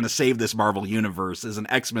like is going to save this Marvel universe, is an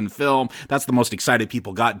X-Men film. That's the most excited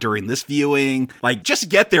people got during this viewing. Like, just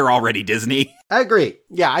get there already, Disney. I agree.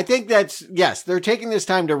 Yeah, I think yes, they're taking this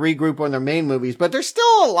time to regroup on their main movies, but there's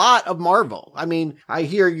still a lot of Marvel. I mean, I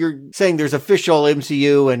hear you're saying there's official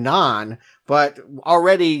MCU and non, but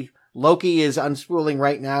already Loki is unspooling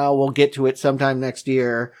right now. We'll get to it sometime next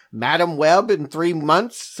year. Madam Web in 3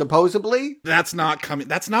 months, supposedly. That's not coming.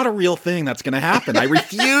 That's not a real thing that's going to happen. I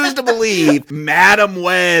refuse to believe Madam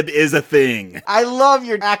Web is a thing. I love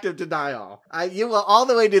your active denial. You will all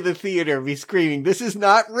the way to the theater be screaming, this is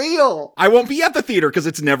not real. I won't be at the theater because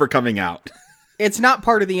it's never coming out. It's not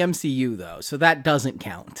part of the MCU, though, so that doesn't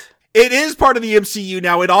count. It is part of the MCU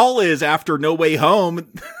now. It all is after No Way Home.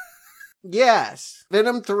 Yes.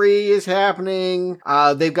 Venom 3 is happening.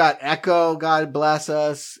 They've got Echo, God bless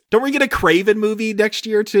us. Don't we get a Kraven movie next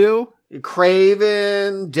year, too?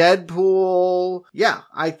 Kraven, Deadpool. Yeah,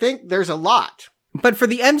 I think there's a lot. But for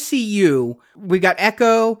the MCU, we got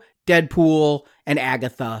Echo, Deadpool, and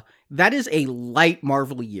Agatha. That is a light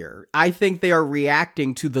Marvel year. I think they are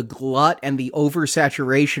reacting to the glut and the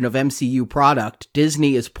oversaturation of MCU product.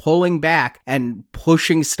 Disney is pulling back and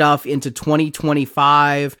pushing stuff into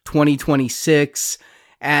 2025, 2026.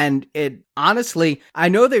 And it honestly, I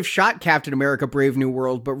know they've shot Captain America Brave New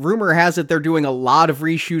World, but rumor has it they're doing a lot of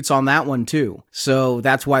reshoots on that one too. So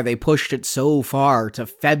that's why they pushed it so far to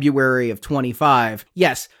February of 25.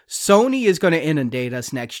 Yes, Sony is going to inundate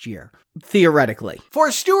us next year. Theoretically.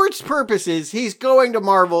 For Stuart's purposes, he's going to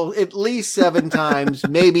Marvel at least 7 times,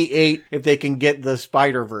 maybe 8 if they can get the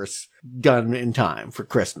Spider-Verse done in time for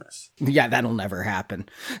Christmas. Yeah, that'll never happen.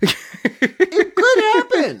 It could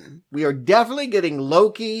happen. We are definitely getting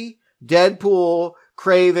Loki, Deadpool,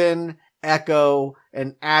 Kraven, Echo,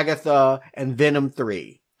 and Agatha, and Venom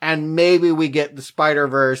 3. And maybe we get the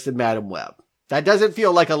Spider-Verse and Madam Web. That doesn't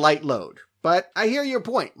feel like a light load. But I hear your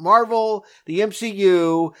point. Marvel, the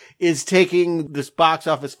MCU, is taking this box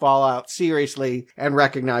office fallout seriously and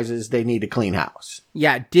recognizes they need a clean house.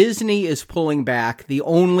 Yeah, Disney is pulling back. The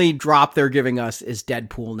only drop they're giving us is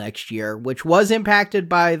Deadpool next year, which was impacted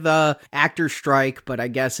by the actor strike, but I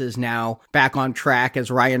guess is now back on track as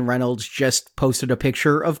Ryan Reynolds just posted a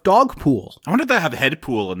picture of Dogpool. I wonder if they have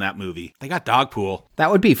Headpool in that movie. They got Dogpool. That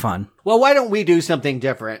would be fun. Well, why don't we do something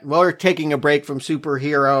different? We're taking a break from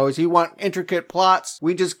superheroes. You want intricate plots?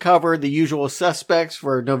 We just covered the usual suspects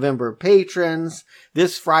for November patrons.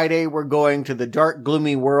 This Friday, we're going to the dark,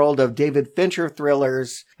 gloomy world of David Fincher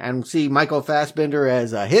thrillers and see Michael Fassbender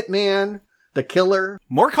as a hitman, the killer.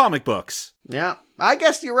 More comic books. Yeah, I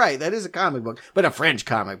guess you're right. That is a comic book, but a French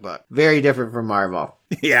comic book. Very different from Marvel.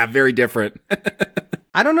 Yeah, very different.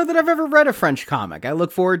 I don't know that I've ever read a French comic. I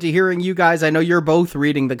look forward to hearing you guys. I know you're both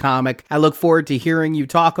reading the comic. I look forward to hearing you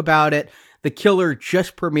talk about it. The Killer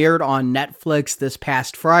just premiered on Netflix this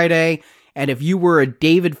past Friday. And if you were a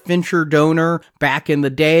David Fincher donor back in the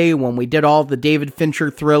day when we did all the David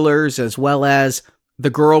Fincher thrillers, as well as the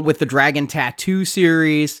Girl with the Dragon Tattoo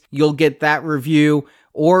series, you'll get that review.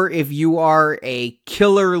 Or if you are a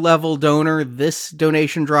Killer level donor this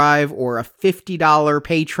donation drive or a $50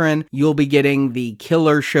 patron, you'll be getting the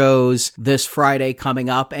Killer shows this Friday coming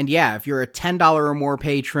up. And yeah, if you're a $10 or more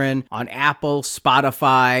patron on Apple,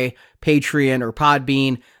 Spotify, Patreon, or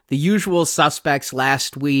Podbean, the usual suspects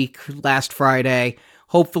last Friday.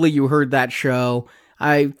 Hopefully you heard that show.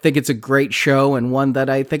 I think it's a great show and one that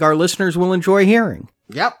I think our listeners will enjoy hearing.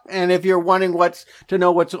 Yep. And if you're wanting what's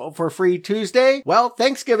for free Tuesday, well,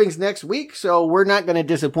 Thanksgiving's next week, so we're not going to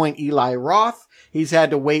disappoint Eli Roth. He's had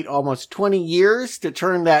to wait almost 20 years to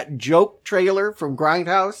turn that joke trailer from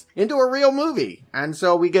Grindhouse into a real movie. And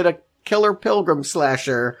so we get a killer pilgrim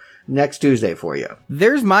slasher next Tuesday for you.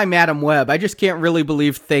 There's my Madam Web. I just can't really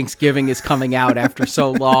believe Thanksgiving is coming out after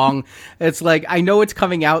so long. It's like, I know it's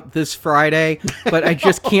coming out this Friday, but I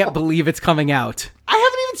just can't believe it's coming out. I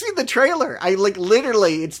haven't even seen the trailer.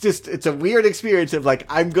 Literally, it's a weird experience of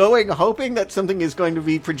I'm going hoping that something is going to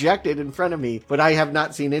be projected in front of me, but I have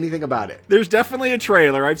not seen anything about it. There's definitely a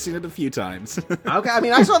trailer. I've seen it a few times. Okay, I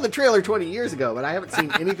mean, I saw the trailer 20 years ago, but I haven't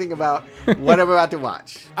seen anything about what I'm about to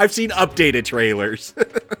watch. I've seen updated trailers.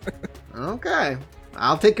 Okay,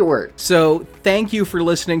 I'll take your word. So, thank you for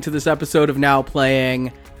listening to this episode of Now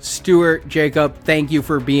Playing. Stuart, Jacob, thank you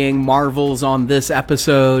for being Marvels on this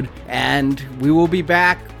episode. And we will be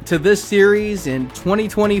back to this series in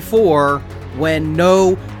 2024 when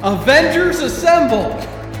no Avengers Assemble!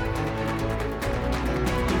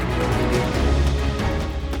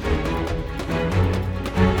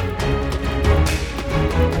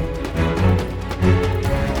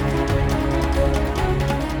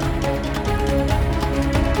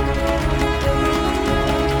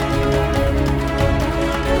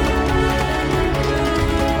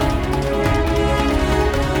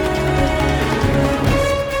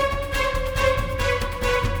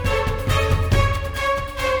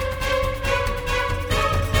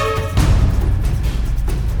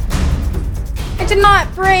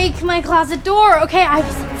 Break my closet door. Okay, I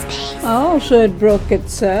was in space. Oh, so it broke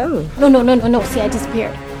itself. No. See, I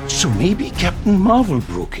disappeared. So maybe Captain Marvel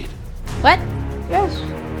broke it. What? Yes.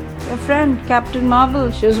 Your friend, Captain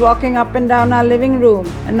Marvel. She was walking up and down our living room.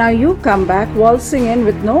 And now you come back waltzing in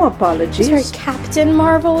with no apologies. Sorry, Captain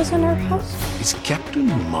Marvel was in her house? Is Captain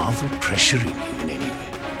Marvel pressuring you in any way?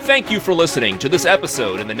 Thank you for listening to this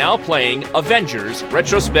episode in the Now Playing Avengers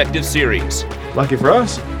Retrospective Series. Lucky for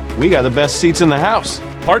us, we got the best seats in the house.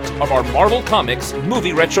 Part of our Marvel Comics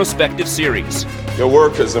Movie Retrospective Series. Your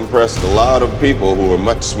work has impressed a lot of people who are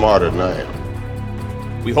much smarter than I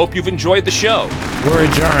am. We hope you've enjoyed the show. We're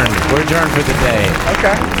adjourned. We're adjourned for the day.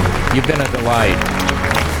 Okay. You've been a delight.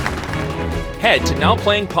 Head to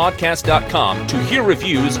NowPlayingPodcast.com to hear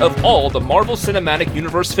reviews of all the Marvel Cinematic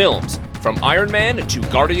Universe films. From Iron Man to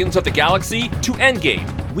Guardians of the Galaxy to Endgame.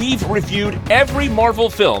 We've reviewed every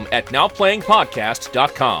Marvel film at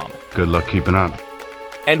NowPlayingPodcast.com. Good luck keeping up.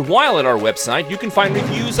 And while at our website, you can find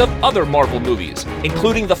reviews of other Marvel movies,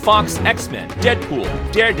 including the Fox X-Men,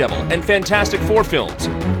 Deadpool, Daredevil, and Fantastic Four films,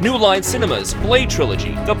 New Line Cinema's Blade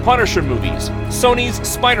Trilogy, the Punisher movies, Sony's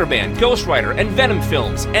Spider-Man, Ghost Rider, and Venom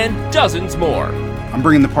films, and dozens more. I'm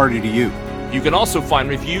bringing the party to you. You can also find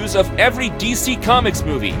reviews of every DC Comics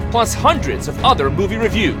movie, plus hundreds of other movie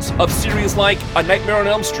reviews of series like A Nightmare on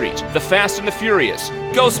Elm Street, The Fast and the Furious,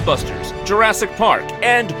 Ghostbusters, Jurassic Park,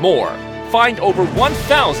 and more. Find over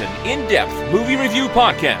 1,000 in-depth movie review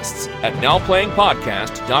podcasts at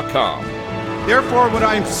NowPlayingPodcast.com. Therefore, what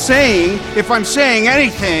I'm saying, if I'm saying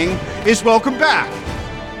anything, is welcome back.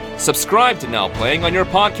 Subscribe to Now Playing on your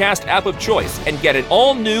podcast app of choice and get an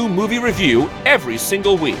all-new movie review every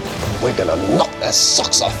single week. We're gonna knock their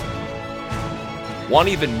socks off. Want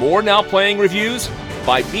even more Now Playing reviews?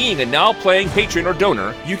 By being a Now Playing patron or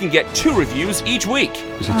donor, you can get 2 reviews each week.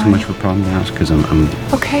 Is it too much of a problem to ask? Because I'm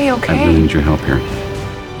Okay. I really need your help here.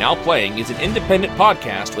 Now Playing is an independent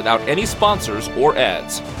podcast without any sponsors or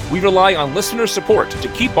ads. We rely on listener support to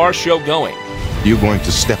keep our show going. You going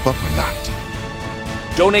to step up or not?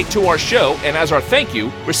 Donate to our show, and as our thank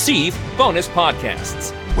you, receive bonus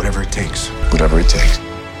podcasts. Whatever it takes. Whatever it takes.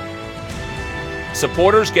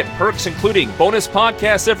 Supporters get perks including bonus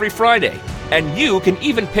podcasts every Friday, and you can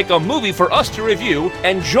even pick a movie for us to review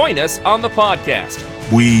and join us on the podcast.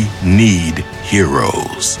 We need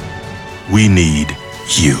heroes. We need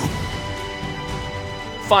you.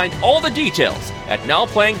 Find all the details at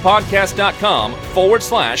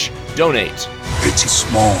nowplayingpodcast.com/donate. It's a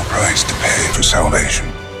small price to pay for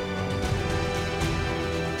salvation.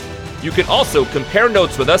 You can also compare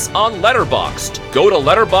notes with us on Letterboxd. Go to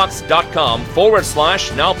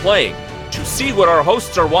letterboxd.com/nowplaying to see what our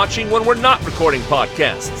hosts are watching when we're not recording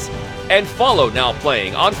podcasts. And follow Now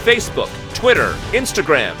Playing on Facebook, Twitter,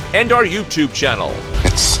 Instagram, and our YouTube channel.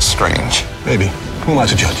 It's strange. Maybe. Who am I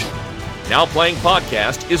to judge? Now Playing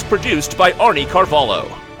Podcast is produced by Arnie Carvalho.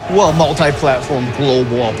 Well, multi-platform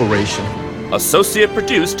global operation. Associate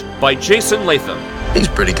produced by Jason Latham. He's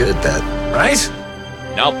pretty good at that, right?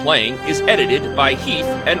 Now Playing is edited by Heath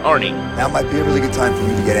and Arnie. Now might be a really good time for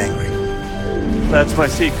you to get angry. That's my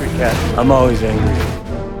secret, Cat. I'm always angry.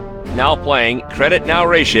 Now Playing credit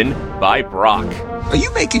narration by Brock. Are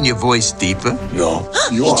you making your voice deeper? No,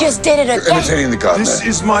 you He are. just did it again. You're imitating the god. This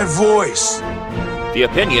is my voice. The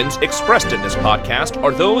opinions expressed in this podcast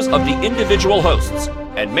are those of the individual hosts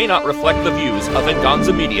and may not reflect the views of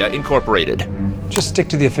Venganza Media Incorporated. Just stick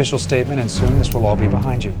to the official statement and soon this will all be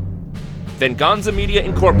behind you. Venganza Media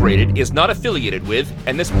Incorporated is not affiliated with,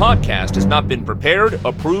 and this podcast has not been prepared,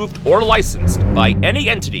 approved, or licensed by any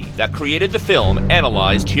entity that created the film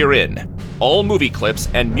analyzed herein. All movie clips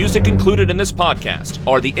and music included in this podcast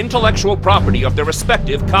are the intellectual property of their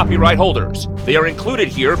respective copyright holders. They are included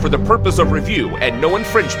here for the purpose of review, and no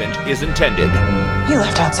infringement is intended. You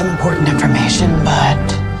left out some important information, but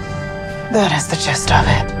that is the gist of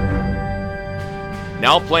it.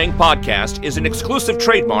 Now Playing Podcast is an exclusive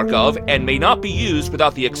trademark of and may not be used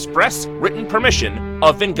without the express written permission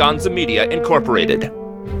of Venganza Media Incorporated.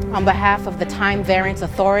 On behalf of the Time Variance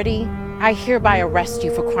Authority, I hereby arrest you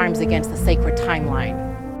for crimes against the sacred timeline.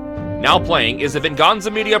 Now Playing is a Venganza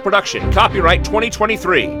Media production, copyright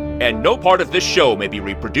 2023, and no part of this show may be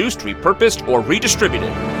reproduced, repurposed, or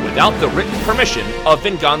redistributed without the written permission of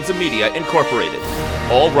Venganza Media Incorporated.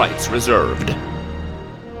 All rights reserved.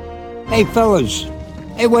 Hey, fellas.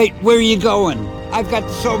 Hey, wait, where are you going? I've got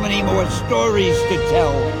so many more stories to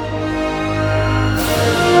tell.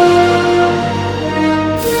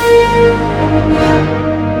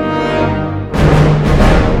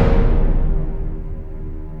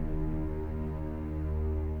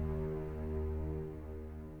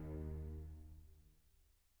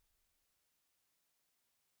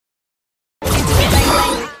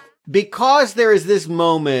 Because there is this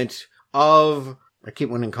moment of, I keep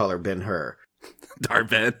wanting to call her Ben-Hur.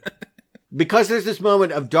 Dar-Ben. Because there's this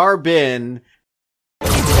moment of Dar-Ben.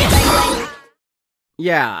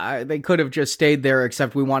 Yeah, they could have just stayed there,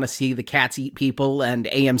 except we want to see the cats eat people, and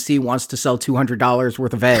AMC wants to sell $200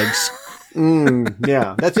 worth of eggs.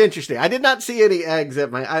 Yeah, that's interesting. I did not see any eggs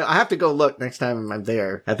at my... I have to go look next time I'm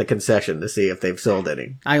there at the concession to see if they've sold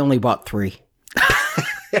any. I only bought 3.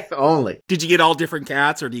 Only. Did you get all different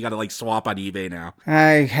cats, or do you gotta, swap on eBay now?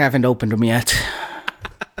 I haven't opened them yet.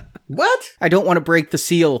 What? I don't want to break the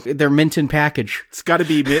seal. They're mint in package. It's gotta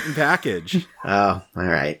be mint in package. Oh, all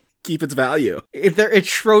right. Keep its value. It's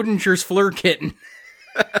Schrodinger's Flerken.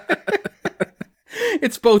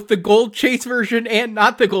 It's both the gold chase version and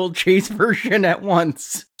not the gold chase version at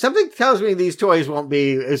once. Something tells me these toys won't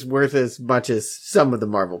be as worth as much as some of the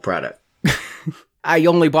Marvel product. I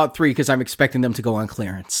only bought 3 because I'm expecting them to go on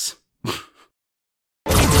clearance.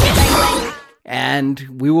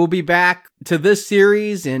 And we will be back to this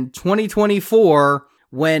series in 2024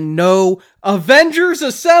 when no Avengers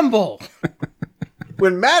Assemble!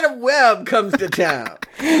 When Madam Web comes to town.